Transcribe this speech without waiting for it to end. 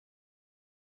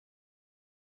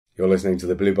You're listening to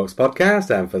the Blue Box Podcast,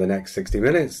 and for the next 60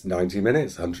 minutes, 90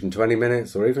 minutes, 120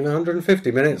 minutes, or even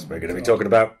 150 minutes, we're going to be talking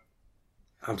about...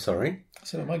 I'm sorry? I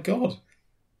said, oh my God.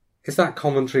 Is that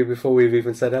commentary before we've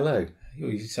even said hello?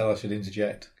 You said I should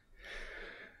interject.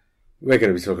 We're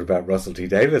going to be talking about Russell T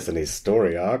Davies and his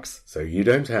story arcs, so you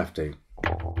don't have to.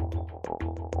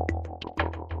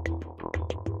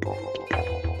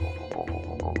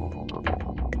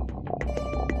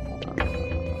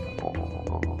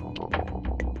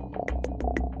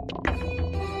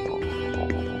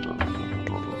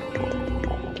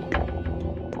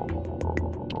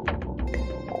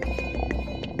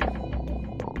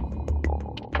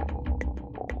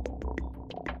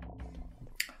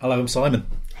 Hello, I'm Simon.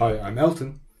 Hi, I'm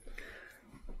Elton.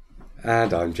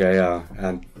 And I'm JR.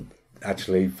 And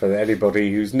actually, for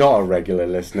anybody who's not a regular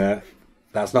listener,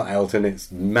 that's not Elton,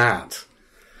 it's Matt.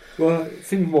 Well, it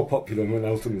seemed more popular when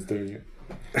Elton was doing it.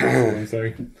 That's what I'm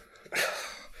saying.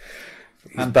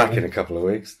 He's back in a couple of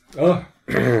weeks. Oh.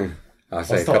 I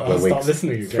say a couple of weeks.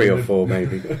 Listening again, 3 or 4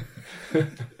 maybe.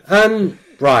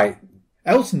 Right.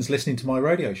 Elton's listening to my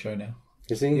radio show now.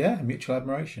 Is he? Yeah, Mutual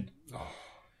Admiration. Oh.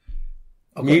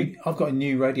 I've got a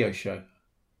new radio show,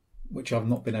 which I've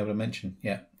not been able to mention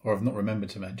yet, or I've not remembered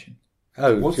to mention.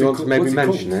 Oh, do you want to maybe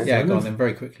mention it? Yeah, go on then,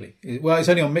 very quickly. Well, it's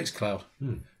only on Mixcloud.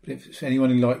 But if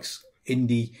anyone who likes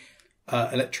indie,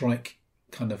 electronic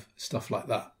kind of stuff like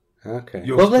that. Okay.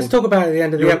 Well, let's talk about it at the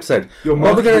end of the episode. Your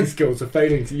marketing skills are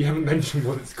failing, so you haven't mentioned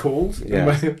what it's called.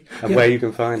 Yeah. And where you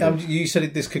can find it. You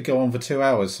said this could go on for 2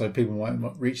 hours, so people might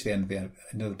not reach the end of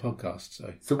the podcast.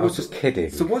 So I was just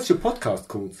kidding. So what's your podcast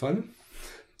called, Simon?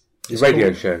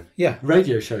 Radio show. Yeah.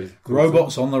 Radio show.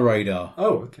 Robots on the Radar.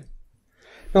 Oh, okay.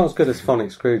 Not as good as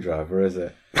Phonic Screwdriver, is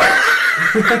it?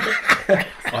 I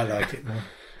like it more.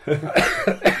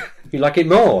 You like it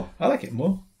more? I like it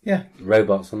more. Yeah.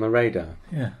 Robots on the Radar.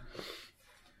 Yeah.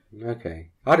 Okay.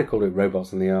 I'd have called it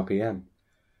Robots on the RPM.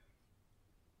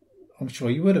 I'm sure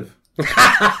you would have.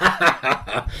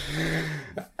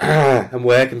 And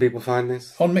where can people find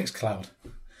this? On Mixcloud.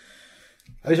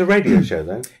 It's a radio show,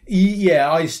 though.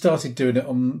 Yeah, I started doing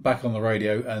it back on the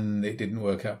radio, and it didn't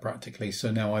work out practically.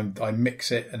 So now I mix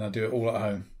it and I do it all at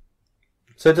home.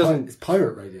 So it doesn't. It's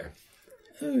pirate radio.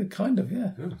 Kind of,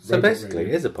 yeah. Oh, So basically,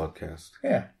 it is a podcast.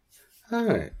 Yeah. All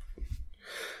right.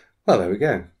 Well, there we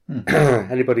go.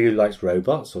 Anybody who likes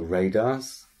robots or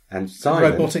radars and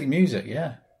Simon. Robotic music,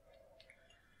 yeah.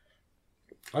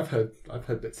 I've heard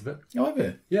bits of it. Oh, have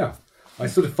you? Yeah. I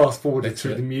sort of fast forwarded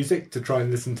through the music to try and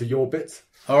listen to your bits.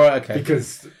 All right, okay.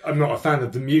 Because I'm not a fan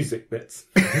of the music bits.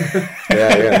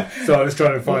 Yeah. So I was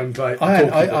trying to find like.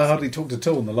 I hardly talked at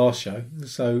all in the last show,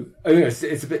 so. I think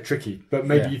it's a bit tricky, but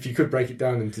maybe if you could break it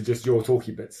down into just your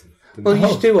talky bits. Well, you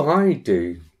should do what I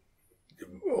do,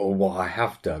 or what I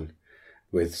have done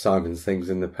with Simon's things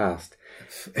in the past.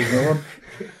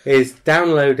 Is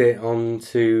download it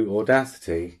onto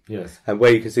Audacity. Yes. And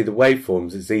where you can see the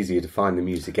waveforms, it's easier to find the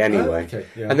music anyway. Okay,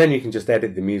 yeah. And then you can just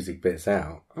edit the music bits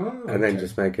out. Oh, and then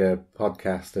just make a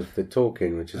podcast of the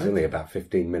talking, which is only about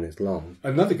 15 minutes long.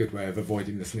 Another good way of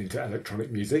avoiding listening to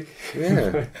electronic music.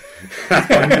 Yeah.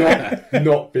 I'm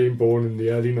not being born in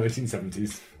the early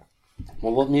 1970s.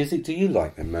 Well, what music do you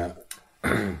like then, Matt?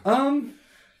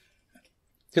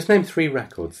 Just name 3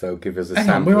 records that'll give us a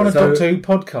sample. We're on a Doctor Who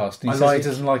podcast, and he says he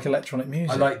doesn't like electronic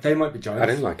music. I like They Might Be Giants. I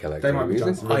didn't like electronic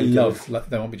music. I love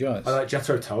They Might Be Giants. I like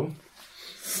Jethro Tull.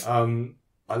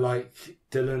 I like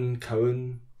Dylan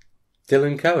Cohen.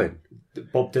 Dylan Cohen?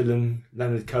 Bob Dylan,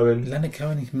 Leonard Cohen. Leonard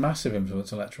Cohen is massive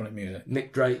influence on electronic music.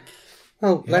 Nick Drake.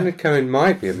 Well, yeah. Leonard Cohen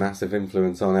might be a massive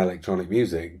influence on electronic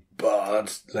music,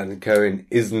 but Leonard Cohen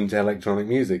isn't electronic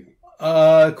music.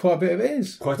 Quite a bit of it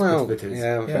is. Quite a bit of it is.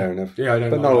 Yeah, fair enough. Yeah, I don't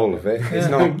but like not that all bit. of it. Yeah. It's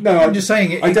not. No, I'm just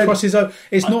saying it crosses over.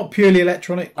 It's not purely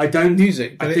electronic.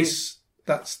 Music, but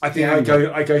I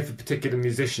go for particular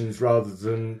musicians rather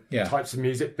than types of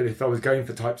music. But if I was going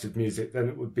for types of music, then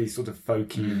it would be sort of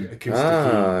folky,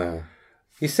 acoustic.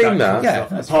 You seen that? Yeah.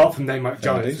 Apart from They Might Be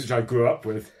Giants, which I grew up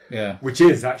with. Yeah. Which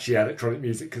is actually electronic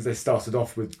music because they started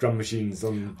off with drum machines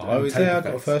on. I was there. I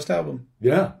got the first album.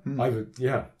 Yeah, I would.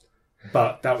 Yeah.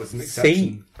 But that was an exception.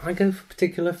 See, I go for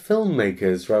particular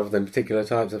filmmakers rather than particular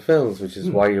types of films, which is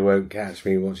why you won't catch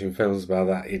me watching films about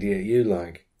that idiot you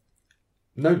like.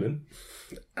 Nolan?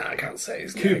 I can't say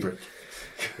his Kubrick.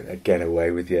 name. Get away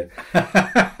with you.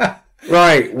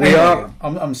 Right, we are...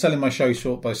 I'm selling my show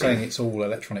short by saying it's all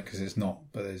electronic because it's not,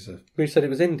 but there's a... We said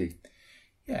it was indie.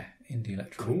 Yeah, indie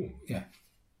electronic. Cool. Yeah.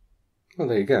 Well,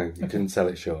 there you go. You didn't sell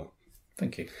it short.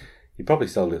 Thank you. You probably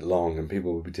sold it long and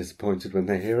people will be disappointed when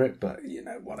they hear it, but,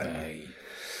 whatever. Hey.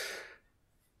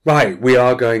 Right, we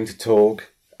are going to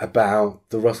talk about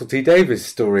the Russell T Davies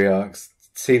story arcs,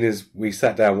 seeing as we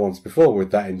sat down once before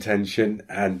with that intention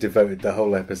and devoted the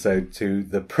whole episode to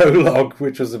the prologue,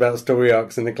 which was about story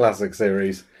arcs in the classic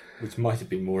series. Which might have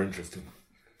been more interesting.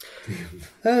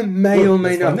 May or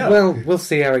may not. Well, we'll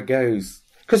see how it goes.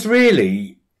 Because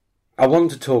really, I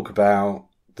want to talk about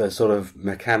the sort of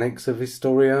mechanics of his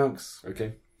story arcs.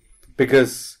 Okay.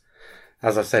 Because,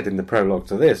 as I said in the prologue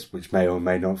to this, which may or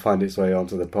may not find its way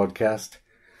onto the podcast,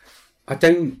 I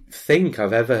don't think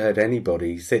I've ever heard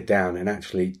anybody sit down and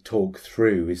actually talk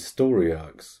through his story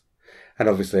arcs. And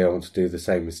obviously I want to do the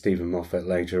same with Stephen Moffat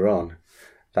later on.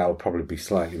 That will probably be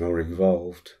slightly more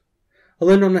involved.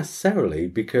 Although not necessarily,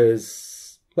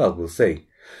 because, well, we'll see.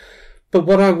 But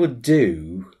what I would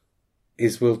do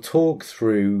is we'll talk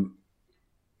through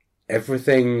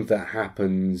everything that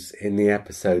happens in the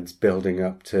episodes building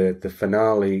up to the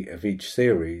finale of each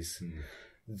series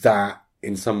that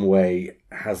in some way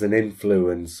has an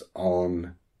influence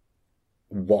on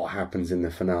what happens in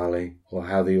the finale or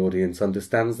how the audience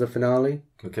understands the finale.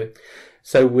 Okay.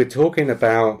 So we're talking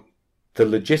about the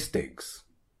logistics,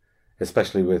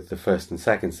 especially with the first and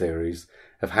second series,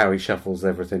 of how he shuffles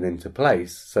everything into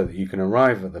place so that you can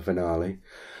arrive at the finale.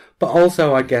 But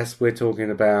also, I guess, we're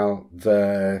talking about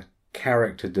the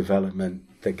character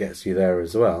development that gets you there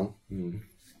as well.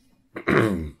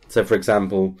 So, for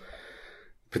example,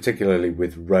 particularly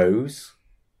with Rose,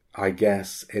 I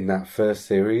guess in that first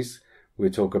series, we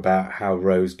talk about how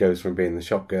Rose goes from being the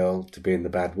shop girl to being the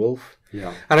bad wolf.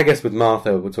 Yeah. And I guess with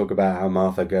Martha, we'll talk about how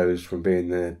Martha goes from being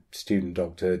the student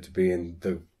doctor to being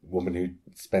the woman who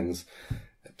spends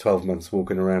 12 months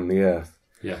walking around the earth.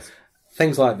 Yes.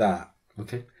 Things like that.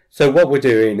 Okay. So what we're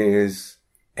doing is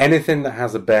anything that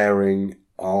has a bearing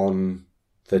on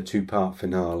the two-part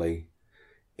finale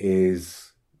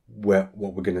is what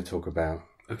we're going to talk about.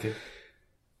 Okay.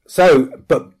 So,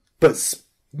 but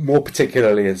more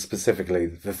particularly and specifically,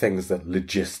 the things that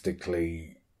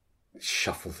logistically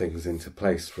shuffle things into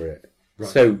place for it. Right.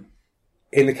 So,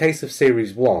 in the case of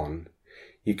Series 1,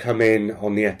 you come in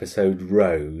on the episode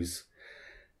Rose,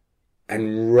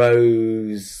 and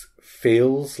Rose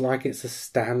feels like it's a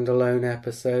standalone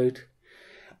episode,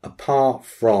 apart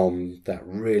from that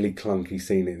really clunky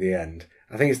scene at the end.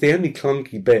 I think it's the only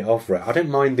clunky bit of it. I don't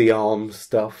mind the arm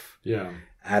stuff. Yeah.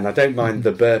 And I don't mind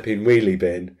the burping wheelie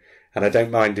bin. And I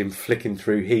don't mind him flicking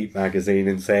through Heat magazine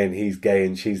and saying he's gay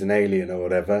and she's an alien or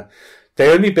whatever.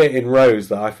 The only bit in Rose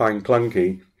that I find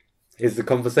clunky is the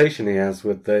conversation he has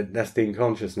with the Nestine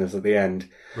consciousness at the end.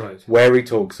 Right. Where he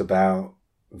talks about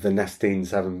the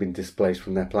Nestines having been displaced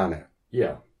from their planet.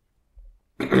 Yeah.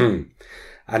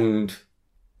 And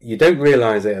you don't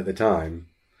realise it at the time.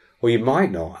 Or you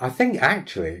might not. I think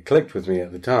actually it clicked with me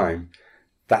at the time.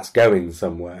 That's going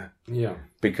somewhere. Yeah.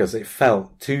 Because it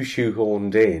felt too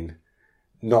shoehorned in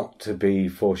not to be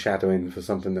foreshadowing for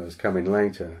something that was coming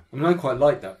later. I mean, I quite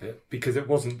like that bit because it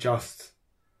wasn't just...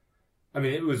 I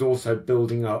mean, it was also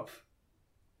building up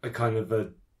a kind of a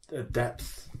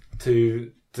depth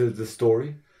to the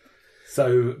story.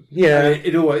 So, yeah. I mean,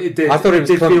 it did. I thought it was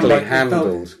clunkily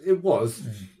handled. It was.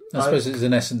 I suppose it's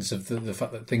an essence of the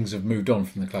fact that things have moved on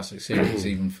from the classic series,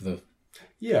 even for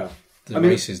the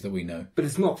races that we know. But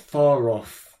it's not far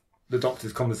off the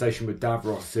Doctor's conversation with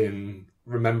Davros in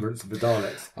Remembrance of the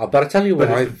Daleks. But I tell you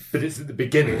what, but it's at the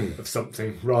beginning of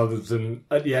something rather than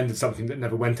at the end of something that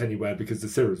never went anywhere because the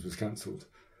series was cancelled.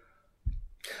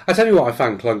 I tell you what I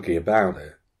found clunky about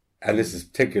it, and this is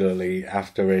particularly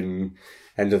after in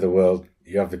End of the World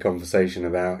you have the conversation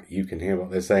about you can hear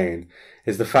what they're saying,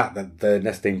 is the fact that the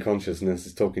Nestine consciousness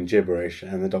is talking gibberish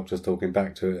and the Doctor's talking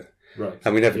back to it. Right.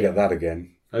 And we never get that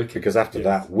again. Okay. Because after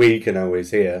that, we can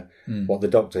always hear what the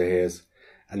Doctor hears.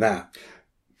 And that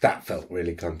felt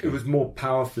really clunky. It was more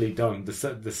powerfully done.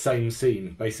 The same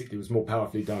scene basically was more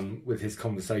powerfully done with his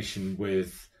conversation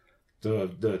with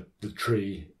the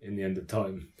tree in the end of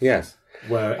time. Yes.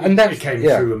 Where it came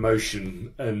through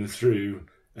emotion and through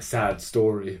a sad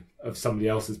story of somebody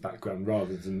else's background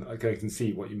rather than, okay, I can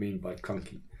see what you mean by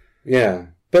clunky. Yeah.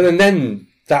 But and then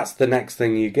that's the next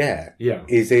thing you get. Yeah.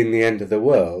 Is in the End of the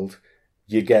World,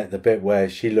 you get the bit where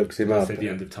she looks him up. Say the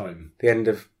end of time. The end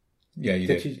of... Yeah, you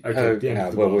did. Okay, the end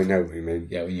of the well, world. We know what you mean.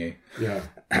 Yeah, we knew. Yeah.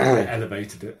 They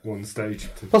elevated it one stage.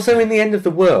 Well, so in the End of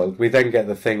the World, we then get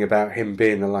the thing about him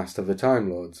being the last of the Time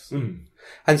Lords. Mm.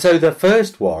 And so the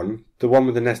first one, the one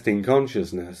with the Nestine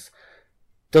consciousness,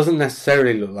 doesn't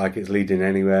necessarily look like it's leading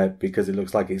anywhere because it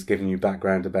looks like it's giving you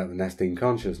background about the Nestine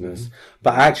consciousness. Mm-hmm.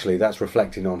 But actually, that's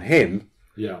reflecting on him.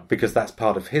 Yeah. Because that's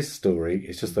part of his story.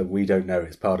 It's just that we don't know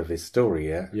it's part of his story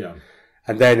yet. Yeah.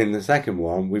 And then in the second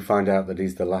one, we find out that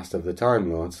he's the last of the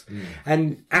Time Lords. Mm.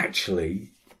 And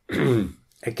actually,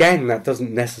 again, that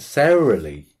doesn't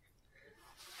necessarily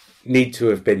need to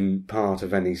have been part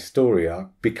of any story arc,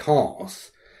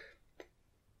 because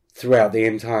throughout the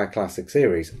entire classic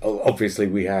series, obviously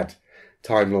we had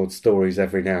Time Lord stories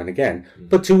every now and again,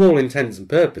 but to all intents and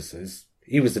purposes,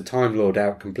 he was a Time Lord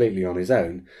out completely on his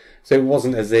own, so it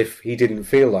wasn't as if he didn't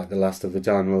feel like the last of the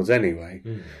Time Lords anyway.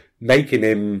 Making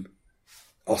him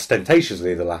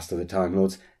ostentatiously the last of the Time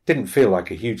Lords didn't feel like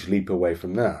a huge leap away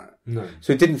from that. No.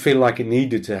 So it didn't feel like it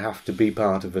needed to have to be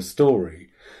part of a story.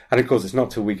 And of course, it's not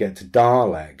till we get to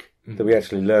Dalek that we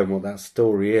actually learn what that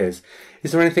story is.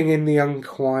 Is there anything in the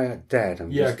Unquiet Dead?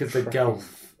 Because the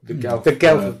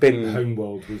Gelf have been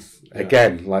homeworld was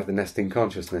again like the nesting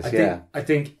consciousness. I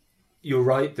think you're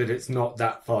right that it's not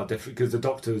that far different, because the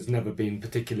Doctor has never been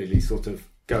particularly sort of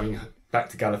going back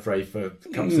to Gallifrey for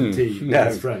cups of tea with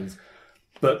his friends.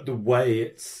 But the way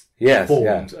it's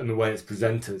formed and the way it's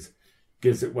presented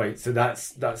gives it weight. So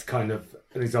that's kind of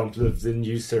an example of the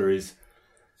new series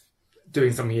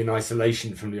doing something in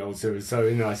isolation from the old series. So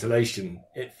in isolation,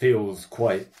 it feels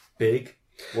quite big,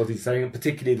 what he's saying, and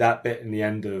particularly that bit in the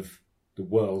end of the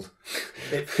world.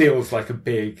 It feels like a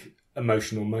big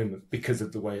emotional moment because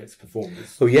of the way it's performed.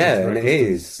 And it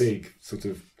is big, sort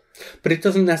of. But it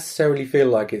doesn't necessarily feel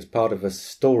like it's part of a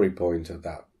story point at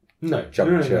that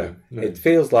juncture. No. It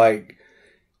feels like,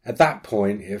 at that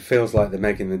point, it feels like they're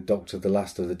making the Doctor the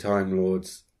last of the Time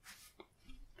Lords,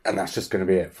 and that's just going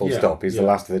to be it, full stop. He's the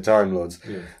last of the Time Lords.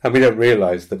 And we don't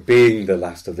realise that being the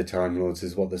last of the Time Lords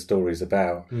is what the story's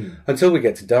about, until we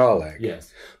get to Dalek.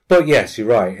 Yes. But yes, you're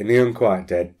right, in the Unquiet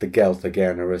Dead, the Gelth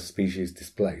again are a species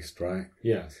displaced, right?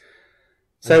 Yes.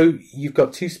 So you've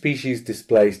got two species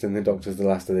displaced and the Doctor's the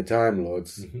last of the Time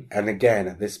Lords. And again,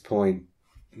 at this point,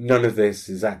 none of this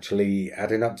is actually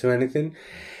adding up to anything.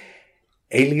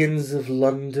 Aliens of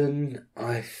London,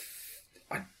 I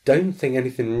don't think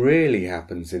anything really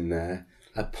happens in there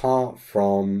apart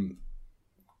from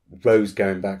Rose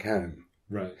going back home.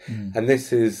 Right. And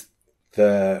this is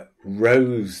the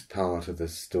Rose part of the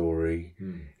story,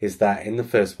 is that in the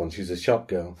first one she's a shop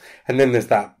girl, and then there's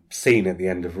that scene at the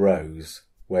end of Rose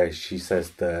where she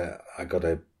says I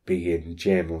gotta be in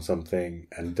gym or something,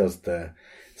 and does the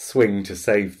swing to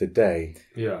save the day.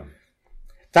 Yeah.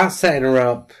 That's setting her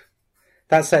up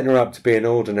to be an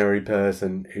ordinary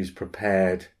person who's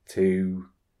prepared to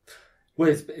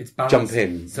it's balanced. jump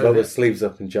in, roll her sleeves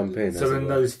up and jump in. So in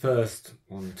those first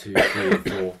 1, 2, 3,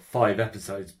 4, 5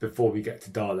 episodes before we get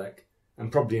to Dalek,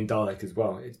 and probably in Dalek as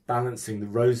well, it's balancing the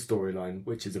Rose storyline,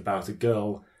 which is about a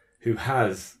girl who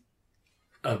has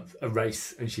a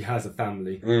race and she has a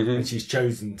family and she's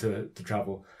chosen to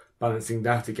travel, balancing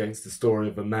that against the story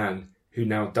of a man who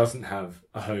now doesn't have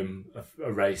a home,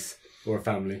 a race or a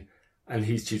family, and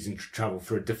he's choosing to travel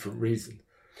for a different reason.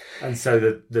 And so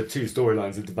the two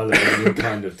storylines are developing in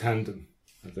kind of tandem,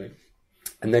 I think.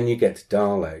 And then you get to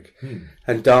Dalek.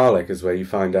 And Dalek is where you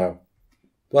find out...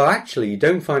 Well, actually, you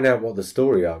don't find out what the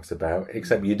story arc's about,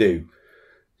 except you do.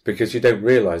 Because you don't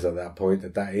realise at that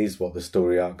point that is what the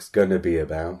story arc's going to be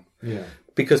about. Yeah.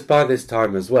 Because by this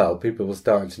time as well, people were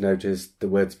starting to notice the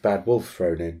words Bad Wolf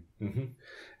thrown in.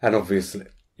 And obviously...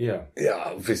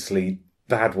 obviously...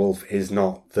 Bad Wolf is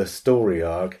not the story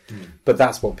arc, but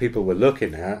that's what people were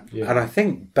looking at. And I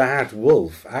think Bad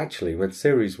Wolf, actually, when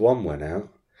Series 1 went out,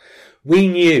 we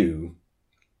knew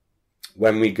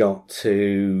when we got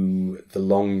to the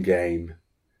long game,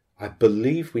 I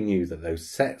believe we knew that those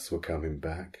sets were coming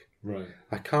back. Right.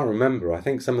 I can't remember. I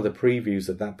think some of the previews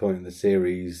at that point in the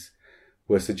series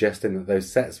were suggesting that those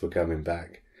sets were coming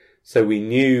back. So we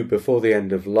knew before the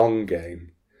end of Long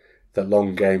Game that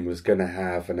Long Game was going to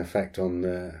have an effect on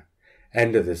the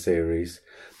end of the series.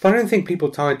 But I don't think people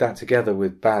tied that together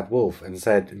with Bad Wolf and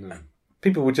said...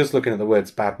 People were just looking at the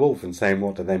words Bad Wolf and saying,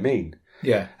 what do they mean?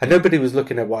 Yeah. And nobody was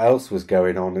looking at what else was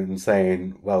going on and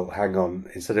saying, well, hang on,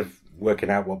 instead of working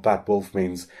out what Bad Wolf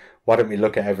means, why don't we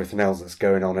look at everything else that's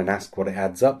going on and ask what it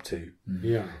adds up to?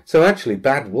 Yeah. So actually,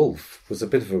 Bad Wolf was a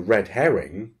bit of a red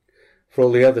herring for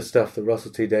all the other stuff that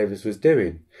Russell T Davies was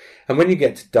doing. And when you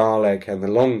get to Dalek and the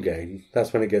Long Game,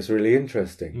 that's when it gets really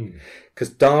interesting. Because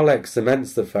Dalek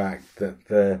cements the fact that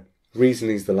the reason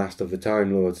he's the last of the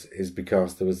Time Lords is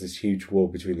because there was this huge war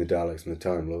between the Daleks and the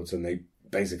Time Lords, and they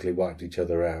basically wiped each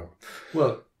other out.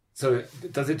 Well, so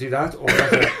does it do that, or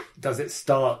does it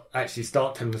start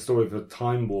telling the story of a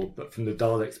time war, but from the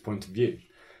Daleks' point of view?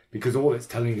 Because all it's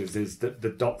telling us is that the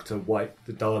Doctor wiped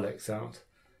the Daleks out,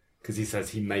 because he says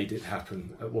he made it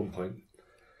happen at one point.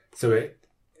 So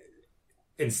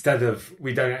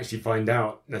we don't actually find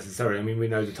out necessarily. I mean, we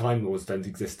know the Time Lords don't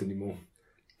exist anymore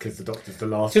because the Doctor's the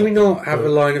last. Do we not have a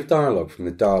line of dialogue from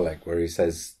the Dalek where he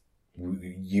says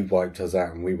you wiped us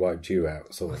out and we wiped you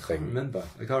out, sort of thing.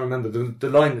 I can't remember. The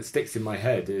line that sticks in my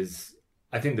head is,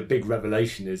 I think the big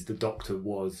revelation is the Doctor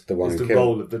was the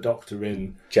role of the Doctor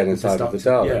in genocide of the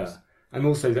Daleks. Yeah, and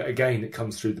also that again it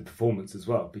comes through the performance as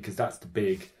well, because that's the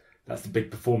big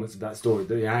performance of that story,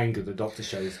 the anger the Doctor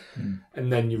shows,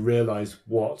 and then you realise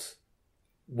what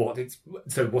it's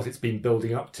been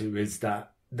building up to is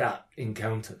that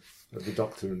encounter of the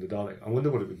Doctor and the Dalek. I wonder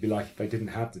what it would be like if they didn't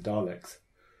have the Daleks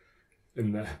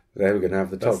in there. They were going to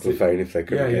have the Toclophane if they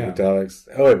couldn't get the Daleks.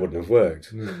 Oh, it wouldn't have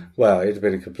worked. Well, it'd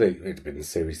have been the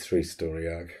Series 3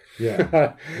 story arc.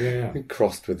 Yeah. It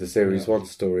crossed with the Series 1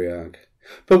 story arc.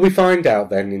 But we find out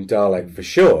then in Dalek for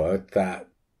sure that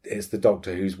it's the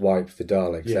Doctor who's wiped the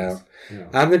Daleks out. Yeah.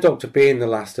 And the Doctor being the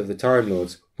last of the Time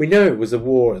Lords. We know it was a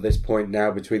war at this point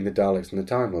now between the Daleks and the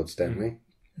Time Lords, don't we?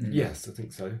 Yes, I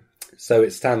think so. So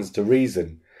it stands to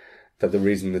reason that the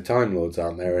reason the Time Lords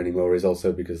aren't there anymore is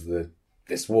also because of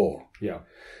this war. Yeah.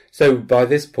 So by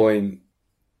this point,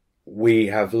 we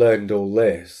have learned all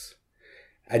this,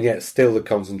 and yet still the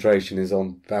concentration is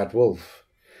on Bad Wolf.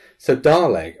 So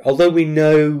Dalek, although we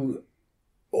know,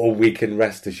 or we can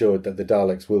rest assured that the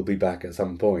Daleks will be back at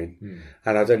some point,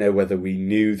 and I don't know whether we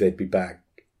knew they'd be back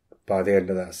by the end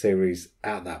of that series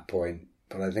at that point,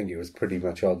 but I think it was pretty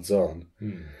much odds on.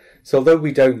 So although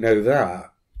we don't know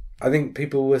that, I think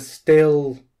people were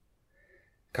still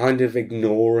kind of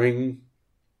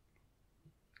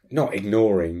not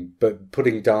ignoring, but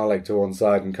putting Dalek to one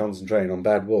side and concentrating on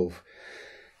Bad Wolf.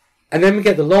 And then we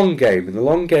get the long game, and the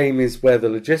long game is where the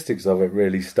logistics of it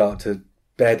really start to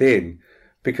bed in,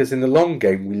 because in the long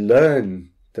game we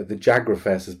learn that the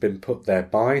Jagrafess has been put there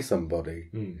by somebody.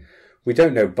 We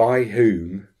don't know by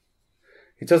whom.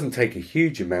 It doesn't take a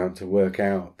huge amount to work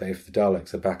out that if the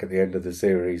Daleks are back at the end of the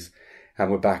series and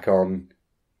we're back on,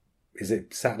 is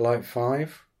it Satellite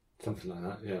 5? Something like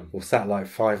that, yeah. Or Satellite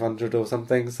 500 or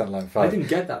something? Satellite 5. I didn't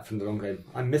get that from the long game.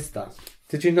 I missed that.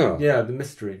 Did you not? Yeah, the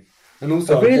mystery. And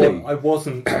also, really?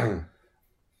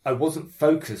 I wasn't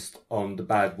focused on the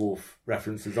Bad Wolf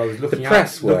references. I was looking out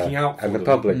for and the them.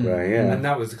 public were, yeah. And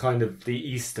that was kind of the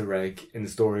Easter egg in the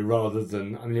story, rather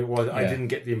than, I mean, it was. Yeah. I didn't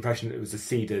get the impression that it was a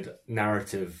seeded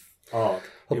narrative arc.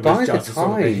 Well, it by was just the a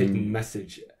sort of a time- hidden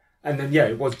message. And then,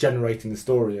 it was generating the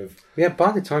story of... Yeah,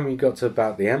 by the time you got to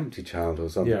about the Empty Child or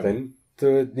something,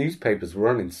 the newspapers were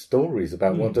running stories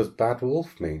about what does Bad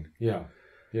Wolf mean. Yeah.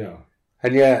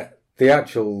 And yet, the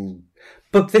actual...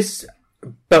 But this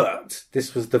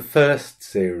was the first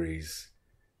series.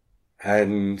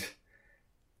 And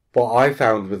what I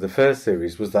found with the first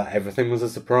series was that everything was a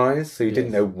surprise, so you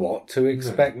didn't know what to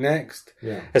expect next.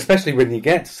 Yeah. Especially when you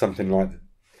get to something like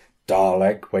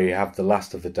Dalek, where you have the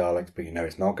last of the Daleks, but you know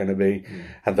it's not going to be.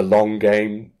 And the long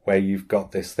game, where you've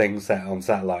got this thing set on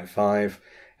Satellite 5,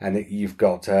 and you've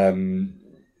got,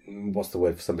 what's the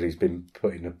word for somebody who's been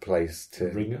put in a place to...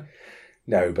 Ringer?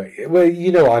 No, but, well,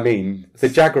 you know what I mean. The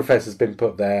Jagrafess has been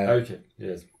put there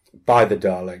by the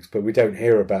Daleks, but we don't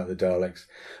hear about the Daleks.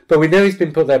 But we know he's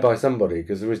been put there by somebody,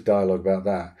 because there is dialogue about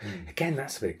that. Again,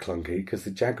 that's a bit clunky, because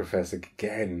the Jagrafess,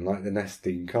 again, like the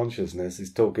Nestine consciousness,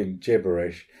 is talking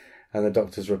gibberish, and the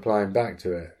Doctor's replying back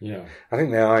to it. Yeah. I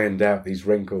think they ironed out these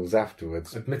wrinkles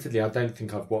afterwards. Admittedly, I don't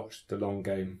think I've watched The Long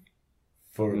Game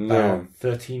for about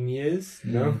 13 years.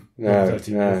 No,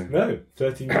 13 years. No,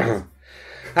 13 years.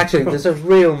 Actually, there's a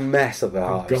real mess at the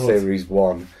heart of Series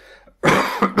 1,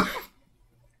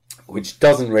 which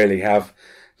doesn't really have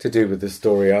to do with the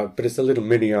story arc, but it's a little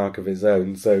mini arc of its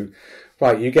own. So,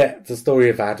 right, you get the story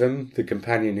of Adam, the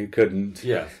companion who couldn't.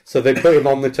 Yeah. So they put him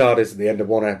on the TARDIS at the end of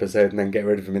one episode and then get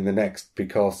rid of him in the next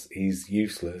because he's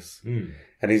useless.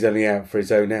 And he's only out for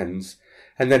his own ends.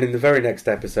 And then in the very next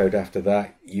episode after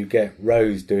that, you get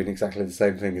Rose doing exactly the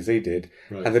same thing as he did.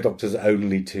 Right. And the Doctor's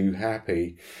only too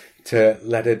happy to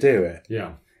let her do it.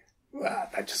 Yeah. Well,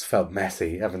 that just felt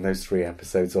messy, having those 3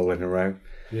 episodes all in a row.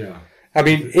 Yeah. I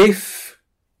mean, if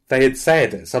they had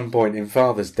said at some point in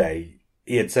Father's Day,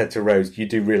 he had said to Rose, you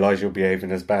do realise you're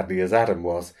behaving as badly as Adam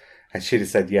was? And she'd have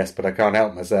said, yes, but I can't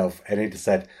help myself. And he'd have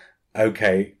said,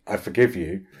 okay, I forgive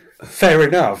you. Fair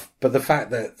enough. But the fact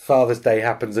that Father's Day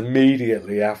happens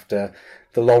immediately after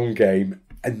the long game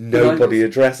and nobody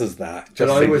addresses that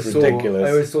just seems ridiculous.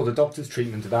 I always saw the Doctor's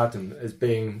treatment of Adam as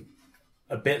being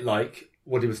a bit like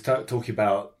what he was talking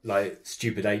about, like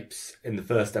stupid apes in the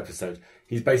first episode.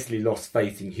 He's basically lost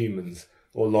faith in humans,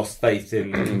 or lost faith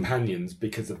in companions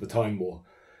because of the Time War.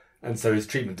 And so his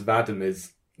treatment of Adam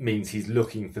means he's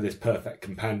looking for this perfect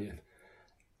companion.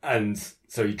 And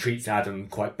so he treats Adam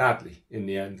quite badly in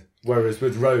the end. Whereas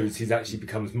with Rose, he actually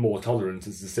becomes more tolerant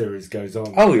as the series goes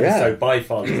on. Oh, yeah. And so by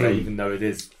Father's Day, even though it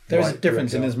is... There's a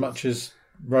difference in as much as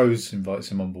Rose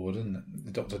invites him on board, isn't it?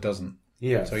 The Doctor doesn't.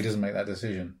 Yeah. So he doesn't make that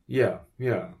decision. Yeah.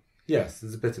 Yes,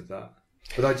 there's a bit of that.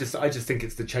 But I just think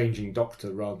it's the changing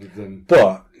Doctor rather than...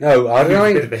 But, no, He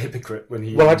was a bit of a hypocrite when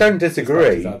he... Well, I don't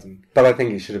disagree, Adam. but I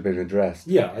think it should have been addressed.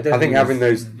 Yeah, I think having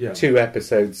those 2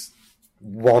 episodes,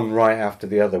 one right after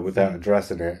the other without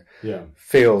addressing it,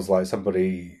 feels like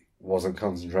somebody wasn't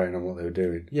concentrating on what they were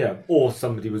doing. Yeah, or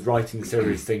somebody was writing the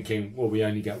series thinking, well, we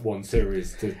only get one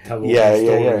series to tell all these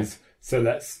stories, so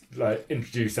let's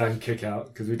introduce and kick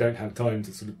out, because we don't have time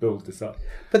to sort of build this up.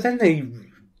 But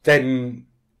then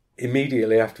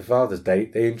immediately after Father's Day,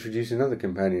 they introduce another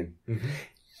companion. Mm-hmm.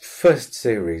 First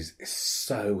series is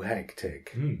so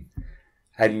hectic.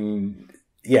 And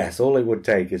yes, all it would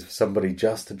take is for somebody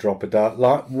just to drop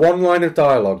one line of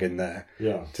dialogue in there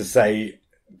to say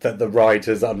that the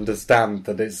writers understand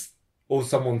that it's... Or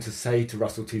someone to say to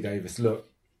Russell T Davies,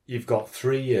 look, you've got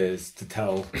 3 years to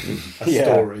tell a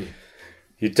story.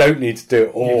 You don't need to do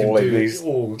it all in these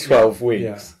 12 weeks.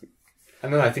 Yeah.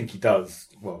 And then I think he does.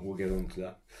 Well, we'll get on to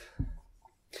that.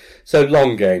 So,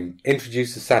 long game.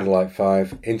 Introduces Satellite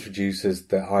 5. Introduces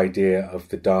the idea of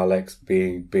the Daleks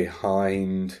being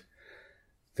behind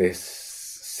this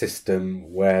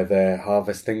system where they're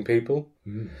harvesting people.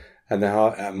 And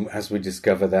as we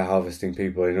discover, they're harvesting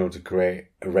people in order to create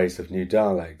a race of new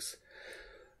Daleks.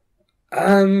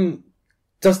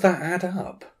 Does that add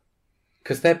up?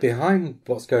 Because they're behind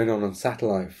what's going on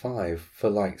Satellite 5 for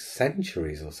like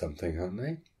centuries or something, aren't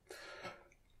they?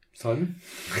 Simon?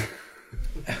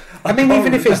 I mean,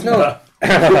 even if it's not...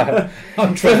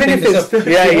 I'm trying to think this up.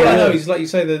 Yeah. I know, it's like you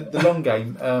say, the long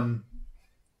game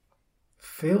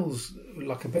feels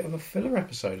like a bit of a filler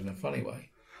episode in a funny way.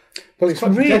 Well, it's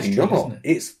really not. Isn't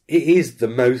it? It is the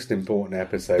most important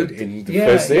episode in the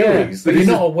first series. But you're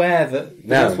not aware that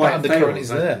that's why undercurrent is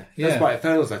there. That's why it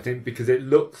fails, I think, because it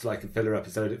looks like a filler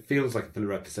episode. It feels like a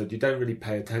filler episode. You don't really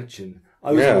pay attention.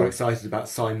 I was more excited about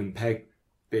Simon Pegg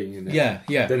being in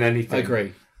it than anything. I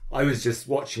agree. I was just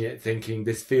watching it thinking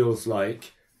this feels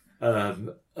like an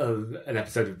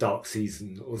episode of Dark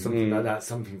Season or something like that,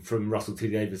 something from Russell T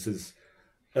Davies's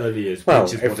early years. Well,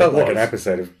 it felt like an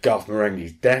episode of Garth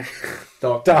Marenghi's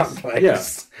Dark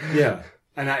Place. Yeah.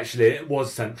 And actually it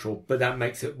was central, but that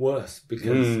makes it worse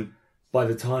because by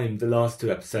the time the last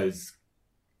 2 episodes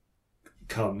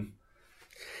come,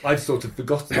 I've sort of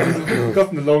forgotten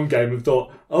the long game and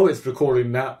thought, oh, it's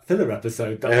recording that filler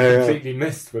episode that I completely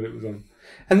missed when it was on.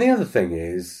 And the other thing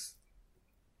is,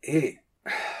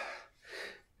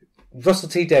 Russell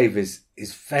T Davies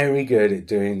is very good at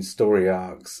doing story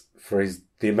arcs for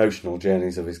the emotional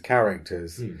journeys of his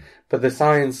characters, but the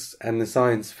science and the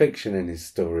science fiction in his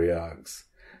story arcs,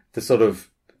 the sort of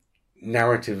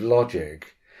narrative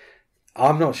logic,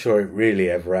 I'm not sure it really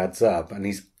ever adds up, and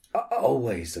he's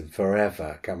always and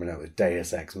forever coming up with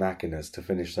Deus Ex Machinas to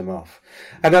finish them off.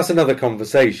 And that's another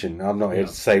conversation. I'm not here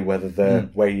to say whether the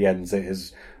way he ends it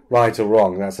is right or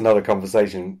wrong. That's another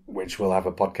conversation which we'll have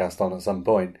a podcast on at some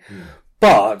point.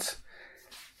 But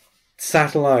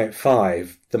Satellite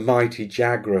 5, the mighty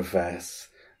Jagrafess,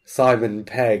 Simon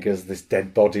Pegg as this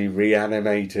dead body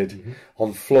reanimated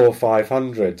on floor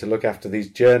 500 to look after these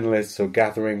journalists who are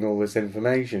gathering all this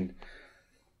information.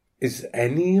 Is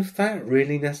any of that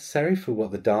really necessary for what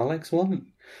the Daleks want?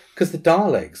 Because the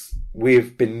Daleks,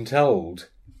 we've been told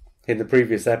in the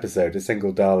previous episode, a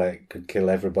single Dalek could kill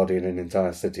everybody in an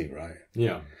entire city, right?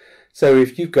 Yeah. So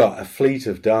if you've got a fleet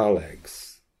of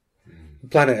Daleks,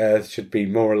 planet Earth should be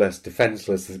more or less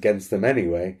defenceless against them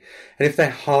anyway. And if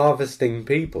they're harvesting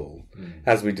people,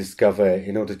 as we discover,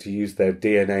 in order to use their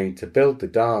DNA to build the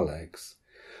Daleks,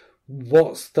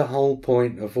 what's the whole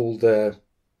point of all the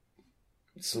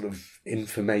sort of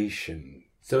information?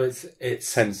 So it's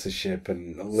censorship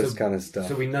and all this kind of stuff.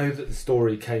 So we know that the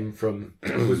story came from,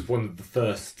 was one of the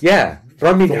first. Yeah.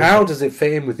 But I mean, how does it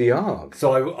fit in with the arc?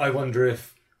 So I wonder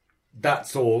if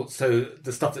that's all. So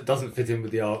the stuff that doesn't fit in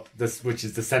with the arc, which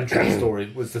is the central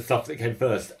story, was the stuff that came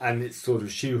first, and it's sort of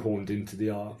shoehorned into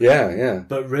the arc. Yeah.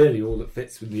 But really, all that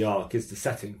fits with the arc is the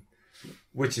setting,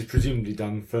 which is presumably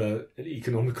done for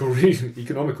economical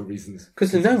reasons.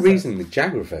 Because there's no reason the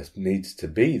Jagrafest needs to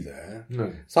be there.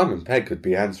 No. Simon Pegg could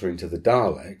be answering to the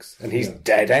Daleks, and he's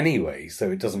dead anyway,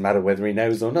 so it doesn't matter whether he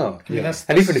knows or not. Yeah.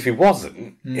 And even if he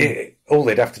wasn't, all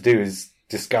they'd have to do is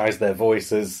disguise their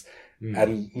voices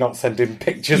and not send him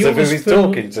pictures of who he's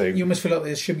talking to. You almost feel like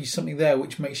there should be something there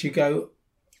which makes you go,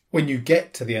 when you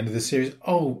get to the end of the series,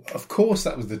 oh, of course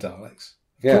that was the Daleks.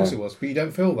 Of course it was, but you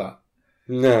don't feel that.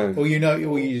 No. Or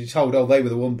you're told, oh, they were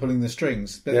the one pulling the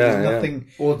strings. But there's nothing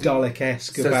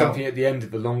Dalek-esque so about... something at the end of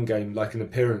the long game, like an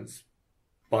appearance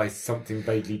by something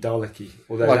vaguely Dalek-y.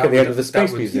 Although like at the end of the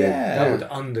Space Museum. That would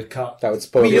undercut. That would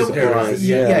spoil the surprise.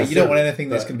 You don't want anything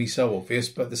that's going to be so obvious,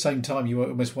 but at the same time, you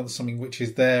almost want something which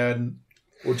is there and...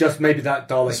 Or just maybe that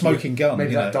Dalek... smoking gun.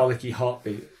 Maybe that Dalek-y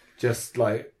heartbeat. Just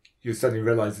like you suddenly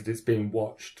realise that it's being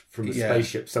watched from a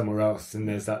spaceship somewhere else, and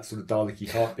there's that sort of Dalek-y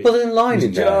heartbeat. Well, there's a line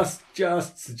in there.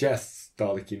 Just suggests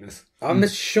Dalek-iness. I'm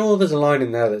sure there's a line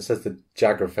in there that says the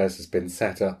Jagrafess has been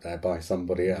set up there by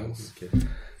somebody else. Okay.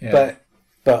 Yeah.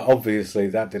 But obviously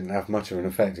that didn't have much of an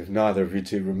effect if neither of you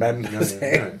two remembers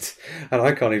it. And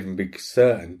I can't even be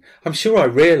certain. I'm sure I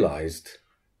realised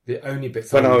the only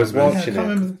bits when I was watching I can't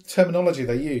remember the terminology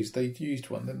they used. They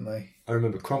used one, didn't they? I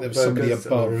remember there was somebody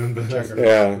above.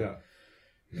 Yeah.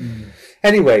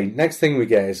 Anyway, next thing we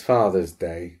get is Father's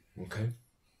Day. Okay.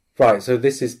 Right, so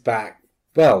this is back...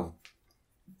 Well,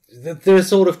 there are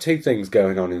sort of two things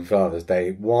going on in Father's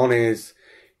Day. One is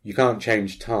you can't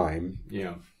change time.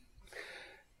 Yeah.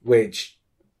 Which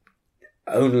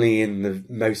only in the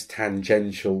most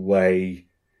tangential way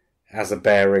has a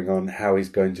bearing on how he's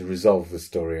going to resolve the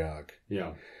story arc.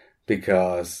 Yeah.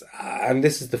 Because, and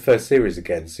this is the first series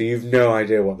again, so you've no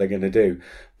idea what they're going to do.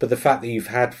 But the fact that you've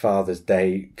had Father's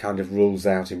Day kind of rules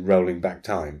out in rolling back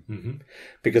time. Mm-hmm.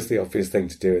 Because the obvious thing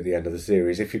to do at the end of the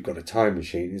series, if you've got a time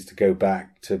machine, is to go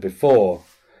back to before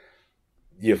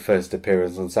your first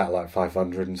appearance on Satellite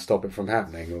 500 and stop it from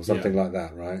happening, or something like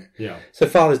that, right? Yeah. So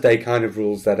Father's Day kind of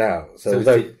rules that out. So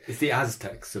it's the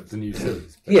Aztecs of the new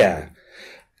series. Yeah.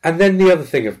 And then the other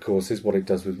thing, of course, is what it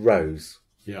does with Rose.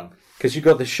 Yeah. Because you've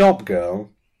got the shop girl,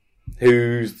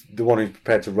 who's the one who's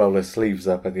prepared to roll her sleeves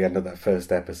up at the end of that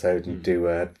first episode and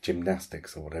do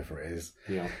gymnastics or whatever it is.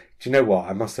 Yeah. Do you know what?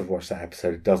 I must have watched that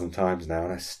episode a dozen times now,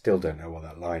 and I still don't know what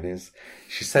that line is.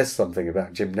 She says something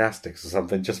about gymnastics or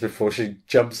something just before she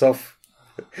jumps off.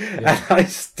 Yeah. And I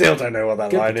still don't know what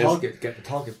that line is. Get the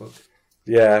Target book.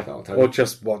 Yeah, or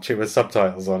just watch it with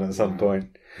subtitles on at some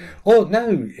point. Or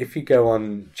no, if you go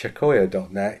on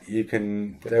Chakoya.net, you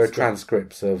can. There are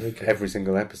transcripts of every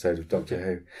single episode of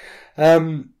Doctor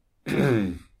Who.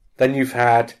 Then you've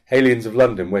had Aliens of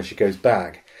London, where she goes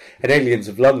back, and Aliens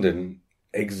of London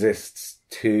exists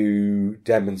to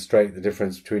demonstrate the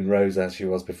difference between Rose as she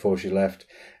was before she left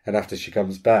and after she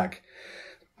comes back.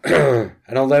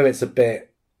 And although it's a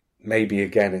bit, maybe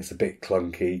again it's a bit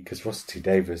clunky, because Russell T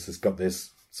Davies has got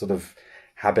this sort of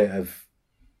habit of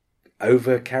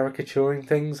over caricaturing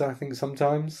things, I think,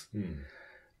 sometimes.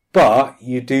 But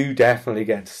you do definitely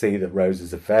get to see that Rose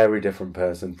is a very different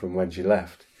person from when she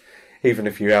left. Even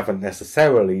if you haven't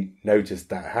necessarily noticed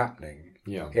that happening.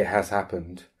 Yeah. It has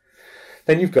happened.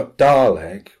 Then you've got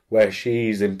Dalek, where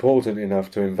she's important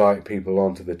enough to invite people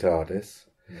onto the TARDIS.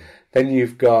 Then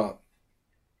you've got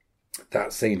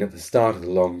that scene at the start of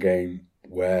the long game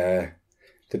where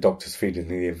the Doctor's feeding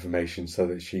the information so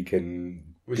that she can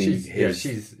be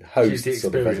his host. She's the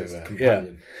sort of experienced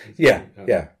companion.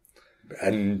 Yeah.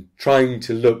 And trying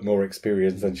to look more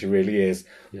experienced than she really is,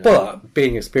 but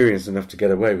being experienced enough to get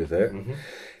away with it. Mm-hmm.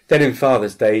 Then in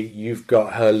Father's Day, you've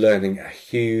got her learning a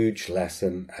huge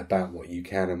lesson about what you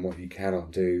can and what you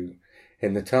cannot do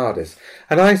in the TARDIS.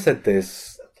 And I said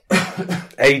this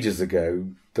ages ago,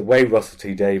 the way Russell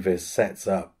T Davies sets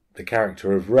up the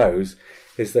character of Rose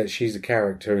is that she's a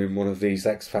character in one of these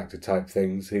X Factor type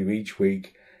things who each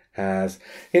week has...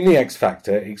 In the X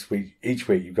Factor, each week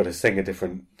you've got to sing a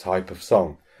different type of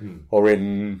song. Or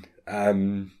in...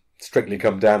 Strictly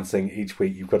Come Dancing, each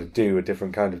week you've got to do a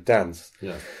different kind of dance.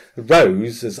 Yeah.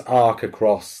 Rose's arc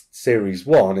across Series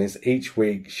 1 is each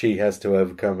week she has to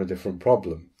overcome a different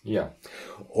problem. Yeah.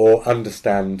 Or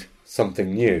understand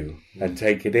something new and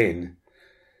take it in.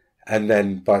 And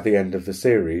then by the end of the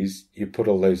series, you put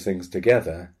all those things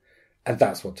together, and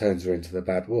that's what turns her into the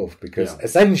Bad Wolf. Because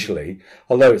essentially,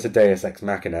 although it's a Deus Ex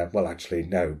Machina, well, actually,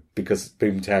 no, because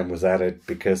Boomtown was added,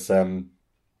 because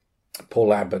Paul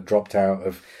Lambert dropped out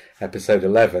of episode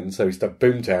 11, so he stuck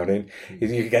Boomtown in.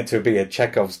 You get to be a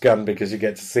Chekhov's gun because you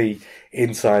get to see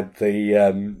inside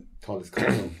the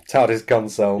TARDIS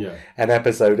console an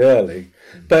episode early.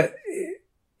 But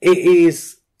it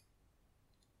is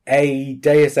a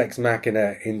Deus Ex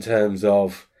Machina in terms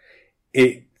of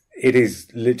it is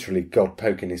literally God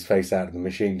poking his face out of the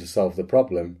machine to solve the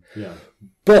problem. Yeah.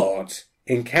 But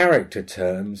in character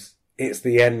terms, it's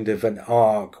the end of an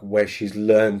arc where she's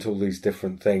learned all these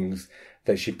different things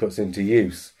that she puts into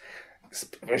use. It's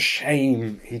a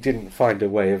shame he didn't find a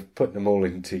way of putting them all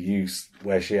into use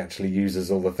where she actually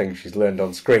uses all the things she's learned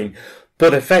on screen.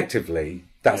 But effectively,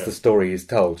 that's the story is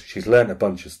told. She's learned a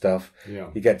bunch of stuff. Yeah.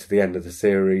 You get to the end of the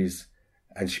series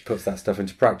and she puts that stuff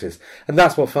into practice. And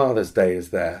that's what Father's Day is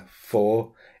there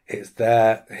for. it's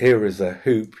there. Here is a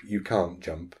hoop you can't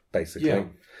jump, basically. Yeah.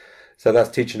 So that's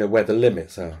teaching her where the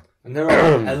limits are. And there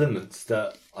are elements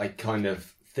that I kind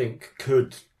of think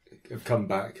could have come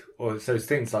back. Or so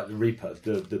things like the Reaper,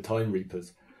 the Time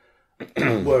Reapers,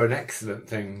 were an excellent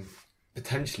thing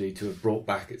potentially to have brought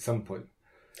back at some point.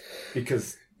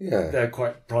 Because they're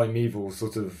quite primeval,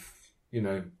 sort of,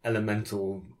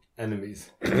 elemental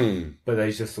enemies. But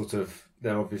they just sort of,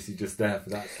 they're obviously just there for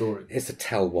that story. It's a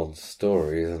tell once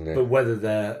story, isn't it? But whether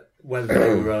they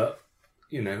were,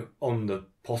 on the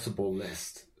possible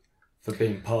list for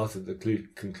being part of the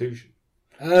conclusion.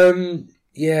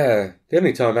 Yeah. The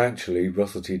only time actually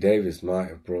Russell T Davies might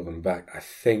have brought them back, I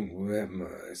think,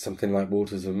 something like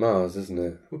Waters of Mars, isn't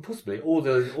it? Well, possibly. All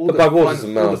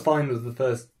the final of the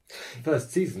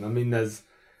first season. I mean,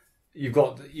 you've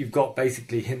got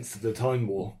basically hints of the Time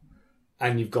War,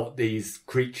 and you've got these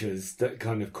creatures that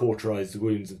kind of cauterize the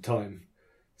wounds of time.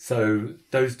 So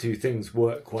those two things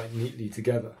work quite neatly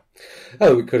together.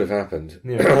 Oh, it could have happened.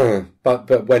 Yeah.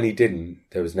 but when he didn't,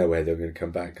 there was no way they were going to come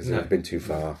back because it had been too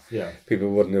far. Yeah. People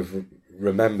wouldn't have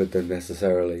remembered them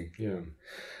necessarily. Yeah.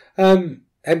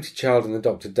 Empty Child and the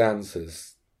Doctor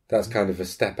Dancers, that's kind of a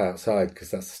step outside because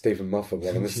that's the Stephen Moffat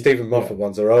one. And the Stephen Moffat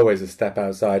ones are always a step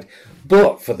outside,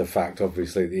 but for the fact,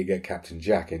 obviously, that you get Captain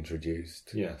Jack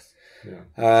introduced. Yes.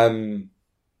 Yeah.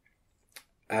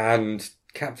 And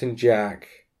Captain Jack...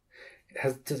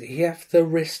 does he have the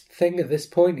wrist thing at this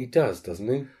point? He does,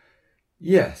 doesn't he?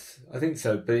 Yes, I think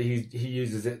so. But he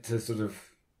uses it to sort of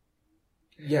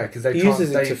because they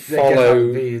uses it to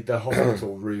follow the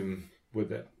hospital room with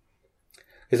it.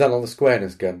 Is that not the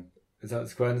squareness gun? Is that the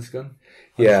squareness gun?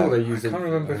 I can't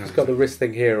remember if he's got the wrist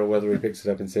thing here or whether he picks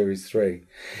it up in series 3.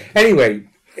 Anyway,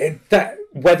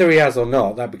 whether he has or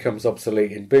not, that becomes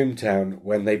obsolete in Boomtown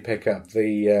when they pick up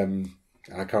the.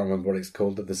 I can't remember what it's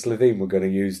called, that the Slitheen were going to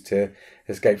use to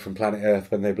escape from planet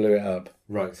Earth when they blew it up.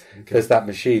 Right. Okay. There's that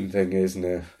machine thing, isn't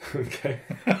there? Okay.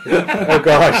 Oh,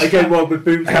 gosh. Again, well, with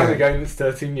Boomtown again, it's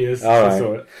 13 years All right. I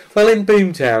saw it. Well, in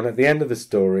Boomtown, at the end of the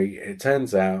story, it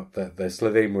turns out that the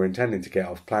Slitheen were intending to get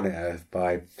off planet Earth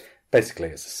by, basically,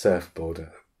 it's a surfboard,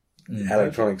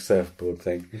 electronic surfboard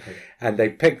thing. Okay. And they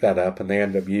pick that up and they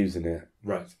end up using it.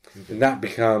 Right. Okay. And that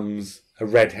becomes a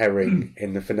red herring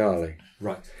in the finale.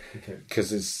 Right. Okay.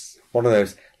 Because it's one of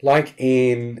those, like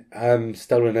in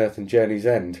Stolen Earth and Journey's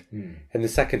End. In the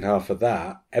second half of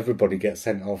that, everybody gets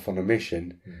sent off on a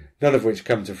mission, none of which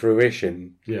come to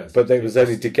fruition. Yes. But it was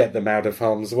only to get them out of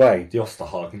harm's way. The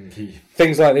Osterhagen key.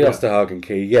 Things like the Osterhagen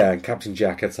key, and Captain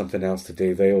Jack had something else to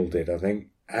do. They all did, I think.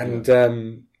 And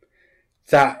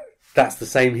that's the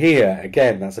same here.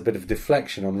 Again, that's a bit of a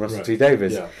deflection on Russell T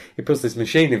Davies. Yeah. He puts this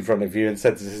machine in front of you and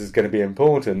says this is going to be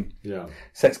important. Yeah.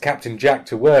 Sets Captain Jack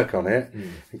to work on it.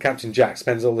 And Captain Jack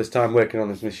spends all this time working on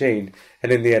his machine.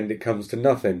 And in the end, it comes to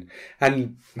nothing.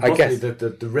 And I guess...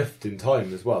 the rift in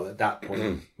time as well, at that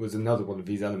point, was another one of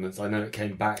these elements. I know it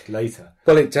came back later.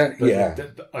 Well,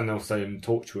 and also in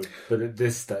Torchwood. But at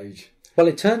this stage... Well,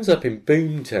 it turns up in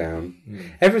Boomtown.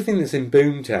 Everything that's in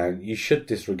Boomtown, you should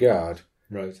disregard.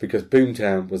 Right. Because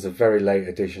Boomtown was a very late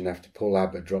addition after Paul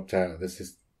Abbott dropped out. This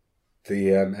is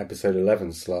the episode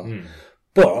 11 slot.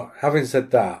 But, having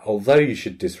said that, although you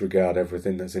should disregard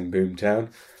everything that's in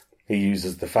Boomtown, he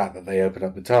uses the fact that they open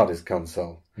up the TARDIS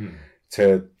console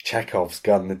to Chekhov's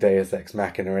gun, the Deus Ex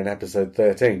Machina in episode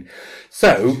 13.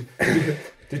 So...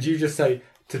 Did you just say...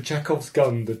 To Chekhov's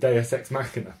gun, the Deus Ex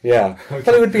Machina. Yeah. Okay.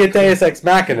 Well, it would be a Deus Ex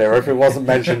Machina if it wasn't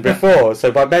mentioned before. So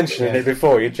by mentioning it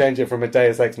before, you change it from a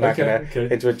Deus Ex Machina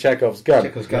into a Chekhov's gun.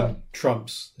 Chekhov's gun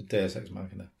trumps the Deus Ex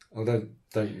Machina. Oh,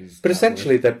 don't use. But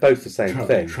essentially, they're both the same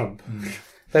thing. Trump.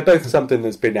 They're both something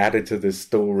that's been added to this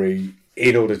story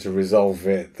in order to resolve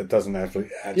it that doesn't actually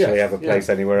have a place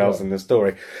anywhere else in the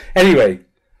story. Anyway,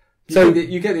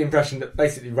 you get the impression that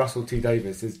basically Russell T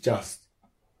Davies is just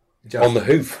on the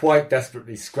hoof, quite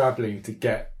desperately scrabbling to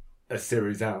get a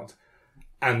series out,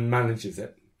 and manages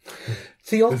it.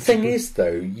 The odd thing is,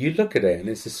 though, you look at it and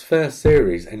it's his first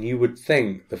series, and you would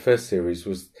think the first series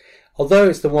was, although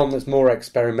it's the one that's more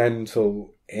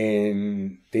experimental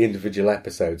in the individual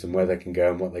episodes and where they can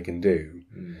go and what they can do,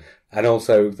 and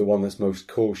also the one that's most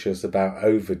cautious about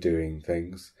overdoing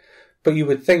things, but you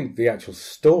would think the actual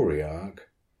story arc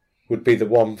would be the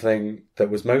one thing that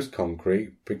was most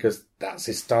concrete because that's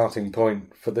his starting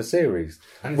point for the series.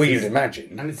 You'd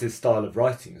imagine. And it's his style of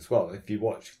writing as well. If you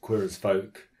watch Queer as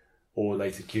Folk or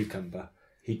later Cucumber,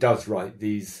 he does write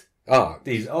these arcs,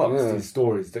 these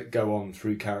stories that go on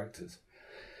through characters.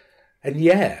 And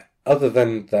other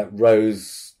than that,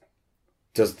 Rose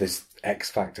does this X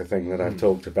Factor thing that I've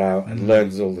talked about and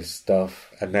learns all this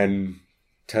stuff and then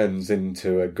turns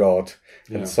into a god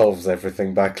and solves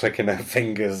everything by clicking her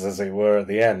fingers, as it were, at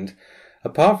the end.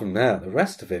 Apart from that, the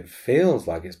rest of it feels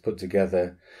like it's put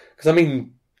together. Because, I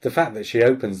mean, the fact that she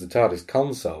opens the TARDIS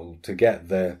console to get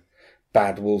the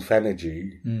bad wolf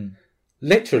energy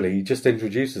literally just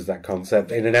introduces that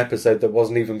concept in an episode that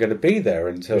wasn't even going to be there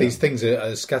until... These things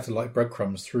are scattered like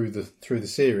breadcrumbs through the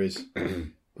series.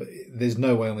 But there's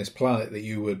no way on this planet that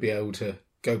you would be able to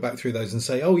go back through those and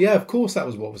say, oh, yeah, of course that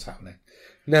was what was happening.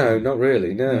 No, not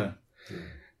really, no.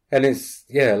 And it's,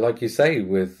 like you say,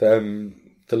 with the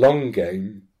long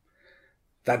game,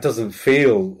 that doesn't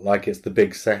feel like it's the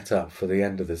big setup for the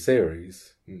end of the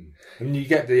series. I mean, you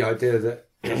get the idea that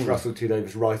Russell T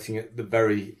Davies writing at the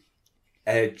very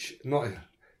edge, not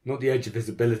the edge of his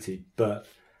ability, but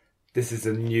this is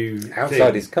a new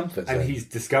outside his comfort zone. And he's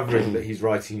discovering that he's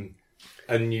writing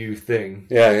a new thing.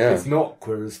 It's not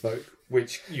Queer as Folk,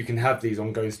 which you can have these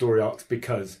ongoing story arcs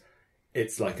because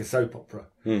it's like a soap opera,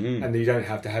 and you don't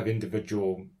have to have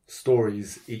individual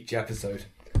stories each episode.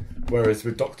 Whereas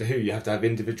with Doctor Who, you have to have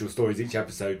individual stories each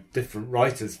episode, different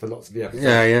writers for lots of the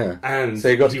episodes. And so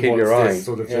you've got to keep your eye.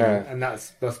 Sort of thing, and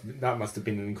that must have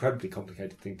been an incredibly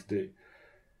complicated thing to do.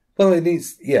 Well,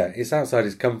 it's outside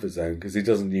his comfort zone because he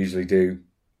doesn't usually do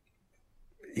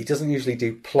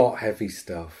plot heavy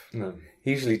stuff. No.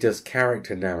 He usually does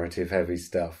character narrative heavy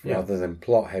stuff rather than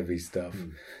plot heavy stuff.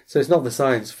 So it's not the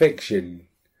science fiction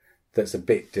that's a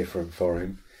bit different for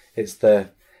him. It's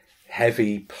the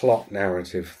heavy plot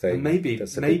narrative thing.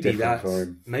 That's a bit different for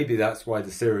him. Maybe that's why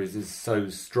the series is so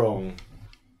strong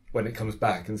when it comes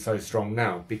back and so strong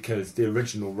now, because the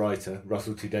original writer,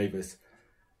 Russell T Davies,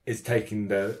 is taking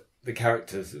the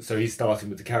characters. So he's starting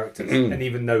with the characters, and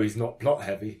even though he's not plot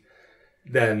heavy,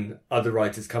 then other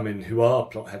writers come in who are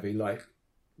plot heavy, like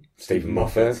Stephen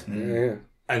Moffat.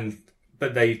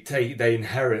 But they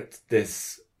inherit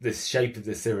this shape of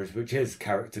this series, which is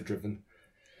character driven.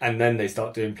 And then they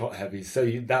start doing plot heavy. So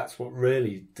that's what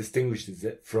really distinguishes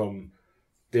it from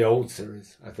the old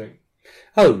series, I think.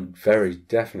 Oh, very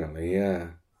definitely, yeah.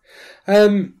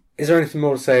 Is there anything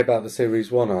more to say about the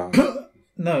Series 1 arc?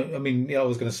 No, I mean, I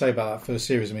was going to say about that first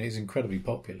series, I mean, it's incredibly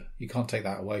popular. You can't take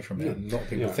that away from it. And a lot of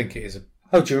people think it is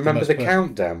do you remember the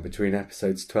countdown between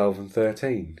episodes 12 and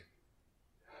 13?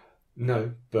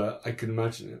 No, but I can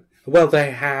imagine it. Well, they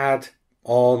had...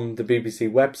 On the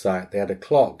BBC website, they had a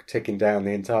clock ticking down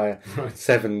the entire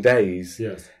 7 days.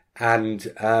 Yes.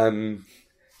 And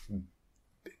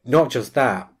not just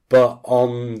that, but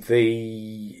on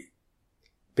the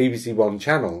BBC One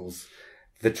channels,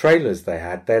 the trailers they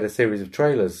had a series of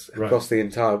trailers across the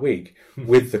entire week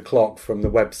with the clock from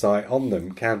the website on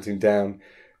them, counting down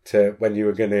to when you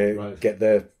were going to get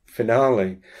the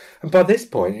finale. And by this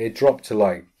point, it dropped to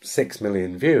like 6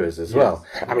 million viewers as well.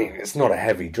 I mean, it's not a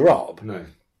heavy drop. No.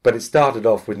 But it started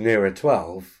off with nearer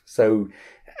 12, so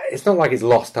it's not like it's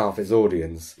lost half its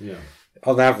audience. Yeah.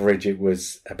 On average, it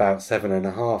was about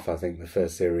 7.5, I think, the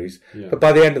first series. Yeah. But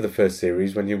by the end of the first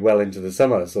series, when you're well into the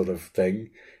summer sort of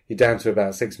thing, you're down to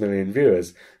about 6 million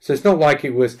viewers. So it's not like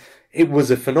it was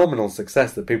a phenomenal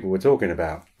success that people were talking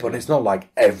about, but it's not like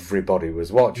everybody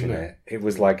was watching it. It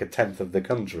was like a tenth of the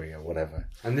country or whatever.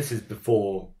 And this is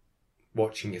before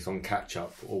watching it on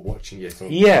catch-up or watching it on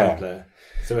iPlayer.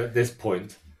 So at this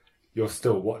point, you're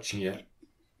still watching it.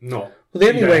 Not the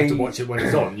only you don't way have to watch it when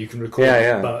it's on. You can record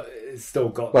it, but it's still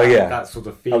got that sort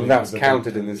of feeling. And that's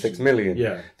counted in the 6 million.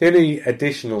 Yeah. The only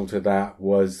additional to that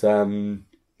was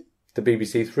the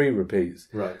BBC Three repeats.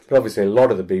 Right. But obviously, a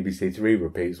lot of the BBC Three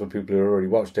repeats were people who already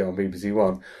watched it on BBC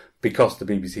One, because the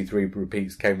BBC Three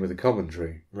repeats came with a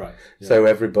commentary. Right. Yeah.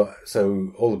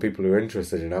 So all the people who are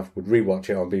interested enough would rewatch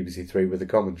it on BBC Three with a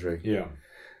commentary. Yeah.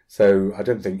 So I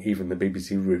don't think even the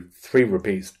BBC Three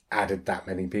repeats added that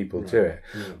many people to it.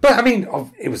 Yeah. But I mean,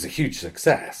 it was a huge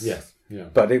success. Yes. Yeah.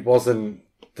 But it wasn't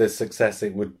the success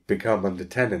it would become under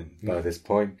Tennant by this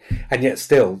point. And yet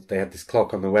still, they had this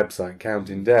clock on the website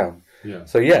counting down. Yeah.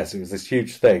 So yes, it was this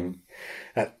huge thing.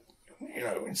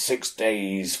 In 6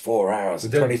 days, 4 hours,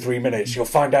 and 23 minutes, you'll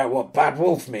find out what Bad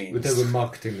Wolf means. But they were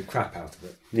marketing the crap out of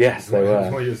it. Yes, they were.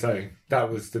 That's what you're saying. That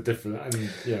was the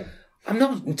difference. I'm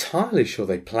not entirely sure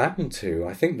they planned to.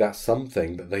 I think that's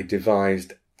something that they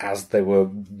devised as they were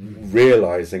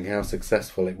realising how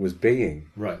successful it was being.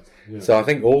 Right. Yeah. So I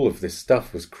think all of this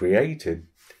stuff was created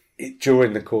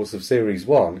during the course of Series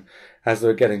 1 as they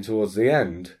were getting towards the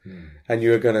end. And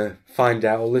you were going to find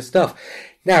out all this stuff.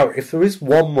 Now, if there is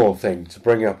one more thing to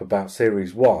bring up about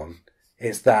Series 1,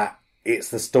 it's that it's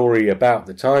the story about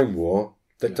the Time War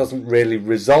that doesn't really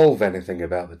resolve anything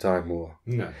about the Time War.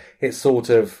 No. It's sort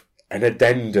of an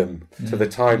addendum to the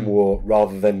Time War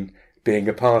rather than being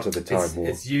a part of the Time War.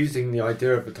 It's using the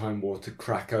idea of the Time War to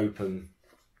crack open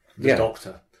the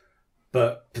Doctor,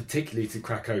 but particularly to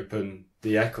crack open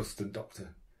the Eccleston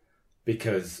Doctor,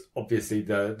 because obviously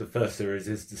the first series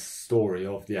is the story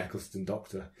of the Eccleston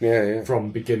Doctor,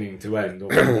 from beginning to end, or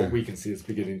what we can see as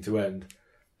beginning to end,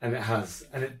 and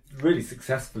it really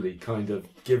successfully kind of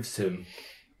gives him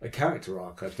a character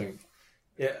arc. I think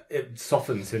it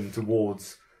softens him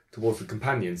towards the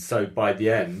companions. So by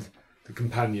the end, the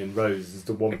companion Rose is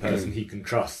the one person he can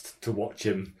trust to watch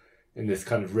him in this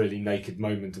kind of really naked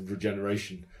moment of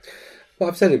regeneration. Well,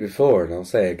 I've said it before, and I'll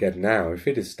say it again now. If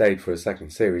he'd have stayed for a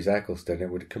second series, Eccleston, it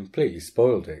would have completely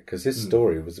spoiled it, because his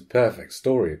story was a perfect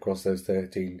story across those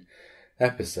 13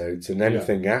 episodes, and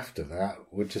anything after that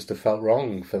would just have felt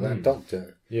wrong for that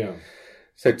Doctor. Yeah.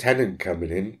 So Tennant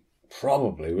coming in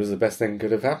probably was the best thing that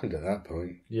could have happened at that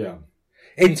point. Yeah.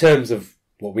 In terms of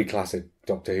what we classic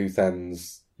Doctor Who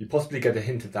fans... You possibly get a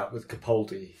hint of that with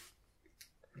Capaldi,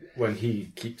 when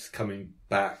he keeps coming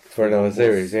back for another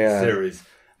series,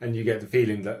 and you get the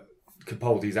feeling that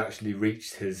Capaldi's actually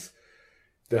reached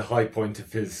the high point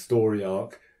of his story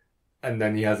arc, and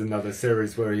then he has another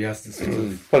series where he has to sort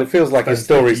of... Well, it feels like his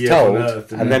story's told,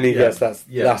 and then he gets that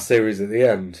last series at the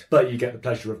end. But you get the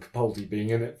pleasure of Capaldi being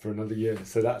in it for another year,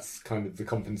 so that's kind of the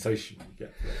compensation you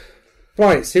get.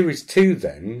 Right, series 2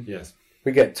 then. Yes.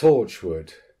 We get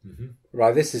Torchwood. Mm-hmm.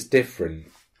 Right, this is different.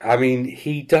 I mean,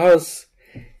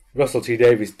 Russell T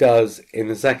Davies does, in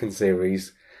the second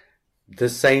series, the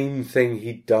same thing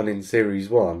he'd done in series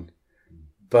 1,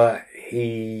 but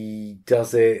he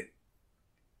does it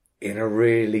in a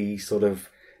really sort of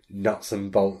nuts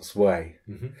and bolts way.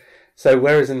 Mm-hmm. So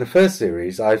whereas in the first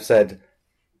series I've said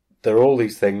there are all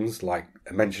these things, like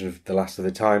a mention of the Last of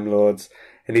the Time Lords,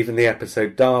 and even the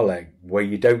episode Dalek, where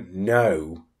you don't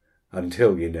know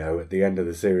until you know at the end of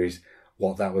the series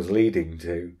what that was leading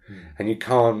to. And you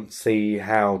can't see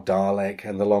how Dalek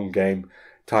and the Long Game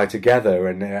tie together,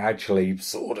 and they're actually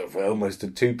sort of almost a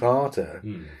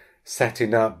two-parter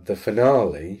setting up the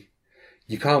finale.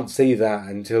 You can't see that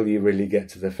until you really get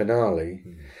to the finale.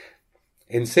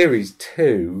 In series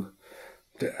 2,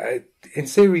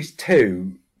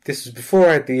 this was before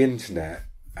I had the internet,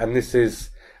 and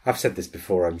I've said this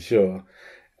before, I'm sure.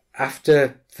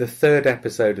 After the third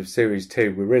episode of series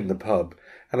 2, we were in the pub,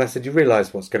 and I said, you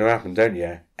realise what's going to happen, don't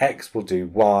you? X will do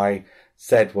Y,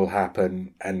 Z will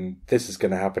happen, and this is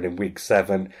going to happen in week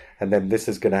 7, and then this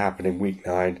is going to happen in week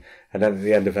 9, and then at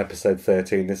the end of episode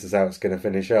 13, this is how it's going to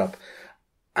finish up.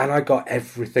 And I got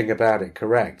everything about it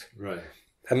correct. Right.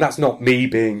 And that's not me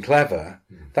being clever.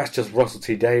 That's just Russell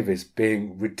T Davies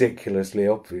being ridiculously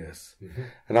obvious. Mm-hmm.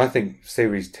 And I think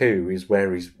series 2 is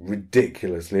where he's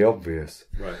ridiculously obvious.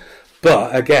 Right.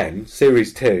 But again,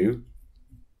 series 2,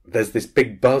 there's this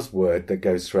big buzzword that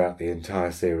goes throughout the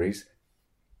entire series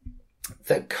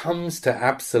that comes to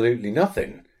absolutely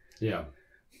nothing. Yeah.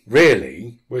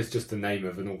 Really. Well, it's just the name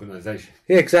of an organisation.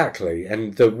 Yeah, exactly.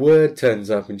 And the word turns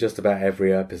up in just about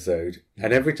every episode.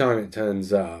 And every time it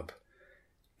turns up,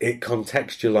 it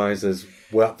contextualises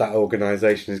what that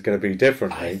organisation is going to be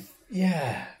differently.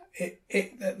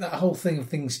 That whole thing of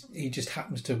things, he just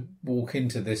happens to walk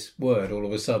into this word all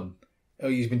of a sudden. Oh,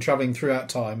 he's been travelling throughout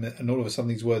time, and all of a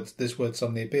sudden this word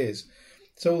suddenly appears.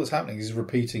 So all that's happening is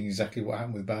repeating exactly what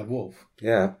happened with Bad Wolf.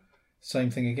 Yeah. Same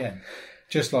thing again.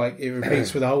 Just like it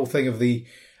repeats with the whole thing of the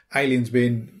aliens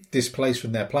being displaced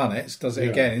from their planets, does it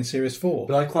again in Series 4.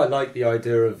 But I quite like the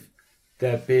idea of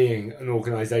there being an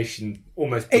organisation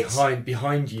almost behind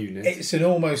UNIT. It's an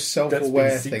almost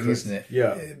self-aware thing, isn't it?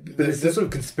 Yeah. But it's a sort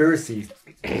of conspircy.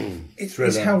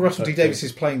 It's how Russell T Davies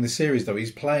is playing the series, though.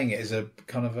 He's playing it as a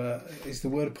kind of is the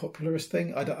word a popularist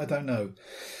thing? I don't know.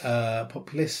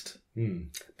 Populist.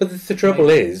 But the trouble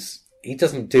is, he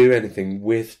doesn't do anything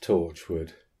with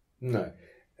Torchwood. No.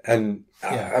 And,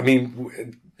 I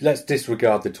mean, let's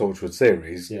disregard the Torchwood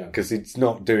series, because it's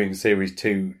not doing series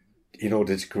 2 in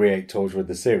order to create Torchwood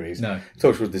the series. No.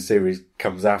 Torchwood the series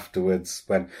comes afterwards.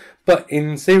 But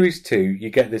in series 2,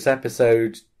 you get this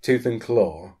episode, Tooth and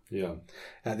Claw,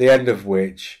 at the end of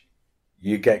which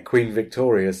you get Queen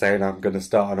Victoria saying, I'm going to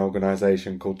start an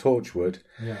organisation called Torchwood.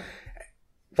 Yeah.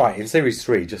 Right, in series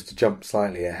 3, just to jump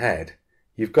slightly ahead,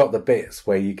 you've got the bits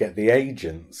where you get the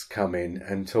agents coming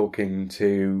and talking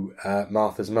to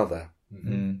Martha's mother.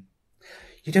 Mm-hmm.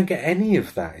 You don't get any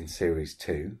of that in series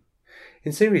 2.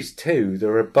 In series 2,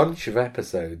 there are a bunch of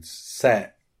episodes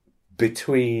set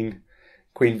between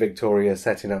Queen Victoria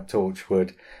setting up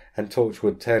Torchwood and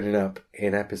Torchwood turning up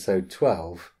in episode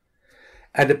 12.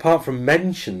 And apart from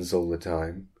mentions all the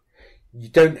time, you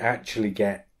don't actually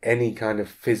get any kind of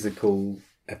physical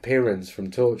appearance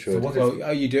from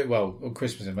Torchwood. You do it well on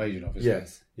Christmas Invasion, obviously.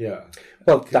 Yes, yeah.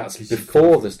 Well, that's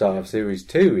before the start of Series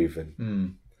 2,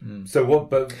 even. So what?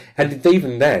 But and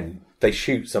even then, they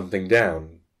shoot something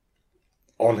down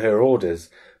on her orders,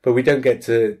 but we don't get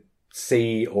to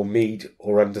see or meet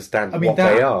or understand what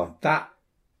they are. That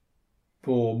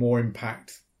bore more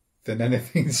impact than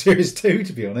anything in Series 2,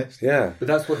 to be honest. Yeah. But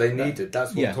that's what they needed.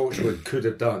 That's what Torchwood could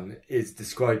have done, is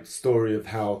describe the story of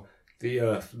how the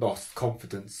Earth lost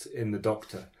confidence in the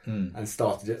Doctor and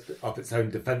started up its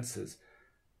own defences.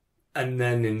 And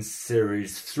then in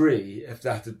Series 3, if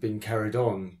that had been carried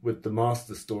on with the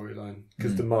Master storyline,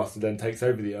 because the Master then takes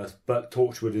over the Earth, but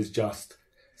Torchwood is just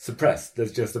suppressed.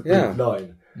 There's just a brief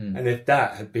line. And if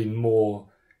that had been more...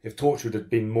 If Torchwood had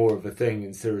been more of a thing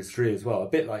in Series 3 as well, a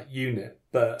bit like Unit,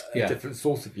 but a different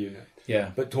sort of unit. Yeah.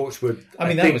 But Torchwood... I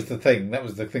mean, that was the thing. That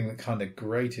was the thing that kind of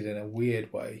grated in a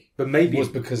weird way. But maybe... It was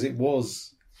because it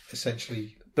was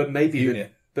essentially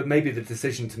Unit. But maybe the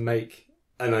decision to make...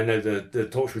 And I know the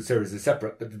Torchwood series is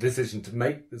separate, but the decision to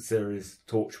make the series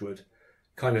Torchwood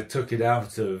kind of took it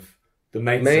out of the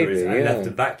main series and left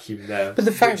a vacuum there. But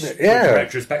the fact which that...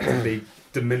 retrospectively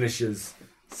diminishes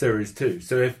Series 2.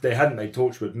 So if they hadn't made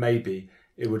Torchwood, maybe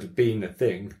it would have been a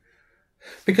thing.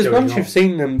 Because once you've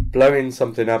seen them blowing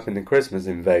something up in the Christmas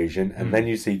Invasion, and then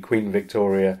you see Queen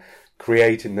Victoria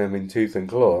creating them in Tooth and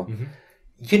Claw,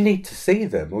 you need to see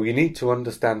them, or you need to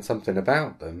understand something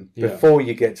about them before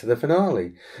you get to the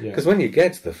finale. Because when you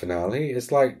get to the finale,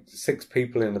 it's like 6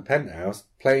 people in the penthouse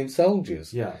playing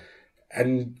soldiers. Yeah.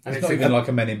 And it's not even like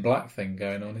a Men in Black thing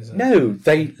going on, is it? No,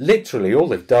 they literally, all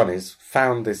they've done is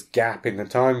found this gap in the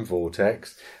time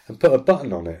vortex and put a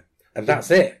button on it. And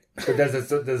that's it. But there's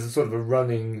a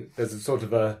sort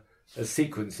of a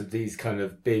sequence of these kind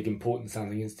of big, important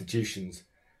sounding institutions,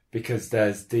 because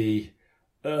there's the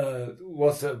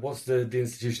what's the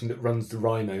institution that runs the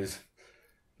rhinos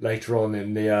later on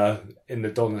in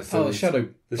the Donna series?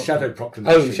 The Shadow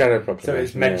Proclamation. Oh, the Shadow Proclamation. So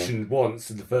it's mentioned once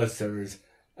in the first series,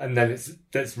 and then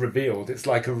it's revealed. It's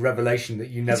like a revelation that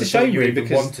you never thought you even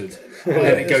wanted, and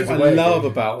then it goes away. What I love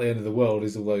about the end of the world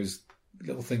is all those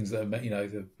little things that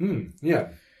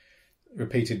are,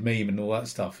 repeated meme and all that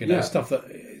stuff. Stuff that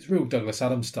it's real Douglas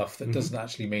Adams stuff that doesn't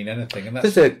actually mean anything. And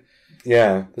that's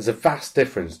there's a vast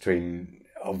difference between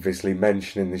obviously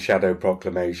mentioning the Shadow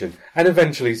Proclamation and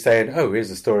eventually saying, "Oh,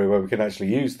 here's a story where we can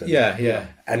actually use them."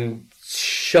 And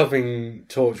shoving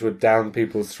Torchwood down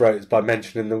people's throats by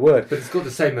mentioning the word. But it's got the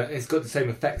same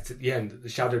effect at the end. The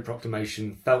Shadow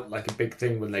Proclamation felt like a big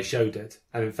thing when they showed it,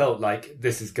 and it felt like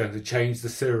this is going to change the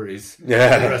series for the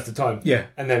rest of the time. Yeah,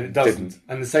 and then it doesn't.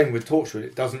 And the same with Torchwood;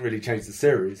 it doesn't really change the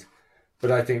series.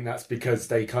 But I think that's because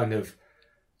they kind of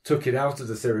took it out of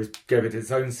the series, gave it its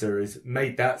own series,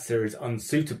 made that series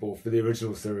unsuitable for the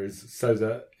original series, so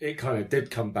that it kind of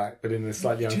did come back, but in a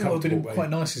slightly uncomfortable way. What would be quite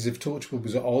nice is if Torchwood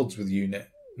was at odds with Unit,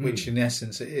 which in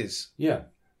essence it is. Yeah.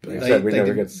 But we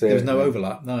never get to see there was no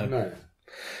overlap, no.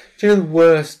 Do you know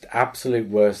the absolute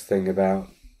worst thing about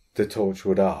the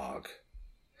Torchwood arc?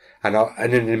 And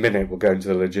in a minute we'll go into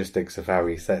the logistics of how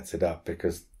he sets it up,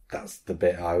 because that's the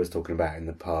bit I was talking about in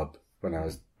the pub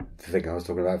the thing I was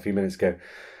talking about a few minutes ago.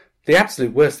 The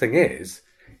absolute worst thing is,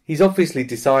 he's obviously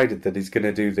decided that he's going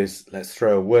to do this, let's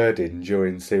throw a word in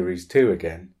during Series 2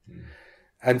 again.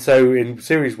 And so in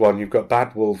Series 1, you've got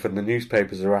Bad Wolf, and the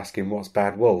newspapers are asking, what's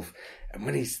Bad Wolf? And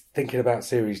when he's thinking about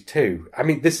Series 2, I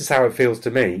mean, this is how it feels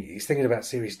to me. He's thinking about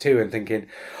Series 2 and thinking,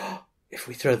 if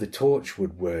we throw the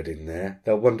Torchwood word in there,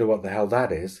 they'll wonder what the hell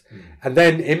that is. And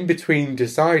then in between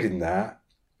deciding that,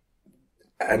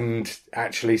 and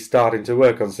actually starting to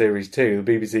work on Series 2,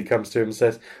 the BBC comes to him and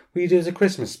says, will you do it as a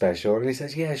Christmas special? And he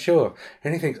says, yeah, sure.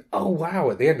 And he thinks, oh,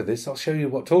 wow, at the end of this, I'll show you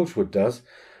what Torchwood does.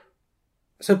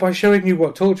 So by showing you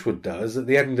what Torchwood does at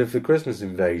the end of the Christmas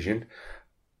Invasion,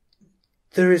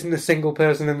 there isn't a single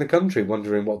person in the country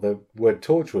wondering what the word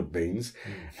Torchwood means.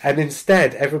 And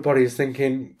instead, everybody is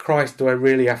thinking, Christ, do I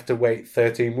really have to wait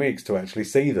 13 weeks to actually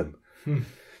see them?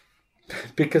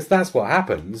 Because that's what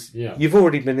happens. Yeah. You've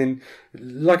already been in,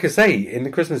 like I say, in the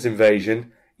Christmas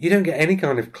Invasion, you don't get any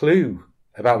kind of clue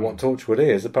about what Torchwood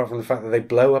is, apart from the fact that they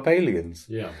blow up aliens.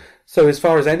 Yeah. So as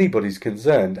far as anybody's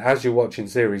concerned, as you're watching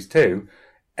Series 2,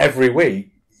 every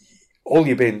week, all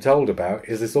you're being told about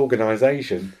is this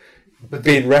organisation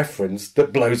being referenced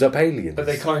that blows up aliens. But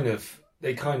they kind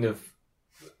of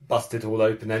bust it all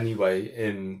open anyway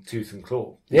in Tooth and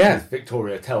Claw. Yeah.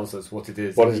 Victoria tells us what it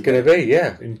is. What it's going to be,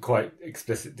 yeah. In quite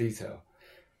explicit detail.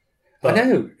 But, I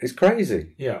know, it's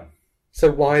crazy. Yeah. So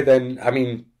why then, I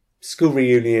mean, school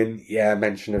reunion,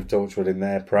 mention of Torchwood in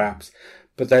there, perhaps.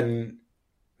 But then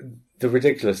the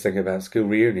ridiculous thing about school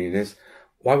reunion is,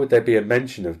 why would there be a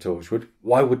mention of Torchwood?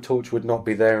 Why would Torchwood not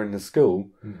be there in the school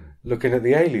looking at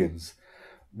the aliens?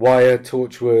 Why are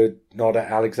Torchwood not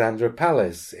at Alexandra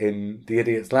Palace in The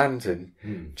Idiot's Lantern,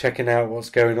 checking out what's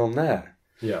going on there?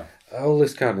 Yeah. All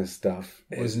this kind of stuff.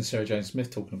 Well, isn't Sarah Jane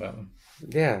Smith talking about them?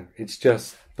 Yeah, it's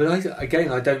just... But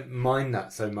I don't mind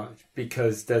that so much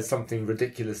because there's something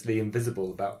ridiculously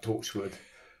invisible about Torchwood.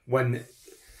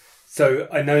 So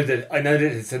I know that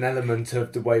it's an element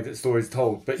of the way that story's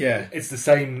told, but it's the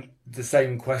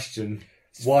same question.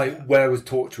 Where was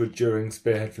Torchwood during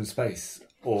Spearhead from Space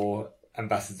or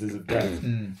Ambassadors of Death?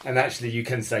 And actually, you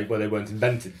can say, well, they weren't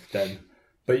invented then.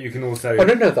 But you can also... Oh,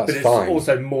 no, that's it's fine.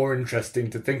 Also more interesting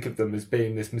to think of them as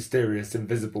being this mysterious,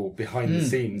 invisible, behind the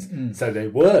scenes. So they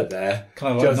were there.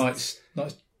 Kind of like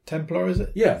Knights Templar, is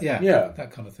it? Yeah.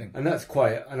 That kind of thing. And that's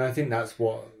quite... And I think that's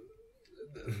what...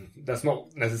 That's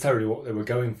not necessarily what they were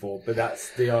going for, but that's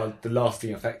the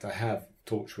lasting effect I have,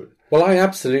 Torchwood. Well, I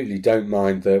absolutely don't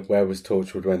mind that where was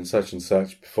Torchwood when such and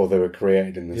such before they were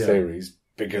created in the series,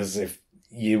 because if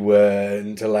you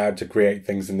weren't allowed to create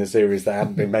things in the series that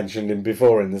hadn't been mentioned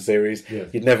before in the series,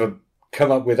 you'd never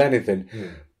come up with anything.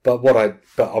 But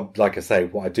like I say,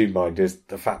 what I do mind is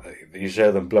the fact that you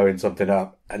show them blowing something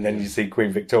up, and then you see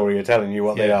Queen Victoria telling you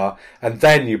what they are, and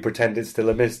then you pretend it's still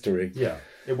a mystery. Yeah,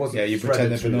 it wasn't. Yeah, you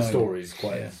pretend through the stories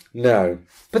quite. No,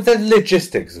 but the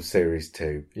logistics of series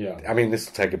 2. Yeah, I mean, this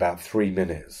will take about 3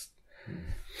 minutes.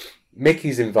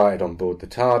 Mickey's invited on board the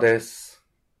TARDIS.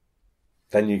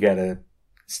 Then you get a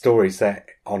story set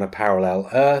on a parallel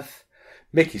Earth.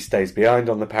 Mickey stays behind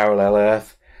on the parallel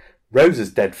Earth.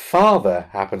 Rosa's dead father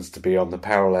happens to be on the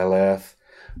parallel Earth.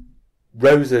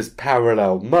 Rosa's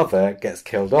parallel mother gets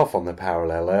killed off on the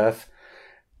parallel Earth.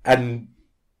 And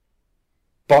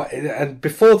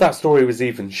before that story was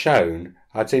even shown,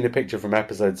 I'd seen a picture from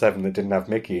episode 7 that didn't have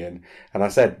Mickey in, and I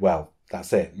said, well,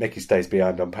 that's it. Mickey stays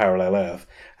behind on parallel Earth,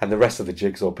 and the rest of the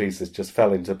jigsaw pieces just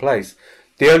fell into place.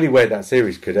 The only way that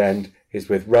series could end is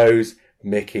with Rose,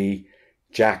 Mickey,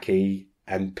 Jackie,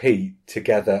 and Pete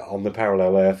together on the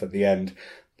parallel Earth at the end,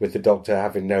 with the Doctor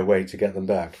having no way to get them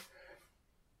back.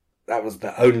 That was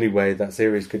the only way that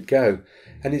series could go.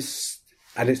 And it's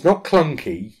not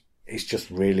clunky, it's just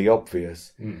really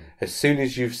obvious. As soon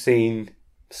as you've seen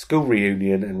School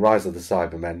Reunion and Rise of the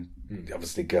Cybermen,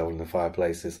 obviously Girl in the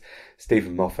Fireplaces,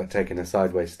 Stephen Moffat taking a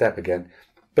sideways step again,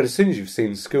 but as soon as you've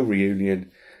seen School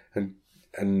Reunion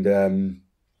and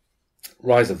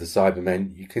Rise of the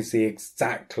Cybermen, you can see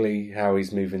exactly how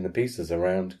he's moving the pieces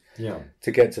around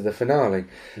to get to the finale.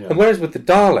 And whereas with the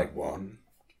Dalek one,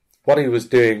 what he was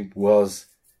doing was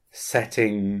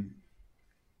setting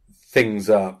things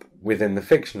up within the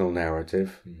fictional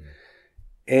narrative.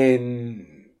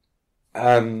 In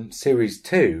Series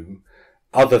 2,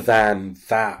 other than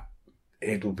that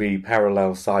it'll be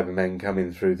parallel Cybermen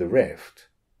coming through the rift,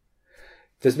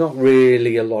 there's not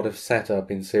really a lot of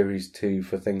setup in Series 2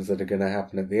 for things that are going to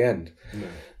happen at the end.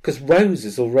 Because Rose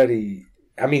is already...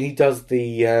 I mean, he does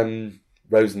the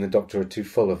Rose and the Doctor are too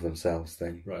full of themselves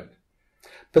thing. Right.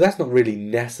 But that's not really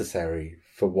necessary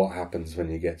for what happens when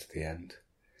you get to the end.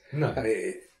 No.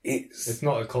 It's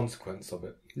not a consequence of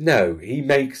it. No, he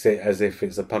makes it as if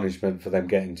it's a punishment for them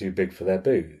getting too big for their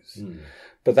boots.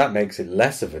 But that makes it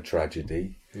less of a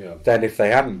tragedy than if they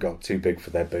hadn't got too big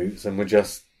for their boots and were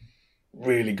just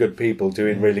really good people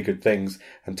doing really good things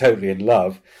and totally in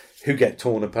love, who get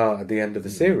torn apart at the end of the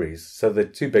series. So the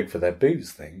too big for their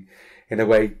boots thing, in a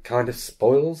way, kind of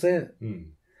spoils it.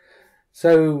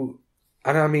 So,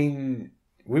 and I mean,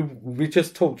 we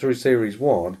just talked through Series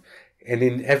 1, and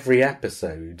in every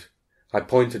episode, I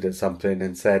pointed at something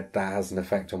and said that has an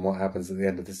effect on what happens at the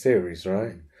end of the series,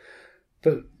 right?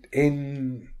 But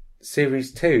in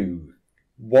Series 2,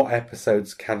 what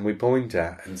episodes can we point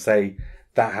at and say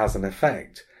that has an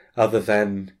effect, other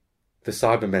than the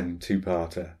Cybermen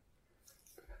two-parter?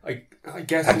 I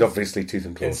guess... And obviously Tooth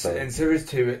and Claw. In Series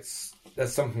 2,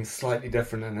 there's something slightly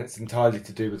different, and it's entirely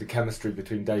to do with the chemistry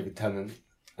between David Tennant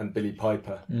and Billy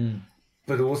Piper.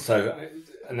 But also,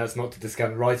 and that's not to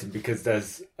discount writing, because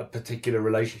there's a particular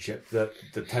relationship that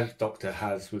the 10th Doctor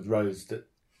has with Rose that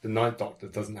the 9th Doctor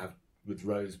doesn't have with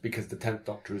Rose, because the 10th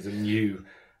Doctor is a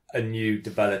new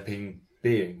developing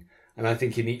being. And I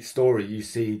think in each story you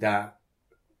see that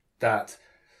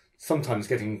sometimes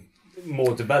getting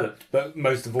more developed, but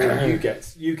most of all you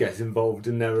get involved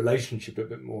in their relationship a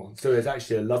bit more. So it's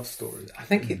actually a love story. I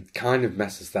think it kind of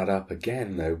messes that up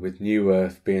again, though, with New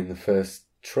Earth being the first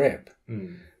trip.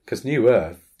 Because New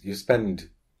Earth, you spend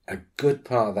a good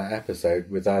part of that episode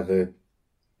with either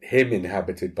him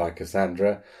inhabited by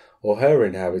Cassandra or her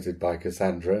inhabited by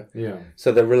Cassandra. Yeah.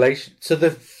 So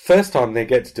the first time they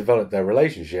get to develop their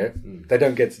relationship, they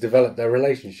don't get to develop their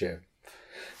relationship.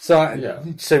 So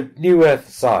New Earth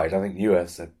aside, I think New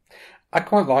Earth's I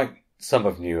quite like some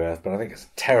of New Earth, but I think it's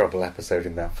a terrible episode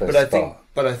in that first part.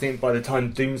 But I think by the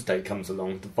time Doomsday comes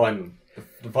along, the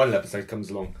final episode comes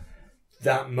along,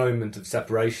 that moment of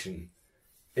separation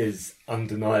is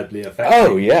undeniably affecting.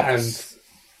 Oh, yes.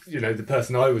 And, the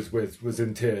person I was with was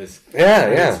in tears. Yeah,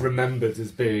 and yeah. It's remembered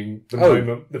as being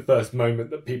the first moment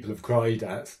that people have cried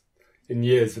at in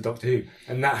years for Doctor Who.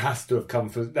 And that has to have come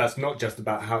from... That's not just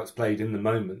about how it's played in the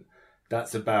moment.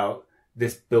 That's about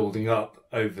this building up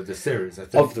over the series, I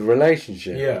think. Of the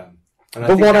relationship. Yeah. And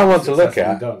but what I want to look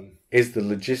at done. is the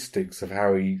logistics of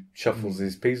how he shuffles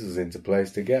his pieces into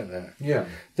place to get there. Yeah.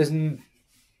 I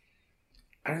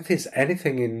don't think there's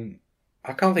anything in...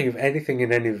 I can't think of anything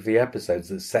in any of the episodes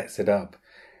that sets it up,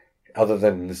 other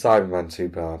than the Cyberman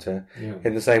two-parter,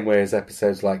 in the same way as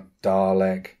episodes like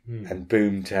Dalek and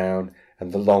Boomtown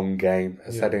and The Long Game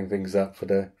are setting things up for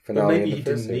the finale. But maybe he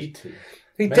didn't need to.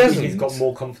 Maybe he's got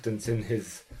more confidence in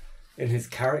his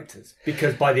characters,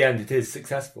 because by the end it is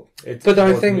successful. But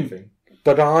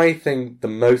I think the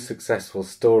most successful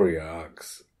story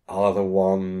arcs are the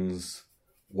ones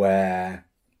where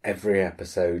every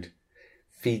episode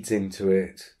feeds into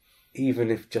it,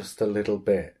 even if just a little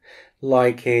bit.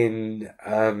 Like in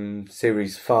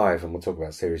Series 5, and we'll talk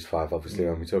about Series 5 obviously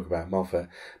when we talk about Moffat,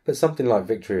 but something like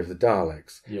Victory of the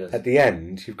Daleks. Yes. At the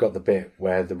end, you've got the bit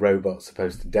where the robot's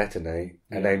supposed to detonate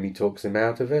and Amy talks him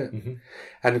out of it. Mm-hmm.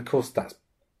 And of course, that's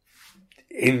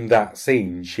in that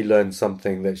scene, she learns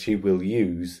something that she will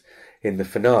use in the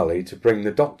finale to bring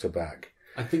the Doctor back.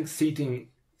 I think seeding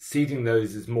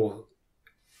those is more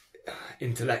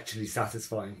intellectually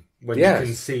satisfying when you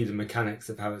can see the mechanics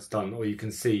of how it's done, or you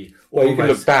can see you can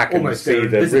look back and see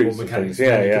the roots mechanics. You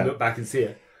can look back and see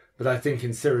it. But I think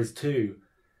in Series 2,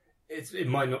 it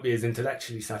might not be as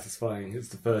intellectually satisfying as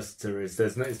the first series.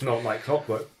 It's not like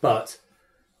clockwork, but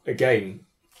again,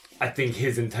 I think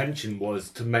his intention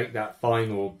was to make that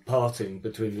final parting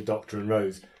between the Doctor and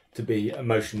Rose to be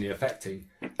emotionally affecting,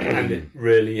 and it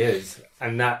really is.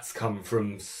 And that's come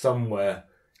from somewhere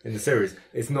in the series.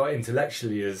 It's not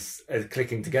intellectually as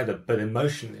clicking together, but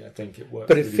emotionally I think it works.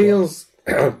 But it feels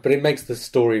but it makes the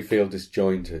story feel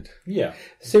disjointed. Yeah.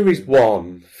 Series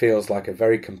 1 feels like a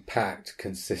very compact,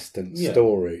 consistent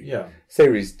story. Yeah.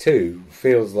 Series 2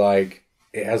 feels like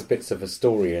it has bits of a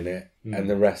story in it and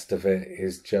the rest of it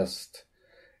is just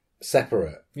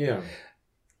separate. Yeah.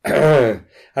 And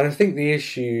I think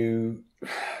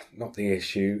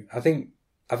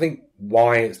I think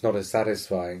why it's not as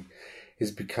satisfying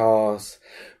is because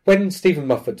when Stephen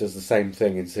Moffat does the same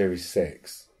thing in Series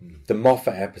 6, the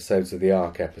Moffat episodes are the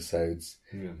arc episodes,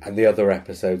 and the other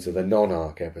episodes are the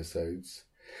non-arc episodes.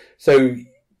 So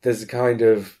there's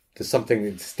something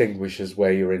that distinguishes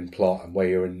where you're in plot and where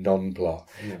you're in non-plot.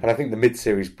 Yeah. And I think the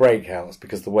mid-series break helps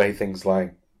because the way things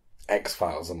like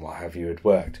X-Files and what have you had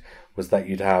worked was that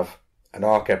you'd have an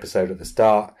arc episode at the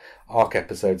start, arc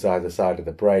episodes either side of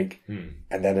the break,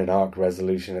 and then an arc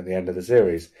resolution at the end of the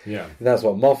series. Yeah. And that's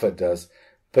what Moffat does.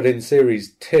 But in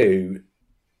Series 2,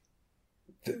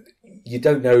 you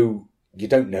don't know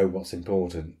what's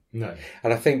important. No.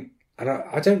 And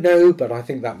I don't know, but I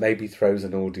think that maybe throws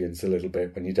an audience a little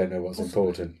bit when you don't know what's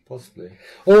important. Possibly.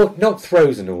 Or not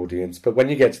throws an audience, but when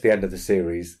you get to the end of the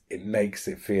series, it makes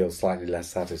it feel slightly less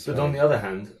satisfying. But on the other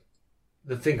hand,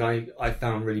 the thing I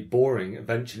found really boring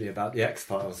eventually about the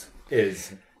X-Files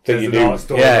is there's an art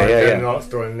story, an art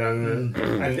story,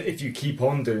 and if you keep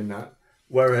on doing that,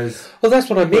 whereas that's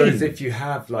what I mean. Whereas if you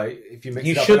mix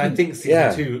it up, and I think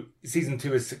season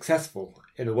two is successful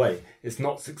in a way. It's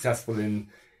not successful in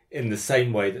the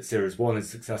same way that Series 1 is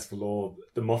successful, or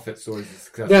the Moffat stories is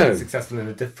successful. No. It's successful in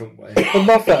a different way. But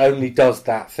Moffat only does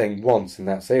that thing once in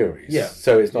that series. Yeah.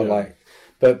 So it's not like...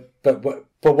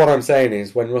 But what I'm saying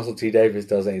is, when Russell T Davies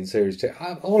does it in Series 2,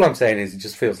 all I'm saying is it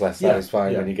just feels less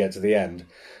satisfying when you get to the end,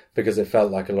 because it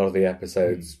felt like a lot of the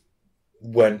episodes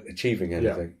weren't achieving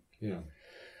anything. Yeah.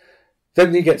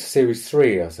 Then you get to Series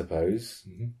 3, I suppose,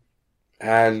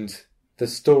 and the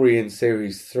story in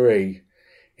Series 3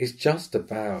 is just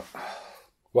about...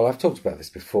 Well, I've talked about this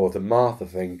before, the Martha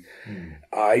thing.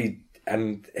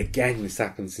 And again, this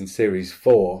happens in Series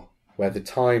 4, where the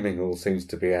timing all seems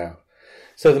to be out.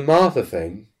 So the Martha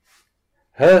thing,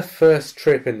 her first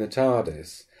trip in the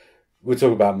TARDIS, we'll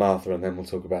talk about Martha and then we'll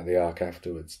talk about the arc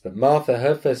afterwards, but Martha,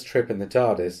 her first trip in the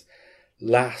TARDIS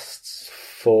lasts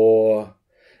for,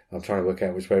 I'm trying to work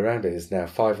out which way around it is now,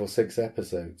 5 or 6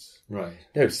 episodes. Right.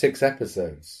 No, 6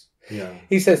 episodes. Yeah.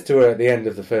 He says to her at the end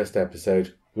of the first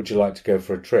episode, would you like to go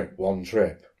for a trip? One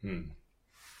trip. And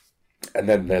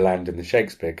then they land in the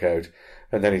Shakespeare Code.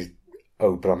 And then he's,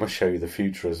 oh, but I must show you the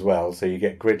future as well. So you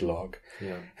get gridlock.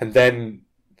 Yeah. And then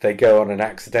they go on an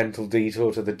accidental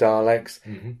detour to the Daleks.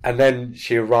 And then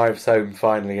she arrives home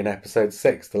finally in episode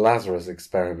 6, the Lazarus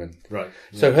Experiment. Right.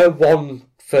 Yeah. So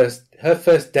her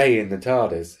first day in the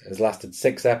TARDIS has lasted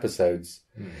 6 episodes.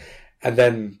 And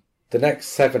then the next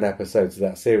 7 episodes of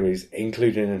that series,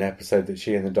 including an episode that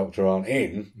she and the Doctor aren't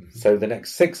in, so the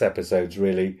next 6 episodes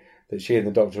really that she and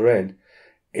the Doctor are in,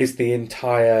 is the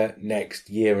entire next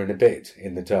year and a bit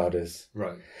in the TARDIS.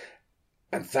 Right.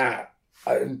 And that...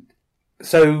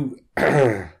 So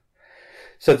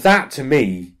that to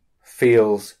me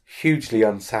feels hugely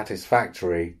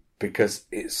unsatisfactory because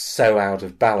it's so out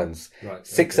of balance. Right.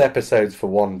 6 episodes for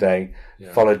one day,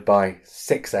 followed by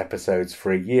 6 episodes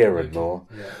for a year and more.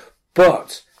 Yeah.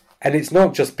 But, and it's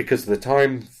not just because of the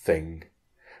time thing,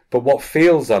 but what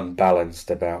feels unbalanced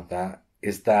about that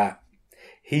is that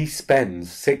he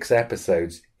spends 6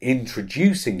 episodes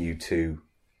introducing you to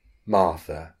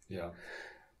Martha. Yeah.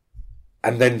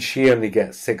 And then she only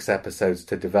gets 6 episodes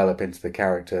to develop into the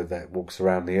character that walks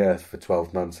around the Earth for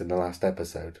 12 months in the last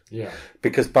episode. Yeah.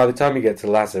 Because by the time you get to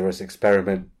Lazarus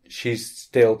Experiment, she's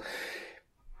still...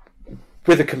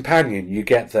 With a companion, you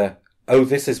get the, oh,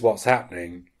 this is what's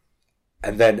happening.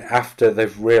 And then after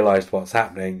they've realised what's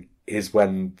happening is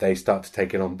when they start to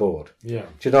take it on board. Yeah.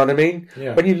 Do you know what I mean?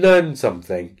 Yeah. When you learn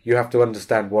something, you have to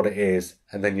understand what it is,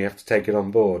 and then you have to take it on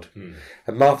board.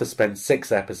 And Martha spends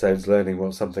 6 episodes learning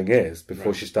what something is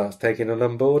before she starts taking it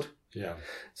on board. Yeah.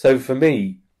 So for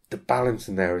me, the balance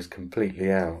in there is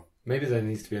completely out. Maybe there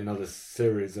needs to be another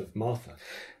series of Martha.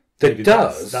 There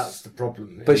does. That's the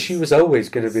problem. But she was always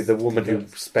going to be the woman who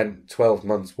spent 12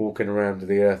 months walking around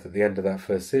the Earth at the end of that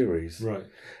first series. Right.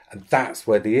 And that's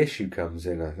where the issue comes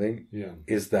in, I think. Yeah.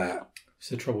 Is that... It's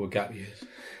the trouble with gap years.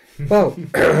 Well,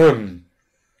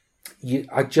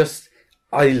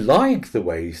 I like the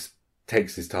way he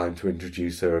takes his time to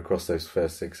introduce her across those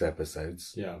first 6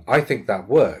 episodes. Yeah. I think that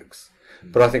works.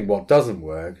 But I think what doesn't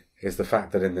work is the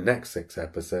fact that in the next 6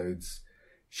 episodes,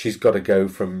 she's got to go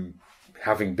from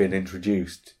having been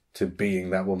introduced to being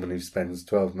that woman who spends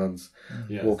 12 months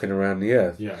walking around the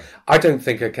Earth. Yeah. I don't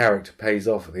think her character pays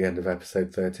off at the end of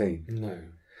episode 13. No.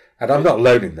 And I'm not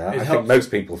alone in that. I think helps.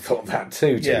 most people thought that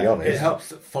too, to be honest. It helps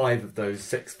that 5 of those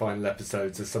 6 final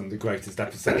episodes are some of the greatest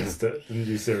episodes that the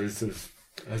new series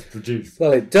has produced.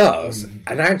 Well, it does.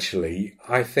 And actually,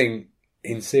 I think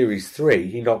in Series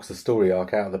 3, he knocks the story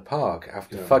arc out of the park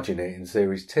after fudging it in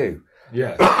Series 2.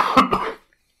 Yeah.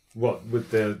 What,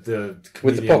 with the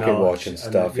pocket watch and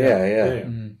stuff, yeah.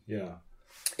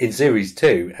 In Series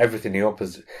 2, everything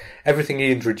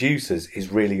he introduces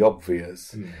is really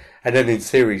obvious. And then in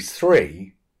Series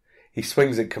 3, he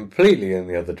swings it completely in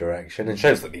the other direction and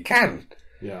shows that he can.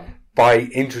 Yeah. By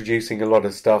introducing a lot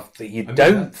of stuff that you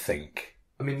don't think.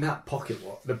 I mean, the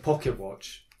pocket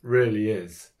watch really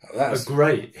is That's a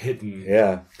great hidden...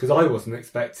 Yeah. Because I wasn't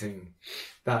expecting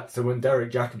that. So when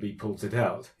Derek Jacobi pulled it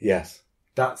out... Yes.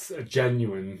 That's a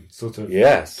genuine sort of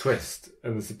twist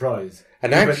and a surprise.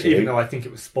 And even though I think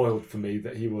it was spoiled for me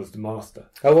that he was the master.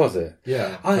 Oh, was it?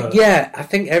 Yeah. I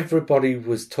think everybody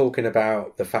was talking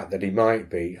about the fact that he might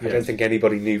be. I don't think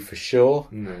anybody knew for sure.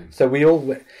 No. So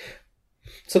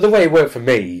So the way it worked for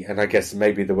me, and I guess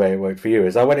maybe the way it worked for you,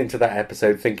 is I went into that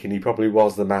episode thinking he probably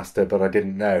was the master, but I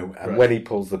didn't know. And when he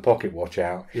pulls the pocket watch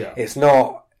out, it's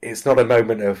not a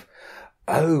moment of,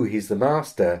 oh, he's the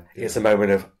master. It's a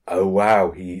moment of, oh,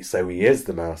 wow, he is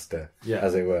the master,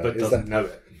 as it were. But doesn't know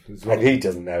it as well. And he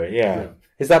doesn't know it, yeah.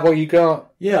 Is that what you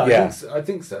got? Yeah, I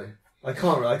think so. I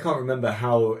can't remember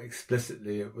how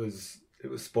explicitly it was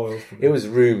spoiled for me. It was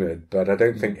rumoured, but I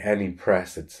don't think any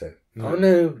press had said it. No. Oh,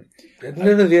 no.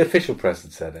 None of the official press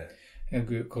had said it. And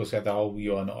we, of course, had the whole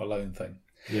 "You Are Not Alone" thing.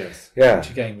 Yes. Yeah. Which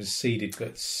again was seeded,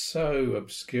 but so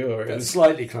obscure. It's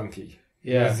slightly clunky.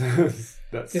 Yeah.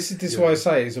 This is why I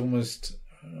say it's almost,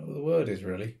 I don't know what the word is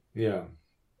really. Yeah.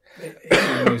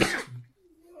 It's almost...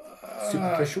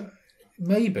 superficial?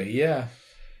 Maybe, yeah.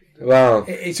 Well...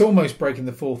 It's almost breaking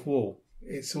the fourth wall.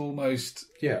 It's almost...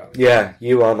 Yeah,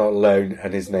 You Are Not Alone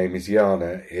and his name is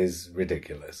Yana is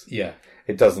ridiculous. Yeah.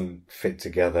 It doesn't fit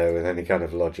together with any kind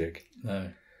of logic.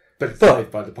 No. But it's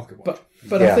saved by the pocket watch.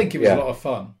 But I think it was a lot of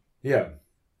fun. Yeah.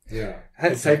 Yeah.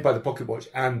 And it's saved by the pocket watch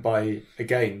and by,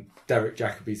 again, Derek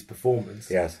Jacobi's performance.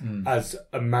 Yes. As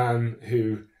a man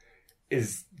who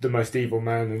is the most evil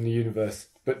man in the universe,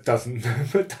 but doesn't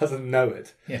know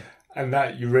it. Yeah. And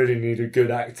that you really need a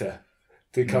good actor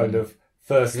to kind of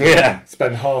First,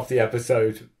 spend half the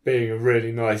episode being a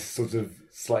really nice sort of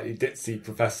slightly ditzy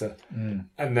professor,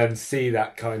 and then see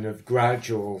that kind of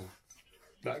gradual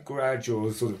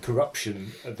sort of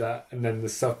corruption of that, and then the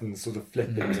sudden sort of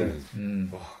flip into,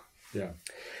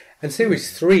 And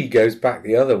Series 3 goes back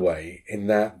the other way in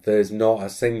that there's not a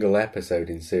single episode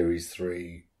in Series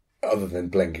 3, other than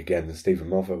Blink again, the Stephen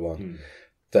Moffat one,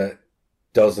 that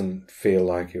doesn't feel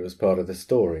like it was part of the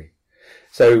story.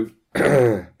 So,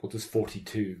 what does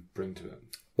 42 bring to it?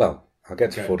 Well, I'll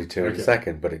get to 42 in a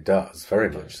second, but it does, very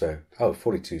much so. Oh,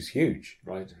 42 is huge.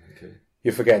 Right, okay.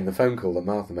 You're forgetting the phone call that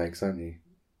Martha makes, aren't you?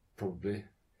 Probably.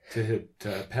 To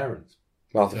her parents.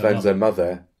 Martha phones her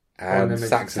mother, and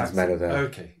Saxon's men are there.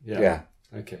 Okay, yeah.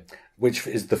 Okay. Which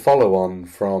is the follow-on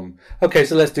from... Okay,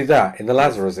 so let's do that. In the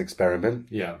Lazarus experiment,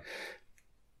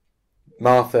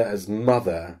 Martha as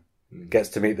mother gets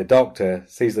to meet the doctor,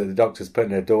 sees that the doctor's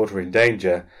putting her daughter in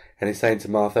danger, and he's saying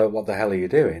to Martha, what the hell are you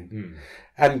doing?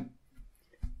 And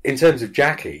in terms of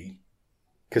Jackie,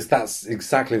 because that's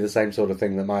exactly the same sort of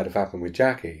thing that might have happened with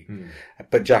Jackie,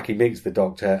 but Jackie meets the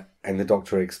doctor, and the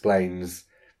doctor explains,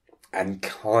 and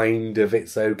kind of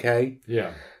it's okay.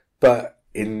 Yeah. But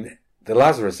in the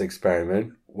Lazarus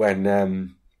experiment,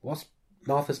 when... what's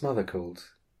Martha's mother called?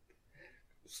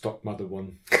 Stop Mother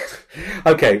One.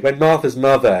 Okay, when Martha's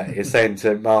mother is saying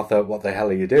to Martha, what the hell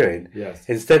are you doing? Yes.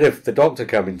 Instead of the doctor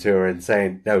coming to her and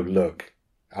saying, no, look,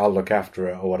 I'll look after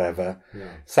her or whatever,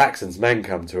 Saxon's men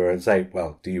come to her and say,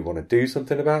 well, do you want to do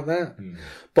something about that?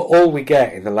 But all we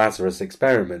get in the Lazarus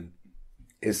experiment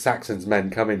is Saxon's men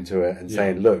coming to her and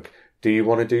saying, look, do you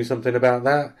want to do something about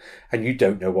that? And you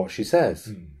don't know what she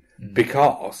says.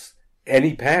 Because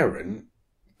any parent,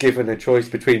 given a choice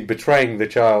between betraying the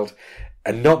child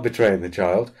and not betraying the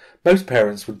child, most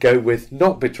parents would go with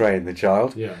not betraying the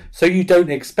child. Yeah. So you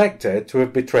don't expect her to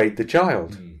have betrayed the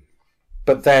child.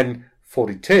 But then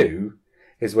 42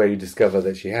 is where you discover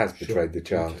that she has betrayed the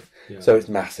child. Okay. Yeah. So it's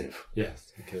massive.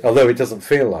 Yes. Okay. Although it doesn't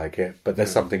feel like it, but there's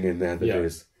something in there that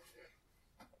is.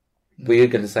 Were you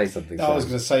going to say something? No, I was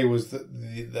going to say was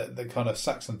that the kind of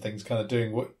Saxon thing's kind of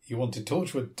doing what you wanted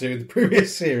Torchwood to do in the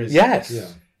previous series. Yes. Yeah.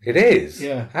 It is.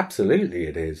 Yeah. Absolutely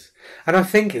it is. And I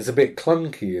think it's a bit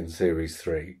clunky in Series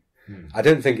 3. I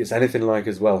don't think it's anything like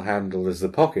as well handled as the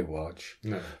Pocket Watch.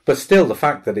 No. But still, the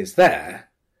fact that it's there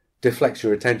deflects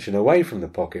your attention away from the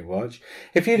Pocket Watch.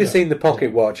 If you'd have seen the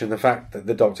Pocket Watch and the fact that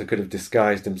the Doctor could have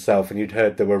disguised himself and you'd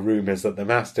heard there were rumours that the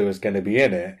Master was going to be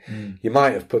in it, you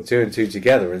might have put two and two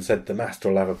together and said the Master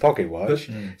will have a Pocket Watch.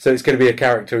 So it's going to be a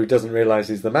character who doesn't realise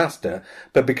he's the Master.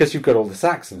 But because you've got all the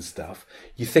Saxon stuff,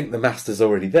 you think the Master's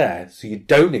already there, so you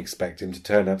don't expect him to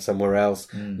turn up somewhere else,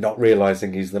 not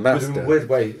realising he's the Master. But in a weird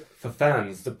way, for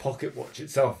fans, the Pocket Watch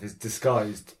itself is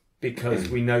disguised because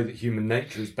we know that human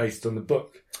nature is based on the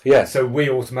book. Yeah. So we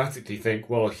automatically think,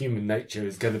 well, human nature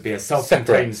is going to be a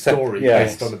self-contained story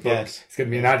based on a book. Yes. It's going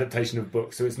to be an adaptation of a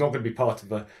book, so it's not going to be part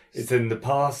of it's in the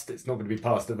past, it's not going to be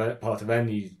part of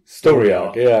any story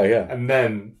arc. Yeah. And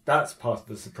then that's part of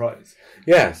the surprise.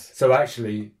 Yes. So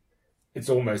actually, it's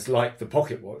almost like the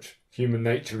Pocket Watch. Human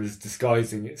nature is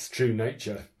disguising its true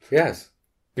nature. Yes.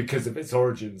 Because of its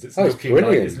origins. It's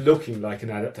looking like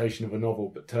an adaptation of a novel,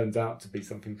 but turns out to be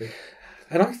something big.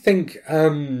 And I think...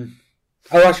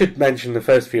 I should mention the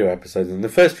first few episodes. And the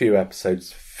first few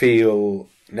episodes feel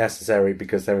necessary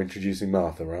because they're introducing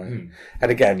Martha, right?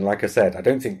 And again, like I said, I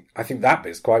think that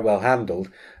bit's quite well handled.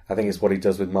 I think it's what he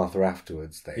does with Martha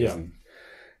afterwards that isn't.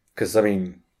 Because, I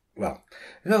mean, well,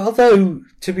 although,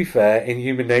 to be fair, in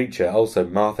human nature, also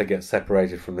Martha gets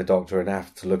separated from the Doctor and has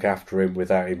to look after him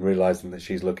without him realising that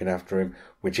she's looking after him,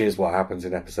 which is what happens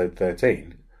in episode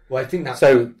 13. Well, I think that...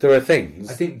 So, there are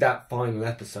things... I think that final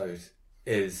episode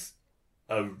is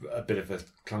a bit of a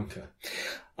clunker.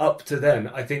 Up to then,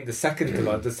 I think the second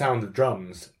the sound of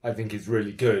drums, I think is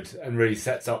really good and really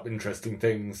sets up interesting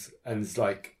things and it's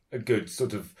like a good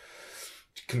sort of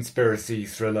conspiracy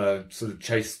thriller sort of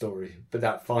chase story. But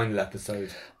that final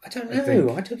episode... I don't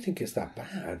know. I don't think it's that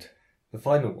bad. The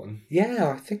final one?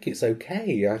 Yeah, I think it's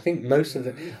okay. I think most of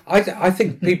the... I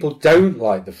think people don't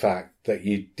like the fact that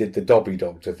you did the Dobby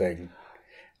Doctor thing.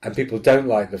 And people don't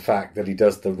like the fact that he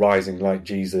does the rising like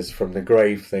Jesus from the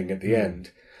grave thing at the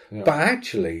end. Yeah. But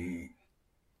actually,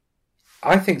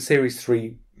 I think Series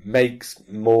 3 makes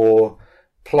more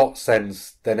plot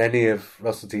sense than any of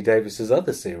Russell T Davies's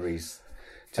other series,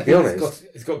 to be honest.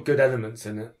 It's got good elements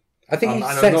in it. I think he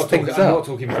sets things up. I'm not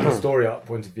talking from a story art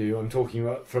point of view. I'm talking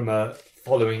about from a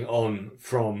following on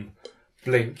from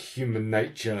Blink, Human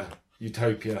Nature,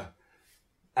 Utopia,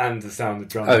 and the sound of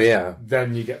drums. Oh, yeah.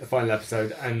 Then you get the final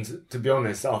episode. And to be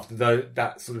honest, after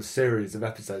that sort of series of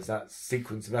episodes, that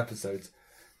sequence of episodes,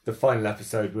 the final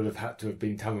episode would have had to have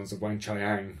been Talons of Wang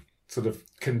Chiang, sort of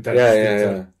condensed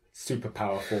into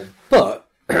superpower form. But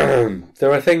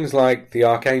there are things like the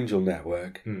Archangel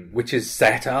Network, which is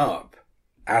set up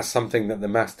as something that the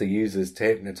Master uses to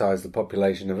hypnotise the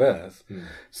population of Earth.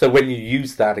 So when you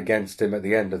use that against him at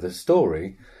the end of the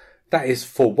story, that is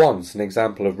for once an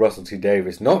example of Russell T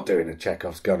Davies not doing a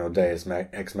Chekhov's gun or Deus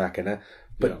Ex Machina,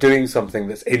 but doing something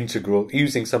that's integral,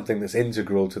 using something that's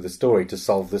integral to the story to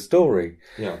solve the story.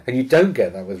 Yeah. And you don't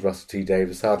get that with Russell T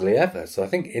Davies hardly ever. So I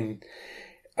think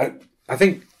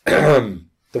the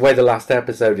way the last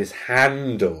episode is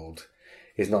handled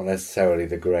is not necessarily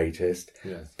the greatest.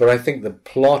 Yes. But I think the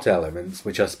plot elements,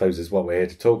 which I suppose is what we're here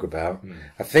to talk about,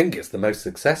 I think it's the most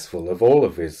successful of all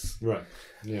of his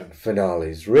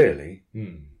finales, really.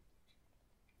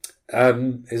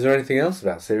 Is there anything else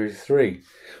about Series 3?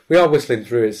 We are whistling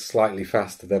through it slightly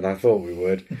faster than I thought we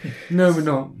would. No, we're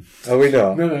not. Are we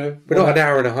not? No. We're not an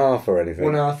hour and a half or anything.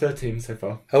 1 hour 13 so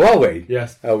far. Oh, are we?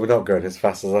 Yes. Oh, we're not going as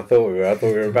fast as I thought we were. I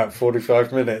thought we were about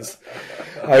 45 minutes.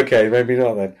 Okay, maybe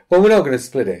not then. Well, we're not going to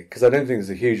split it, because I don't think there's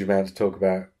a huge amount to talk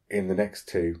about in the next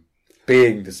two,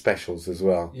 being the specials as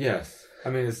well. Yes. I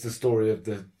mean, it's the story of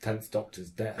the 10th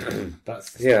Doctor's death.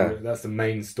 That's the story. That's the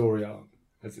main story arc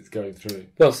as it's going through.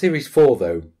 Well, Series 4,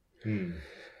 though.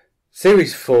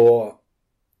 Series 4,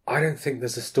 I don't think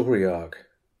there's a story arc.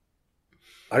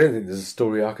 I don't think there's a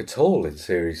story arc at all in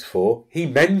Series 4. He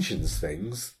mentions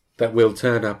things that will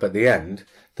turn up at the end.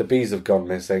 The bees have gone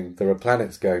missing. There are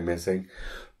planets going missing.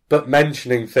 But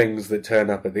mentioning things that turn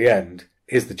up at the end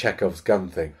is the Chekhov's gun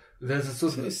thing. There's a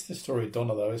sort of... It's the story of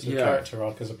Donna, though. It's a character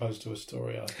arc as opposed to a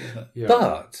story arc, isn't it? Yeah.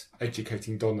 But...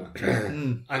 educating Donna.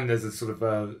 And there's a sort of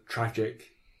a tragic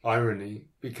irony,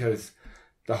 because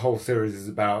the whole series is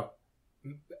about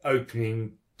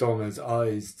opening Donna's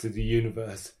eyes to the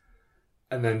universe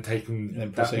and then taking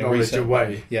that knowledge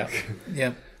away. Yeah.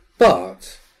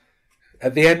 But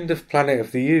at the end of Planet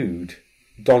of the Ood,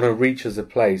 Donna reaches a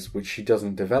place which she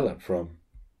doesn't develop from.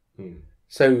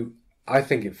 So I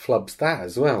think it flubs that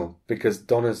as well, because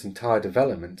Donna's entire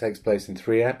development takes place in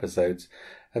 3 episodes,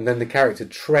 and then the character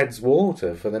treads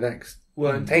water for the next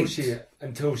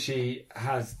until she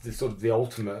has the sort of the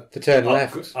ultimate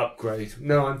left upgrade.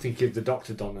 No, I'm thinking of the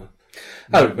Dr. Donna.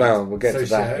 Oh, well, we'll get to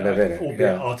that in a minute.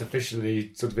 Albeit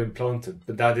artificially sort of implanted,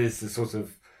 but that is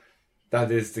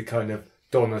the kind of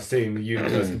Donna seeing the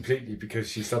universe completely, because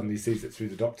she suddenly sees it through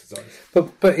the Doctor's eyes.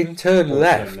 But in turn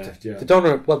left,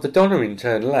 the Donna in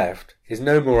turn left is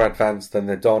no more advanced than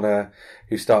the Donna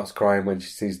who starts crying when she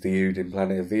sees the Ood in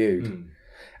Planet of the Ood.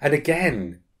 And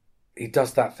again, he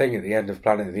does that thing at the end of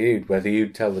Planet of the Ood where the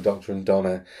Ood tell the Doctor and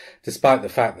Donna, despite the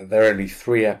fact that they're only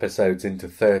 3 episodes into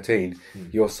 13,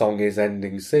 your song is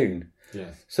ending soon.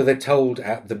 Yes. So they're told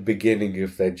at the beginning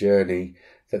of their journey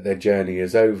that their journey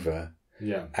is over.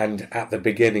 Yeah. And at the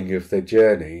beginning of their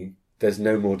journey, there's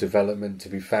no more development to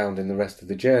be found in the rest of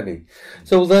the journey.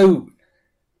 So although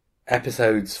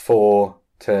episodes 4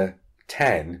 to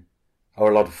 10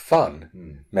 are a lot of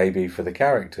fun, maybe for the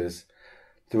characters,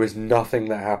 there is nothing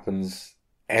that happens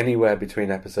anywhere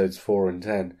between episodes 4 and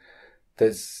 10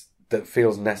 that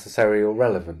feels necessary or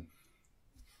relevant.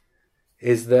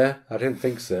 Is there? I don't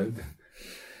think so.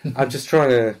 I'm just trying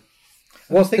to...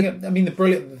 the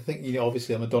brilliant thing,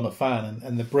 obviously I'm a Donna fan,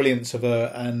 and the brilliance of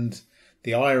her and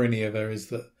the irony of her is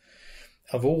that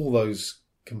of all those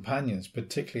companions,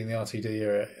 particularly in the RTD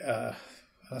era,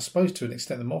 and I suppose to an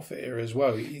extent the Moffat era as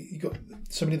well, you got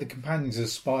so many of the companions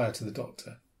aspire to the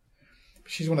Doctor.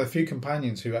 She's one of the few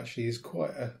companions who actually is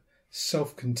quite a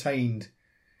self-contained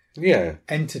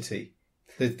entity.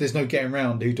 There's no getting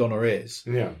around who Donna is.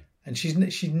 Yeah. And she's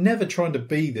never trying to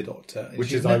be the Doctor,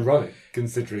 which is ironic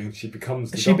considering she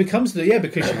becomes. Because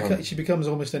she becomes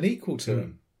almost an equal to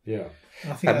him. Yeah,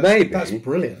 I think that's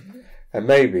brilliant. And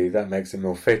maybe that makes it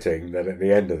more fitting that at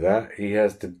the end of that he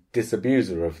has to disabuse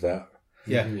her of that.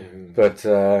 Yeah, but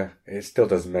it still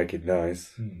doesn't make it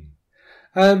nice.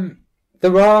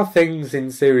 There are things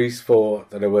in Series 4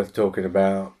 that are worth talking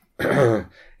about,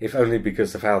 if only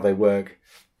because of how they work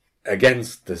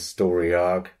against the story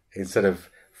arc instead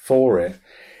of for it.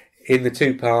 In the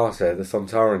 2-parter, the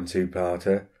Sontaran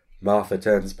 2-parter, Martha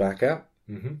turns back up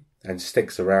and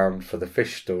sticks around for the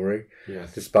fish story,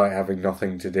 despite having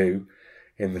nothing to do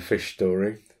in the fish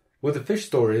story. Well, the fish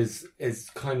story is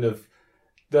kind of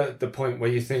the point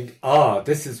where you think,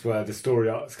 this is where the story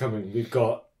arc's coming. We've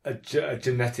got a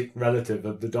genetic relative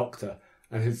of the Doctor,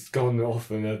 and has gone off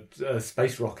in a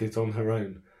space rocket on her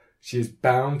own. She is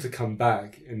bound to come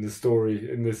back in the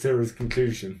story, in the series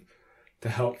conclusion, to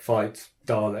help fight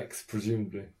Daleks,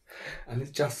 presumably. And it's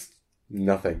just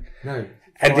Nothing. No.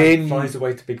 And flies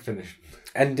away to Big Finish.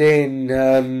 And in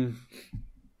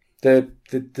the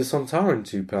Sontaran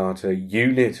two-parter,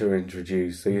 Unit are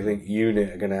introduced, so you think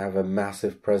Unit are going to have a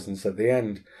massive presence at the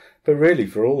end. But really,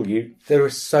 for all there are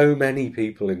so many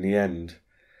people in the end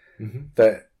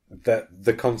that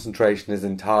the concentration is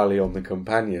entirely on the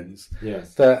companions.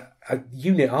 Yes. That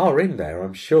Unit are in there,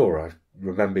 I'm sure. I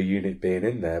remember Unit being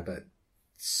in there, but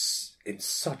in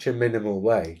such a minimal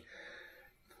way.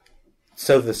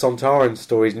 So the Sontaran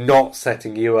story is not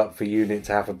setting you up for Unit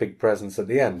to have a big presence at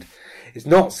the end. It's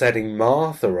not setting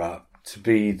Martha up to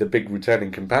be the big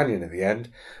returning companion at the end,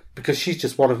 because she's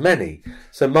just one of many.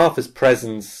 So Martha's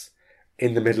presence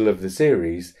in the middle of the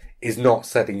series is not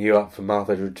setting you up for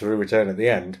Martha to return at the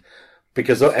end,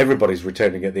 because everybody's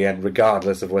returning at the end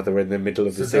regardless of whether we're in the middle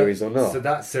of the series or not. So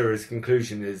that series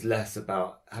conclusion is less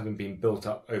about having been built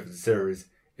up over the series.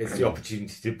 It's the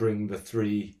opportunity to bring the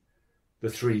three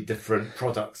different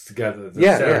products together. The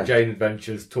Sarah Jane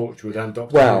Adventures, Torchwood and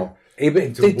Doctor Who.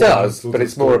 It does, but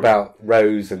it's more about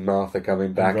Rose and Martha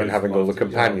coming back and having all the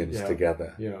companions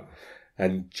together. Yeah.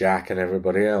 And Jack and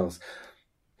everybody else.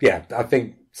 Yeah, I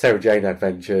think Sarah Jane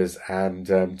Adventures and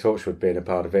Torchwood being a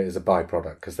part of it is a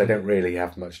byproduct, because they don't really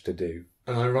have much to do.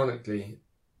 And ironically,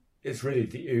 it's really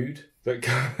the Ood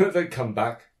that come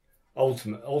back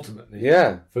ultimately.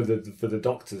 Yeah. For the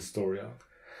Doctor's story arc.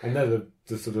 And they're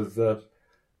the sort of the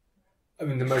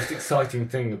most exciting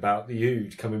thing about the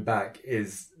Ood coming back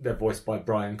is they're voiced by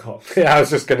Brian Cox. Yeah, I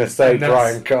was just going to say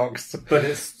Brian Cox. But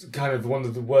it's kind of one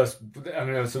of the worst.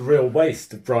 It's a real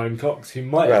waste of Brian Cox, who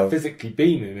might have physically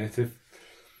been in it if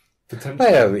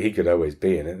potentially. Well, he could always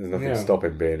be in it. There's nothing to stop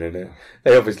him being in it.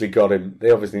 They obviously got him. They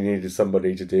obviously needed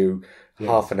somebody to do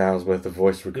half an hour's worth of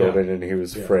voice recording, and he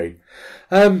was free.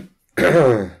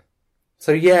 So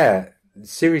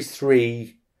Series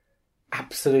 3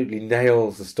 absolutely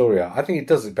nails the story arc. I think it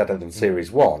does it better than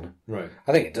Series 1. Right.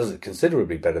 I think it does it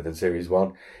considerably better than Series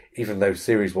 1, even though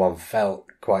Series 1 felt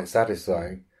quite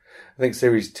satisfying. I think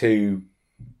Series 2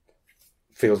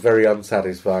 feels very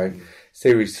unsatisfying.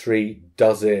 Series 3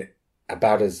 does it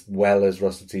about as well as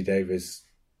Russell T Davies.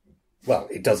 Well,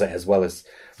 it does it as well as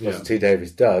Russell T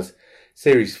Davies does.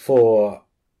 Series 4,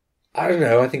 I don't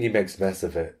know, I think he makes a mess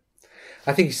of it.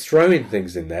 I think he's throwing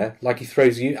things in there, like he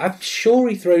throws I'm sure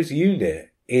he throws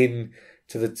Unit in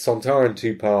to the Sontaran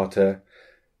two-parter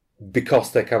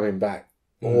because they're coming back,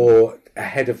 or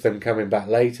ahead of them coming back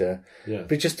later. Yeah.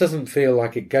 But it just doesn't feel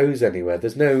like it goes anywhere.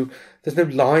 There's no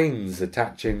lines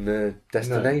attaching the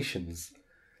destinations. No.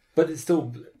 But it's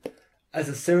still, as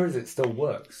a series, it still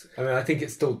works. I think it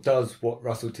still does what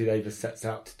Russell T Davies sets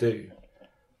out to do,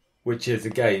 which is,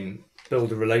 again,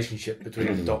 build a relationship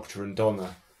between the Doctor and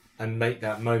Donna, and make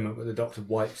that moment where the Doctor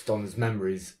wipes Donna's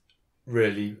memories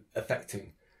really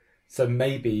affecting. So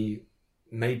maybe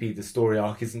the story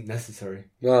arc isn't necessary.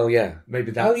 Well, yeah.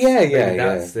 Maybe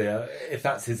that's if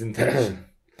that's his intention.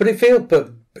 But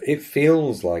it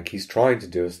feels like he's trying to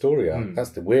do a story arc. That's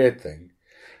the weird thing.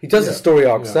 He does a story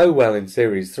arc so well in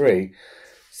Series 3.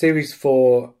 Series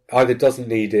 4 either doesn't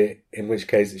need it, in which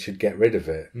case it should get rid of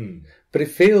it. But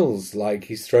it feels like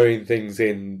he's throwing things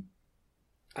in.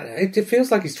 It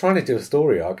feels like he's trying to do a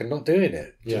story arc and not doing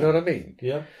it. Do you know what I mean?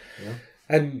 Yeah.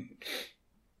 And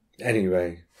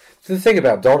anyway, the thing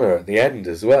about Donna at the end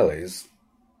as well is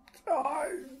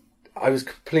I was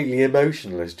completely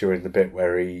emotionless during the bit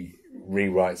where he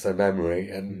rewrites her memory,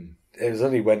 and it was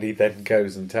only when he then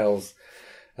goes and tells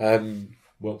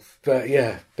Wolf. But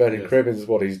Bernard Cribbins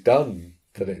what he's done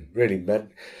that it really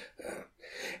meant.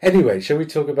 Anyway, shall we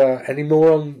talk about any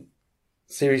more on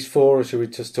Series 4, or should we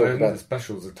just talk about... the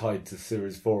specials are tied to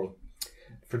Series 4,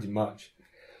 pretty much.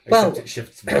 Except it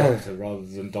shifts to Doctor rather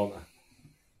than Donna.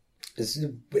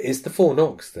 It's the Four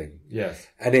Knocks thing. Yes.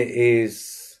 And it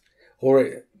is...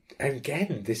 and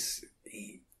again,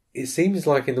 it seems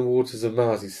like in the Waters of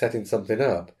Mars he's setting something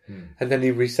up, and then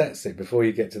he resets it before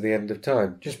you get to the end of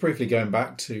time. Just briefly going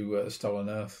back to Stolen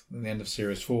Earth, at the end of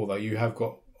Series 4, though, you have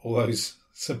got all those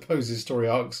supposed story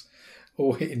arcs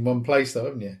all hit in one place, though,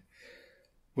 haven't you?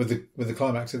 With the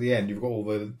climax at the end, you've got all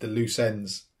the loose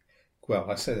ends. Well,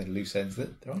 I say they're loose ends. There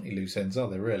aren't any loose ends, are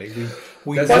there, really?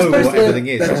 We know what everything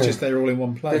is. It's just they're all in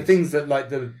one place. The things that, like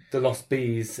the Lost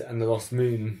Bees and the Lost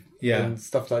Moon and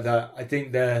stuff like that, I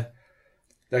think they're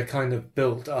kind of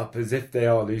built up as if they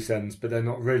are loose ends, but they're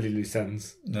not really loose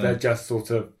ends. No. They're just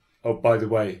sort of, oh, by the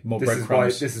way,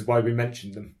 this is why we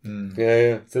mentioned them.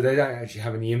 Yeah. So they don't actually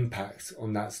have any impact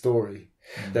on that story.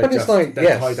 They're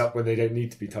tied up when they don't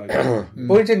need to be tied up.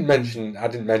 Well, I didn't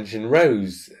mention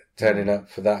Rose turning up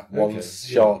for that one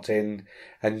shot in,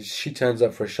 and she turns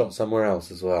up for a shot somewhere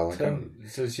else as well.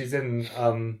 So she's in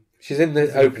She's in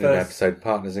the opening episode,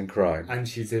 Partners in Crime. And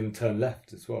she's in Turn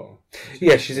Left as well.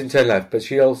 Yeah, she's in Turn Left, but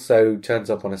she also turns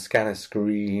up on a scanner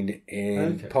screen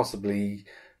in possibly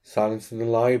Silence in the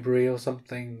Library or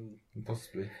something.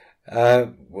 Possibly.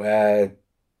 Where,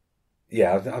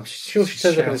 I'm sure she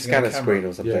turns up on a scanner screen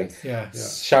or something. Yeah.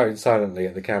 Shouting silently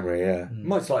at the camera, yeah.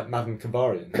 Much like Madame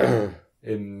Cavarian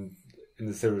in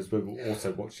the series we're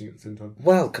also watching at the same time.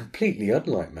 Well, completely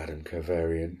unlike Madame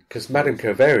Cavarian. Because Madame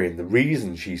Cavarian, the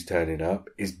reason she's turning up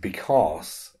is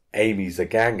because Amy's a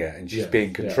ganger and she's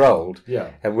being controlled.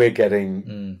 Yeah. And we're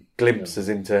getting glimpses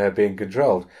into her being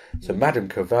controlled. So Madame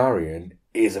Cavarian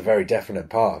is a very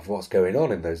definite part of what's going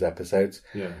on in those episodes.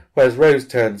 Yeah. Whereas Rose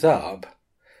turns up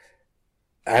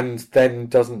and then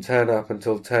doesn't turn up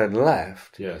until Turn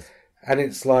Left. Yes. And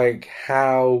it's like,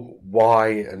 how, why,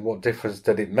 and what difference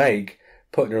did it make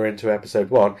putting her into episode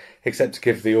 1, except to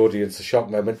give the audience a shock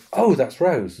moment? Oh, that's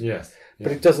Rose. Yes.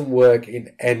 But it doesn't work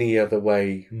in any other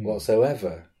way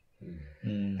whatsoever.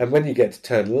 And when you get to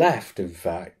Turn Left, in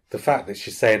fact, the fact that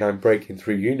she's saying I'm breaking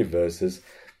through universes,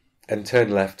 and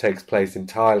Turn Left takes place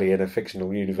entirely in a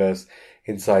fictional universe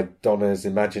inside Donna's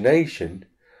imagination,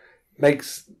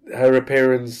 makes her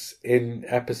appearance in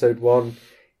episode 1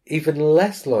 even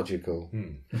less logical.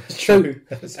 So,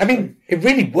 I mean, it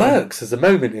really works as a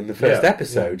moment in the first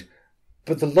episode,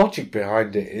 but the logic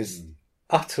behind it is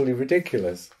utterly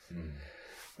ridiculous.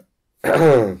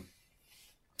 And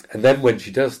then when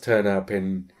she does turn up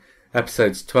in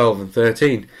episodes 12 and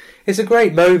 13, it's a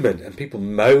great moment, and people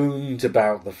moaned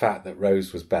about the fact that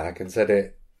Rose was back and said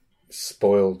it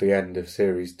spoiled the end of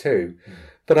series 2.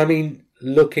 But I mean,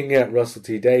 looking at Russell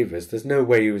T Davies, there's no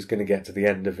way he was going to get to the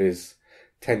end of his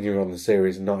tenure on the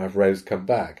series and not have Rose come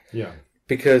back. Yeah.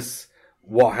 Because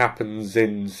what happens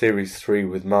in series 3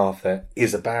 with Martha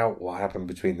is about what happened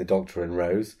between the Doctor and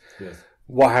Rose. Yes.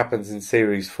 What happens in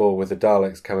series 4 with the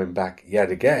Daleks coming back yet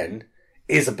again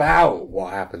is about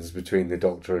what happens between the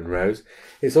Doctor and Rose.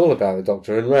 It's all about the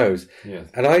Doctor and Rose. Yes.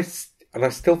 And I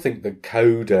still think the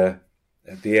coda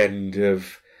at the end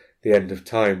of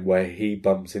time, where he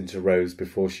bumps into Rose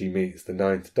before she meets the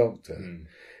Ninth Doctor,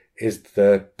 is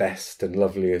the best and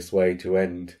loveliest way to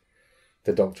end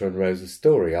the Doctor and Rose's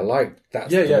story. I like that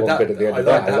bit at the end of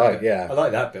that. I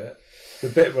like that bit. The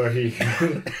bit where he,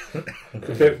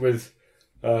 the bit with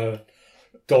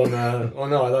Donna. Oh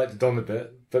no, I like the Donna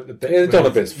bit, but the bit the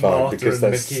Donna bit's fine Martha because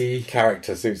and that's Mickey,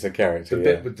 character suits the character. the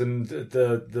bit with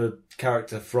the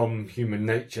character from Human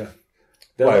Nature.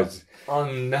 There were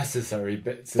unnecessary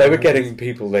bits. They were getting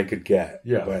people they could get,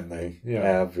 Yeah. weren't they?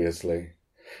 Yeah. Obviously.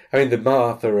 I mean, the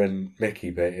Martha and Mickey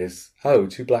bit is, 2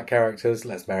 black characters,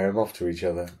 let's marry them off to each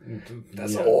other.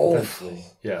 That's awful.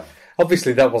 Yeah.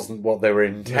 Obviously, that wasn't what they were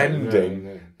intending,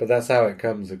 No. but that's how it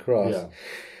comes across. Yeah.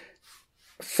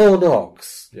 4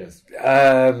 knocks. Yes.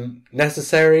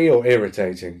 Necessary or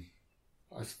irritating?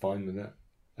 I was fine with it.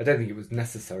 I don't think it was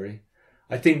necessary.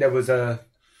 I think there was a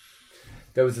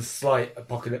slight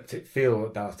apocalyptic feel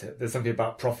about it. There's something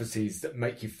about prophecies that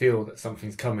make you feel that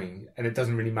something's coming, and it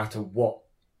doesn't really matter what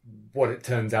it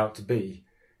turns out to be.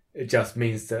 It just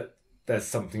means that there's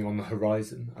something on the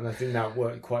horizon, and I think that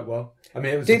worked quite well. I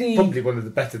mean, it was probably one of the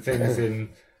better things in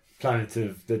Planet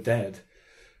of the Dead.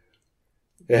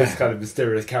 This kind of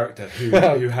mysterious character who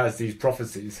has these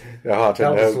prophecies. I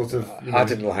don't know. Was sort of, I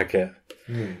didn't like it.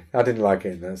 I didn't like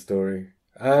it in that story.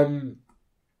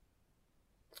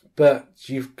 But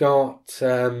you've got...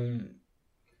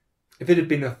 If it had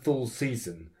been a full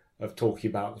season of talking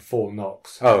about the 4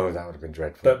 knocks... Oh, that would have been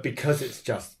dreadful. But because it's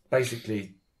just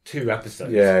basically 2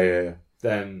 episodes... Yeah.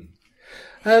 Then...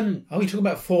 you talking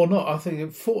about 4 knocks? I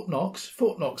think Fort Knox.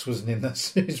 Fort Knox wasn't in that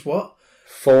series. What?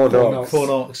 4 knocks. 4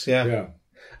 knocks, yeah.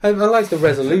 I like the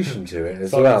resolution to it as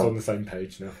Simon's well. on the same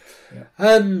page now.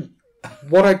 Yeah.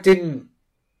 What I didn't...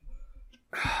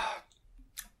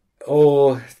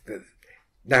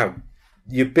 Now,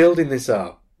 you're building this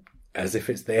up as if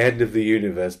it's the end of the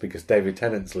universe because David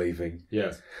Tennant's leaving.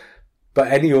 Yes.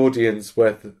 But any audience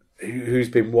who's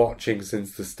been watching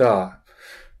since the start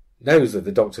knows that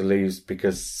the Doctor leaves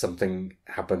because something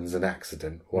happens, an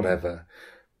accident, whatever.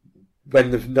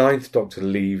 When the Ninth Doctor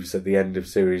leaves at the end of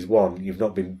Series 1, you've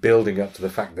not been building up to the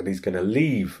fact that he's going to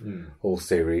leave all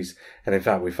series. And in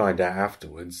fact, we find out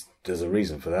afterwards there's a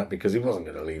reason for that, because he wasn't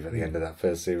going to leave at the end of that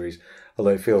first series,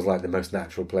 although it feels like the most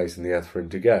natural place in the earth for him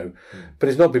to go. But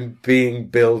it's not been being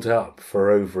built up for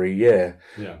over a year.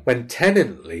 Yeah. When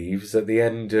Tennant leaves at the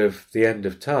end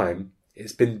of time,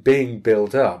 it's been being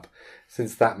built up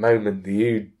since that moment that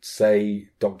you say,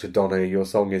 Dr. Donna, your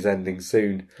song is ending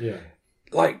soon. Yeah.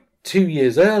 Like 2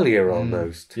 years earlier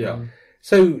almost. Yeah.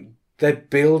 So they're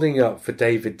building up for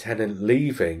David Tennant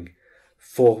leaving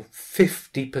for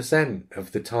 50%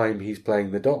 of the time he's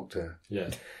playing the Doctor. Yeah.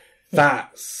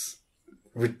 That's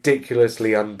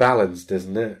ridiculously unbalanced,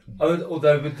 isn't it?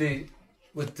 Although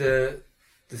with the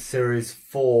series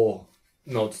 4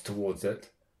 nods towards it,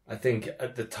 I think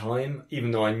at the time,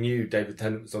 even though I knew David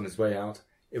Tennant was on his way out,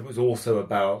 it was also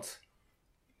about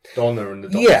Donna and the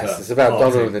Doctor. Yes, it's about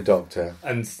parting. Donna and the Doctor.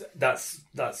 And that's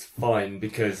fine,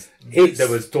 because there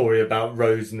was a story about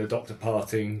Rose and the Doctor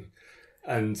parting,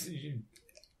 and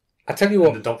I tell you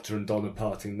what, the Doctor and Donna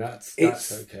parting. That's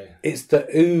okay. It's the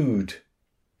Ood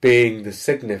being the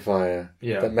signifier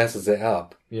Yeah. that messes it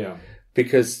up. Yeah.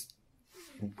 Because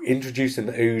introducing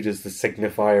the Ood as the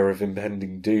signifier of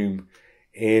impending doom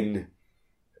in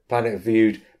Planet of the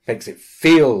Ood makes it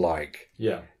feel like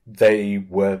they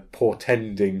were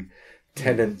portending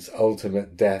Tennant's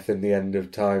ultimate death in the end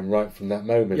of time right from that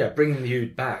moment. Yeah, bringing the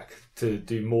Ood back to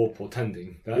do more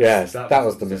portending. That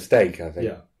was the mistake, I think.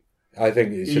 Yeah. I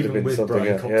think it should have been with something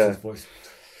Brian else. Cox's voice.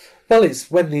 Well, it's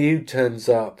when the Ood turns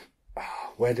up.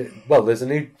 There's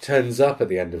an Ood turns up at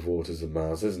the end of Waters of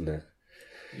Mars, isn't it?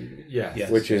 Yeah.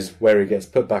 Yes. Which is where he gets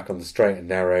put back on the straight and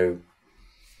narrow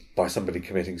by somebody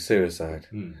committing suicide.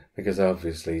 Because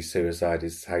obviously suicide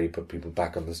is how you put people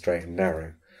back on the straight and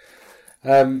narrow.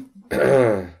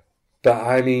 But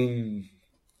I mean,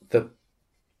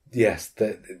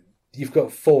 you've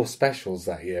got 4 specials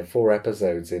that year, 4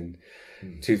 episodes in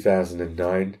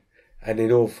 2009, and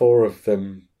in all 4 of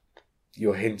them,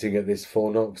 you're hinting at this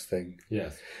Fornox thing.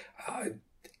 Yes.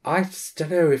 I just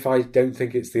don't know if I don't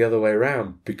think it's the other way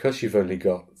around. Because you've only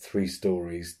got 3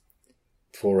 stories,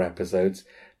 4 episodes,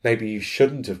 maybe you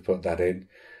shouldn't have put that in,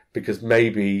 because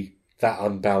maybe that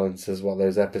unbalances what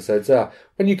those episodes are.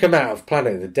 When you come out of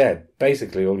Planet of the Dead,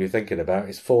 basically all you're thinking about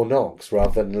is Fornox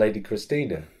rather than Lady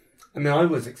Christina. I mean, I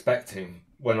was expecting,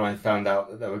 when I found out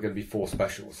that there were going to be 4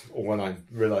 specials, or when I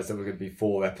realised there were going to be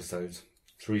 4 episodes,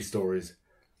 3 stories.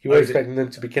 You were expecting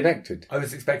them to be connected? I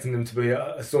was expecting them to be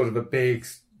a sort of a big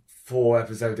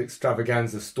 4-episode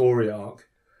extravaganza story arc.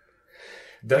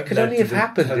 That could only have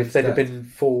happened if they'd have been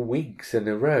 4 weeks in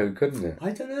a row, couldn't it? I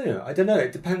don't know.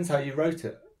 It depends how you wrote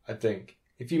it, I think.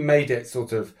 If you made it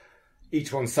sort of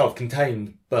each one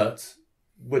self-contained, but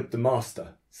with the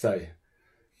master, say.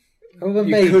 Oh, well,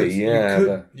 maybe,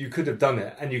 yeah. You could have done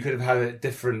it, and you could have had it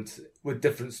with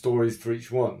different stories for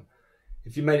each one.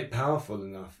 If you made it powerful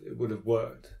enough, it would have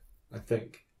worked, I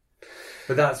think.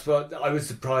 But that's what I was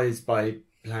surprised by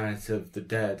Planet of the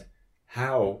Dead,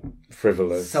 how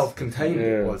frivolous, self-contained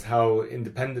it was, how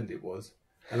independent it was.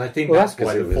 And I think that's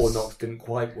why the Fornox didn't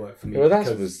quite work for me. Well,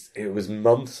 it was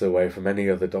months away from any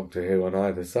other Doctor Who on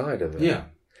either side of it. Yeah.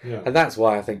 And that's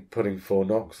why I think putting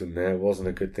Fornox in there wasn't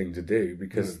a good thing to do,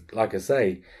 because, like I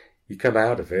say, you come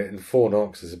out of it and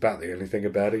Fornox is about the only thing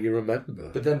about it you remember.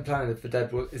 But then Planet of the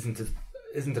Dead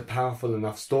isn't a powerful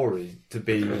enough story to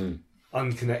be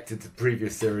unconnected to the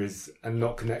previous series and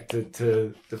not connected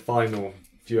to the final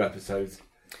few episodes.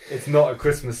 It's not a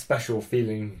Christmas special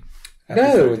feeling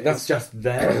episode. No, it's just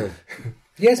there.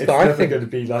 Yes, it's but I never think going to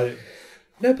be like.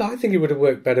 No, but I think it would have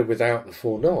worked better without the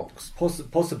 4 knocks.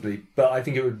 Possibly, but I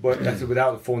think it would work better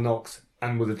without the 4 knocks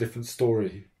and with a different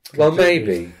story. Well,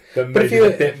 maybe. But maybe a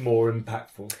bit more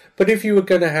impactful. But if you were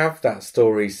going to have that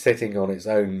story sitting on its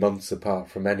own months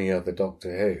apart from any other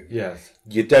Doctor Who, yes,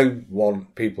 you don't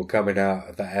want people coming out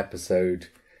of that episode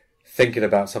thinking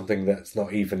about something that's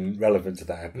not even relevant to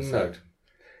that episode. No.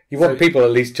 You want people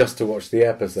at least just to watch the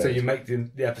episode. So you make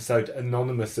the episode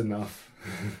anonymous enough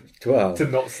well, to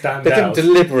not stand out. They out. didn't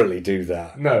deliberately do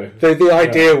that. No. The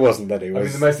idea wasn't that it was... I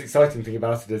mean, the most exciting thing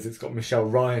about it is it's got Michelle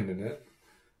Ryan in it.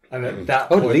 And at that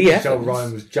point, Lee Michelle Evans.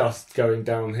 Ryan was just going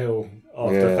downhill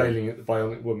after failing at the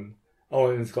Bionic Woman. Oh,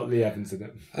 and it's got Lee Evans in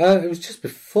it. It was just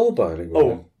before Bionic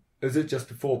Woman. Oh, is it just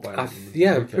before Bionic Woman?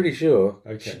 Yeah, I'm pretty sure.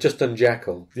 Okay. She's just done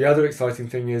Jekyll. The other exciting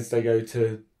thing is they go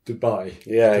to Dubai.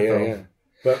 Yeah.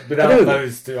 But without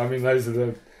those two, I mean, those are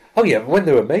the... Oh yeah, when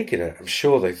they were making it, I'm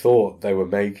sure they thought they were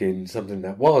making something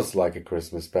that was like a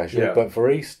Christmas special, but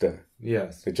for Easter.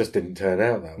 Yes. It just didn't turn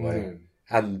out that way. No.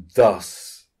 And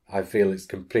thus, I feel it's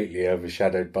completely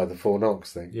overshadowed by the 4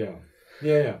 knocks thing. Yeah.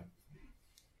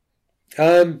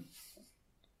 The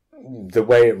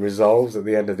way it resolves at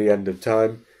the end of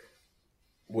time,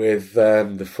 with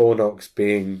the 4 knocks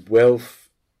being Wilf,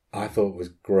 I thought was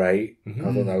great. Mm-hmm.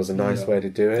 I thought that was a nice way to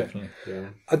do it. Definitely. Yeah.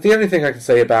 The only thing I can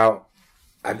say about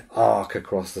an arc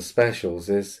across the specials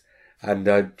is, and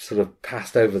I sort of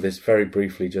passed over this very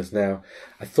briefly just now,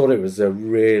 I thought it was a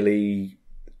really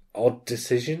odd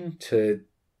decision to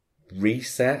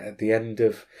reset at the end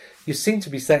of... You seem to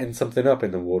be setting something up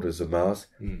in the Waters of Mars,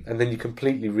 and then you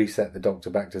completely reset the Doctor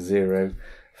back to 0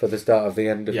 for the start of the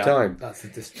end of time. That's a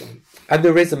disjoint. And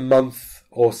there is a month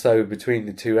or so between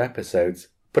the two episodes,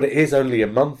 but it is only a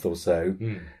month or so,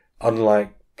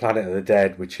 unlike Planet of the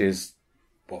Dead, which is,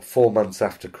 4 months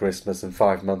after Christmas and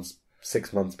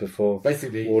 6 months before.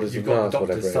 Basically, Orders you've of got Mars, the Doctor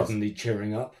whatever it is. suddenly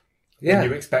cheering up. Yeah.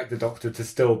 And you expect the Doctor to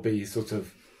still be sort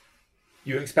of...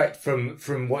 You expect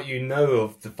from what you know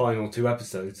of the final 2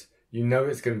 episodes, you know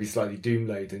it's going to be slightly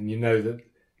doom-laden. You know that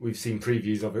we've seen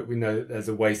previews of it. We know that there's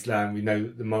a wasteland. We know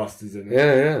that the Master's in it.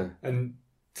 Yeah. And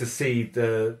to see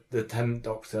the 10th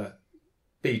Doctor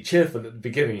be cheerful at the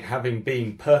beginning, having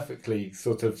been perfectly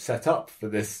sort of set up for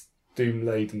this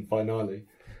doom-laden finale,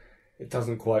 it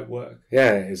doesn't quite work.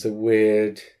 Yeah, it's a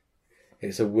weird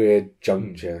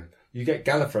juncture. You get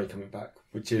Gallifrey coming back,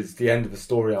 which is the end of a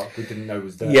story arc we didn't know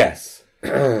was there. Yes.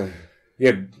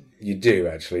 Yeah, you do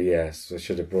actually, yes. I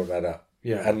should have brought that up.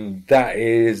 Yeah. And that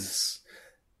is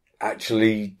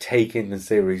actually taking the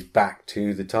series back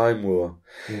to the Time War.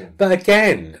 Yeah. But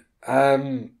again,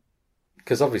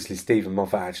 because obviously Stephen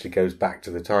Moffat actually goes back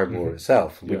to the Time War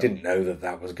itself. And we didn't know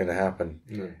that was going to happen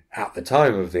at the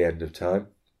time of the end of time.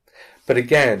 But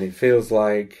again, it feels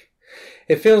like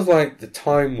the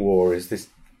Time War is this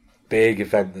big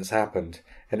event that's happened,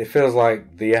 and it feels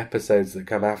like the episodes that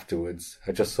come afterwards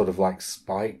are just sort of like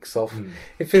spikes off.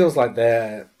 It feels like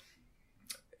they're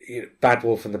Bad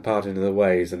Wolf and the Parting of the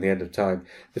Ways and the End of Time.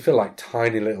 They feel like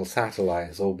tiny little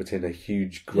satellites orbiting a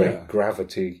huge great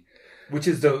gravity. Which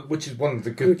is one of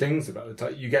the good things about the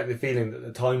time. You get the feeling that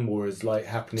the Time War is like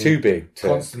happening too big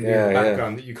constantly in the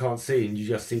background that you can't see, and you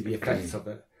just see the effects of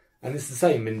it. And it's the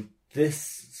same in this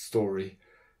story.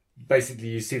 Basically,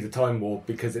 you see the Time War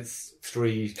because it's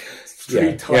three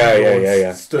Time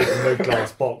Lords stood in a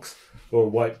glass box or a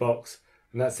white box,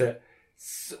 and that's it.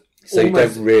 So you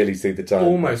don't really see the time.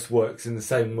 Almost works in the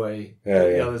same way that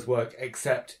the others work,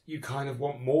 except you kind of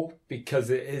want more because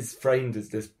it is framed as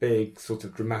this big sort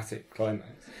of dramatic climax.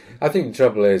 I think the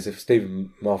trouble is if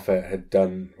Stephen Moffat had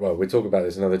done... Well, we'll talk about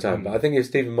this another time, but I think if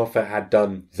Stephen Moffat had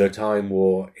done the Time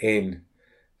War in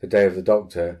The Day of the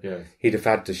Doctor, he'd have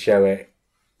had to show it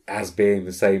as being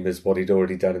the same as what he'd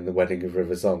already done in The Wedding of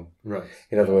River Song. Right.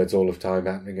 In other words, all of time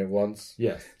happening at once.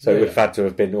 Yes. So it would have had to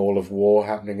have been all of war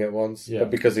happening at once. Yeah.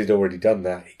 But because he'd already done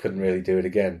that, he couldn't really do it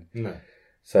again. No.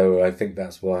 So I think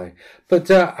that's why.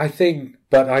 But I think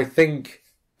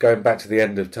going back to the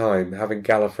End of Time, having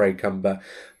Gallifrey come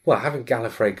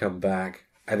back,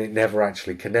 and it never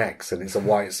actually connects, and it's a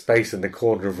white space in the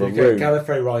corner of a room.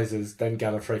 Gallifrey rises, then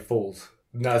Gallifrey falls.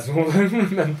 That's all I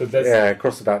remember.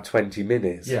 Across about 20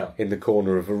 minutes in the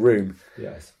corner of a room.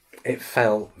 Yes. It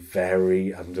felt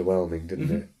very underwhelming,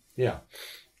 didn't it? Yeah.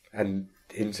 And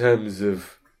in terms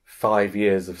of 5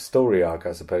 years of story arc,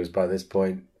 I suppose, by this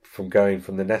point, from going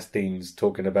from the Nestines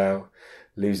talking about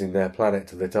losing their planet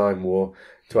to the Time War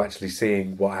to actually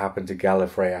seeing what happened to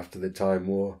Gallifrey after the Time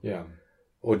War. Yeah.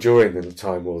 Or during the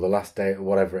Time War, the last day, or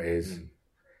whatever it is.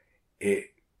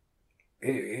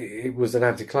 It was an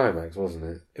anticlimax, wasn't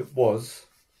it? It was,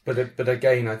 but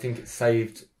again, I think it's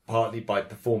saved partly by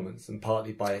performance and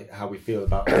partly by how we feel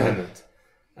about Tennant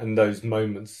and those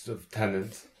moments of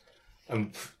Tennant.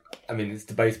 And I mean, it's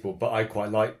debatable, but I quite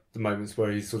like the moments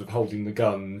where he's sort of holding the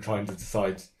gun and trying to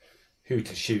decide who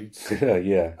to shoot.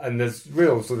 Yeah. And there's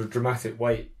real sort of dramatic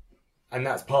weight, and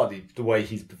that's partly the way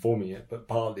he's performing it, but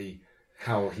partly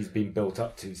how he's been built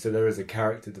up to. So there is a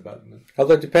character development.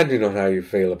 Although, depending on how you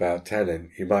feel about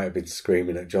Tennant, you might have been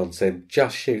screaming at John Sim,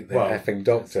 just shoot the effing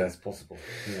Doctor. It's possible,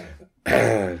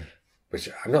 yeah. Which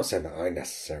I'm not saying that I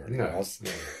necessarily was.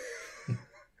 No.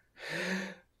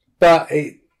 But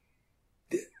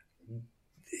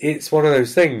it's one of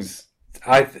those things.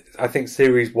 I think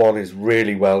Series 1 is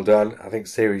really well done. I think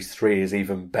Series 3 is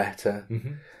even better.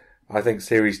 Mm-hmm. I think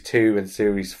Series 2 and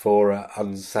Series 4 are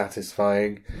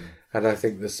unsatisfying. And I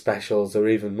think the specials are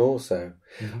even more so.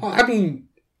 Mm-hmm. I mean,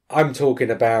 I'm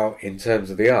talking about in terms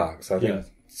of the arcs. I think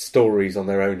stories on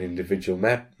their own individual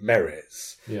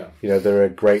merits. Yeah. You know, there are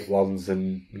great ones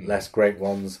and less great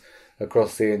ones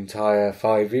across the entire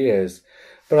 5 years.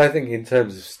 But I think in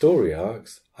terms of story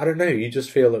arcs, I don't know, you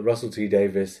just feel that Russell T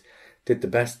Davies did the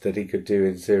best that he could do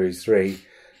in Series 3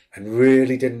 and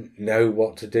really didn't know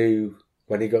what to do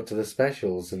when he got to the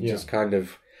specials and just kind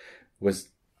of was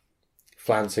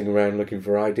flouncing around looking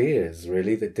for ideas,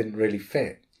 really, that didn't really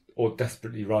fit. Or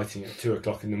desperately writing at 2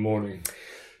 o'clock in the morning.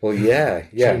 Well, yeah.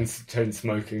 Chain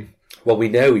smoking. Well, we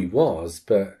know he was,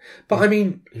 but I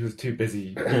mean... He was too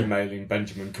busy emailing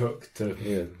Benjamin Cook to...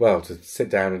 Yeah, well, to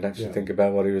sit down and actually think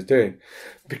about what he was doing.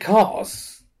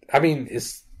 Because, I mean,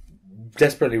 it's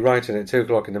desperately writing at 2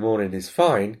 o'clock in the morning is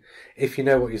fine if you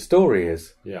know what your story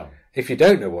is. Yeah. If you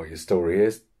don't know what your story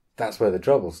is, that's where the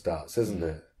trouble starts, isn't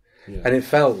it? Yeah. And it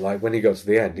felt like when he got to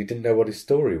the end, he didn't know what his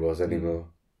story was anymore.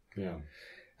 Yeah.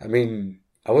 I mean,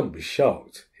 I wouldn't be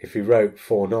shocked if he wrote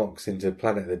 4 knocks into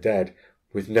Planet of the Dead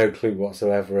with no clue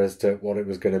whatsoever as to what it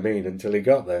was going to mean until he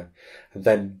got there, and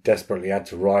then desperately had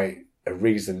to write a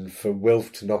reason for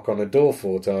Wilf to knock on a door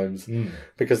 4 times.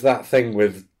 Because that thing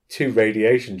with 2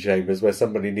 radiation chambers where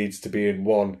somebody needs to be in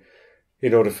one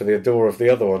in order for the door of the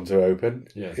other one to open,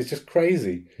 it's just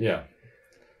crazy. Yeah.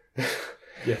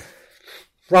 Yeah.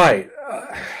 Right.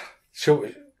 Shall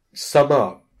we sum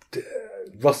up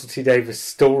Russell T Davies'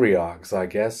 story arcs, I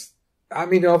guess? I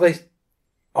mean, are they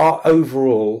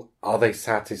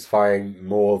satisfying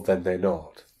more than they're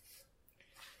not?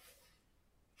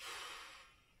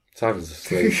 Simon's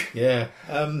asleep. Yeah.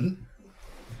 I don't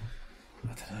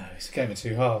know. It's a game of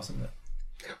 2 halves, isn't it?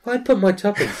 Well, I'd put my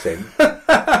tuppence in.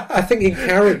 I think in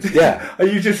character, yeah. Are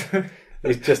you just...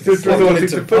 It's just gone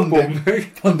into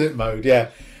pundit mode, yeah.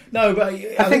 No, but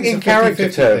I think in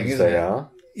character terms they are.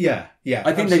 Yeah, yeah.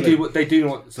 I think they do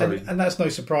what. Sorry, and that's no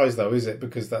surprise though, is it?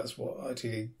 Because that's what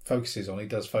RTD focuses on. He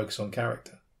does focus on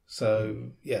character.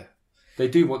 So yeah, they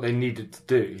do what they needed to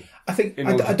do. I think in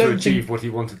order to achieve what he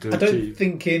wanted to achieve.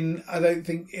 I don't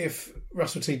think if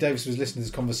Russell T Davies was listening to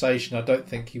this conversation, I don't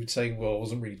think he would say, "Well, I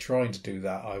wasn't really trying to do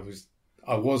that.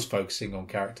 I was focusing on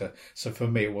character. So for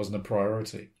me, it wasn't a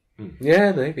priority."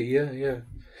 Yeah, maybe. Yeah.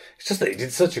 It's just that he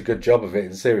did such a good job of it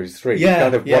in Series 3. You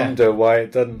kind of wonder why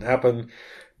it doesn't happen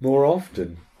more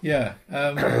often. Yeah.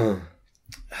 I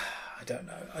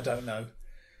don't know.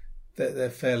 They're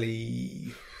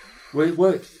fairly...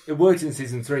 Well, it worked in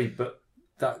Season 3, but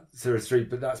Series 3,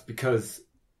 but that's because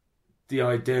the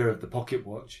idea of the pocket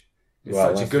watch is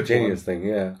such a good genius thing,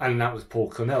 yeah. And that was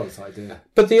Paul Cornell's idea.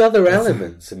 But the other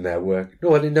elements in their work...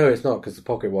 No, it's not, because the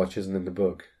pocket watch isn't in the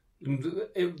book.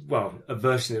 A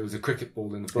version, it was a cricket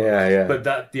ball in the book. Yeah.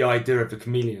 But the idea of the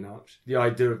chameleon arch, the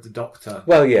idea of the Doctor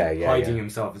hiding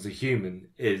himself as a human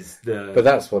is the... But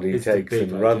that's what he takes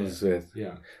and runs with.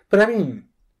 Yeah. But I mean,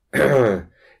 that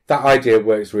idea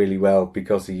works really well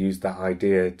because he used that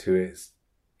idea to its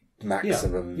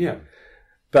maximum. Yeah.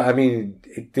 But I mean,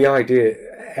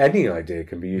 any idea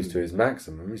can be used to its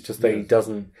maximum. It's just that he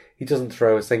doesn't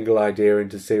throw a single idea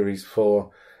into Series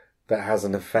 4 that has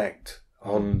an effect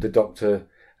on the Doctor,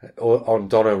 or on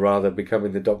Donna rather,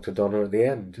 becoming the Dr. Donna at the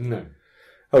end. No.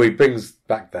 Oh, he brings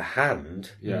back the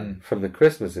hand from the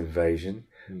Christmas invasion.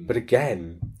 But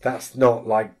again, that's not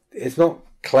it's not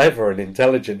clever and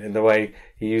intelligent in the way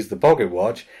he used the pocket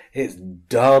watch. It's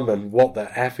dumb and what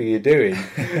the F are you doing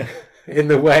in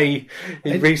the way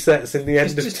he resets in the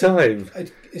end of time.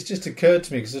 It's just occurred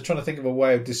to me because I was trying to think of a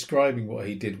way of describing what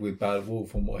he did with Bad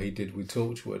Wolf and what he did with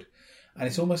Torchwood. And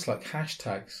it's almost like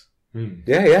hashtags.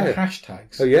 Yeah. Like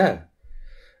hashtags. Oh, yeah.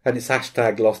 And it's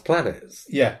hashtag Lost Planets.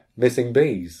 Yeah. Missing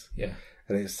Bees. Yeah.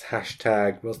 And it's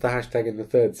hashtag... What's the hashtag in the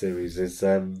 3rd series? Is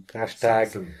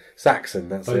hashtag Saxon.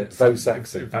 That's it. Vote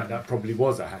Saxon. In fact, that probably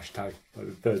was a hashtag by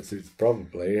the 3rd series.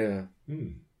 Probably, yeah.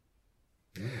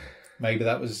 Maybe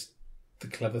that was the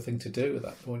clever thing to do at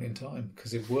that point in time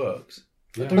because it works.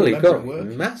 Yeah. Well, he got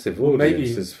massive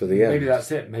audiences for the end. Maybe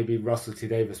that's it. Maybe Russell T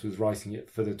Davies was writing it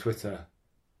for the Twitter,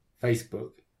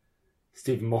 Facebook.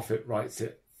 Stephen Moffat writes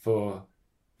it for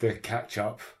the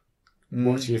catch-up,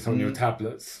 watching it on your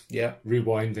tablets,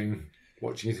 rewinding,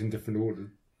 watching it in different order.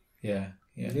 Yeah,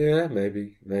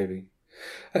 maybe.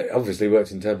 It obviously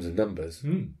worked in terms of numbers.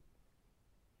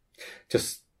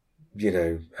 Just,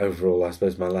 overall, I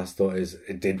suppose my last thought is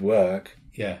it did work.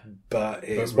 Yeah. But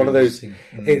it's one of those,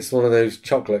 it's one of those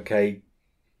chocolate cake,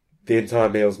 the entire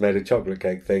meal's made of chocolate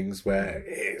cake things where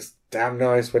it's damn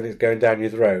nice when it's going down your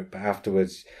throat, but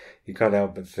afterwards you can't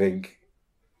help but think...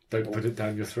 Don't put it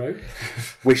down your throat.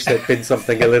 Wish there'd been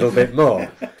something a little bit more.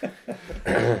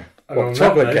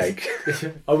 Chocolate cake?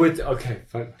 I would... Okay,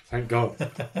 thank God.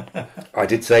 I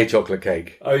did say chocolate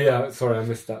cake. Oh yeah, sorry, I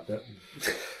missed that bit.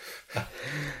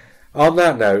 On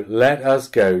that note, let us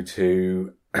go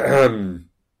to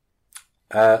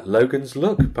Logan's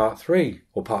Look, Part 3,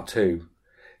 or Part 2.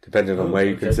 Depending on where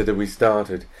you consider we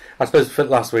started. I suppose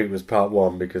last week was part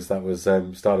 1 because that was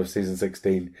start of season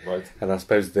 16. Right. And I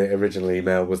suppose the original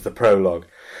email was the prologue.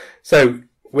 So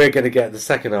we're going to get the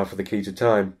second half of the Key to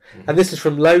Time. And this is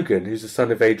from Logan, who's the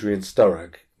son of Adrian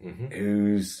Sturrock,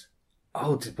 who's...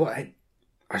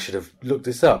 I should have looked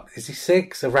this up. Is he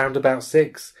 6? Around about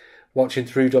 6? Watching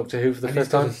through Doctor Who for the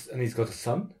first time? And he's got a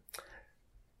son?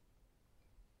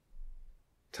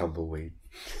 Tumbleweed.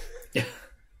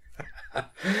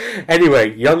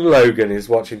 Anyway, young Logan is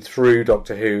watching through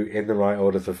Doctor Who in the right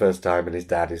order for the first time, and his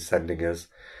dad is sending us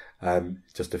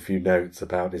just a few notes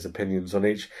about his opinions on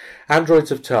each. Androids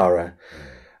of Tara.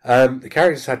 The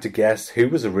characters had to guess who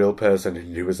was a real person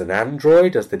and who was an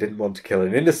android, as they didn't want to kill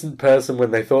an innocent person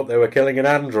when they thought they were killing an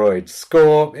android.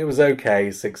 Score, it was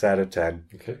okay, 6 out of 10.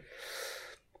 Okay.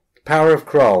 Power of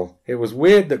Kroll. It was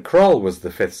weird that Kroll was the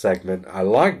 5th segment. I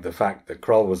liked the fact that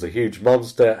Kroll was a huge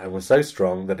monster and was so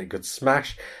strong that it could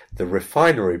smash the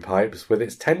refinery pipes with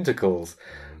its tentacles.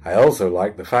 I also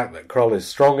liked the fact that Kroll is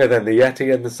stronger than the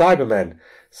Yeti and the Cybermen.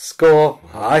 Score,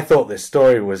 I thought this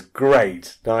story was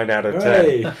great. 9 out of 10.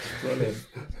 Hey, brilliant.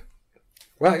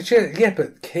 Well, yeah,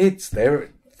 but kids, the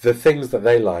things that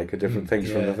they like are different things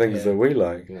from the things that we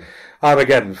like. Yeah.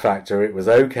 Armageddon Factor, it was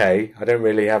okay. I don't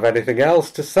really have anything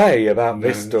else to say about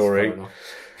this story.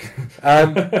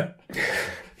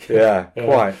 Yeah,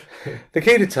 quite. The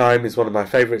Key to Time is one of my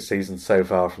favourite seasons so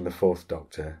far from the 4th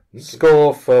Doctor.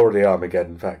 Score for the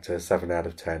Armageddon Factor, 7 out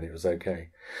of 10. It was okay.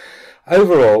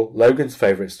 Overall, Logan's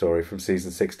favourite story from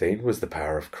season 16 was The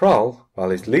Power of Kroll,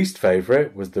 while his least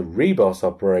favourite was the Reboss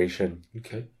Operation.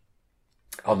 Okay.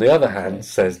 On the other hand,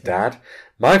 says Dad,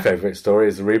 my favourite story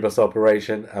is the Rebus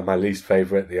Operation and my least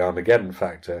favourite, the Armageddon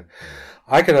Factor.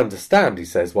 I can understand, he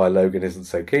says, why Logan isn't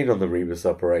so keen on the Rebus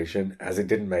Operation, as it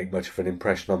didn't make much of an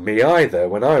impression on me either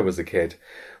when I was a kid.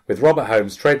 With Robert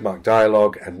Holmes' trademark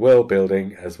dialogue and world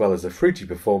building, as well as a fruity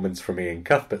performance from Ian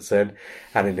Cuthbertson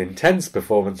and an intense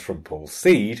performance from Paul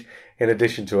Seed, in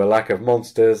addition to a lack of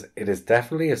monsters, it is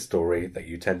definitely a story that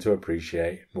you tend to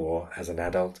appreciate more as an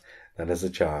adult than as a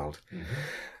child. Mm-hmm.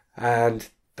 And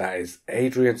that is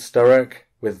Adrian Sturrock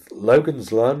with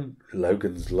Logan's Look.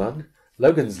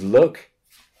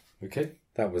 Okay.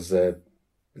 That was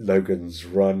Logan's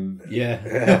Run.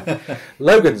 Yeah.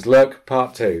 Logan's Look,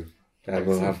 part 2. And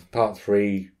we'll have part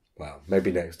 3, well,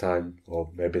 maybe next time, or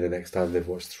maybe the next time they've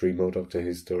watched 3 more Doctor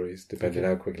Who stories, depending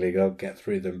how quickly they'll get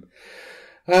through them.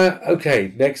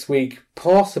 Okay, next week,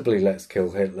 possibly Let's Kill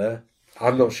Hitler.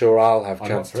 I'm not sure I'll have a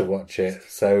chance to watch it,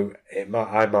 so I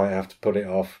might have to put it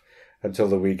off until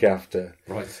the week after.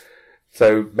 Right.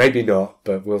 So maybe not,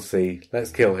 but we'll see.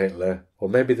 Let's Kill Hitler, or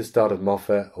maybe the start of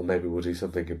Moffat, or maybe we'll do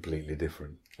something completely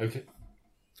different. Okay.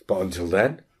 But until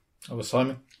then, I was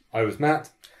Simon. I was Matt.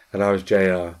 And I was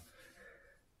JR.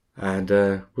 And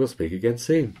we'll speak again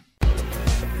soon.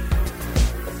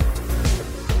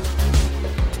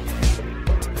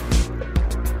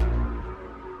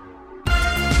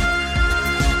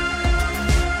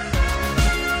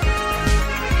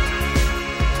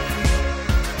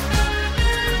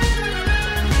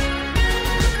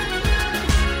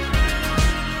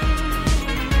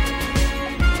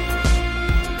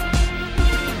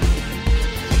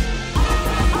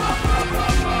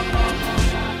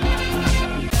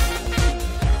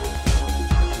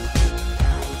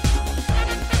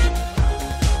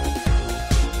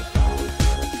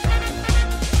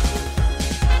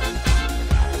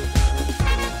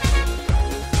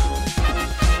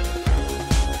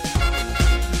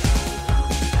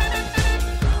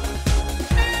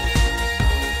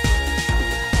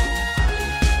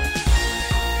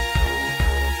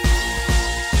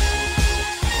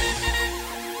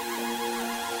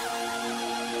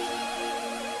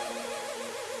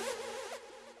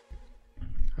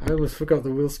 I almost forgot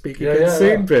the we'll speak again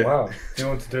soon bit. Wow. Do you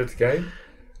want to do it again?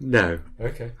 No.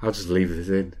 Okay. I'll just leave this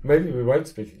in. Maybe we won't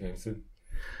speak again soon.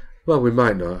 Well, we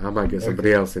might not. I might get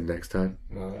somebody else in next time.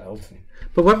 No, Elton.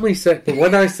 But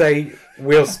when I say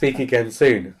we'll speak again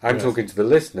soon, I'm talking to the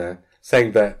listener,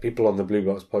 saying that people on the Blue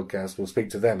Box podcast will speak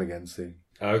to them again soon.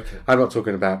 Okay. I'm not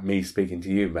talking about me speaking to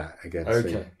you, Matt, again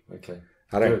soon. Okay.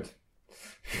 I don't. Good.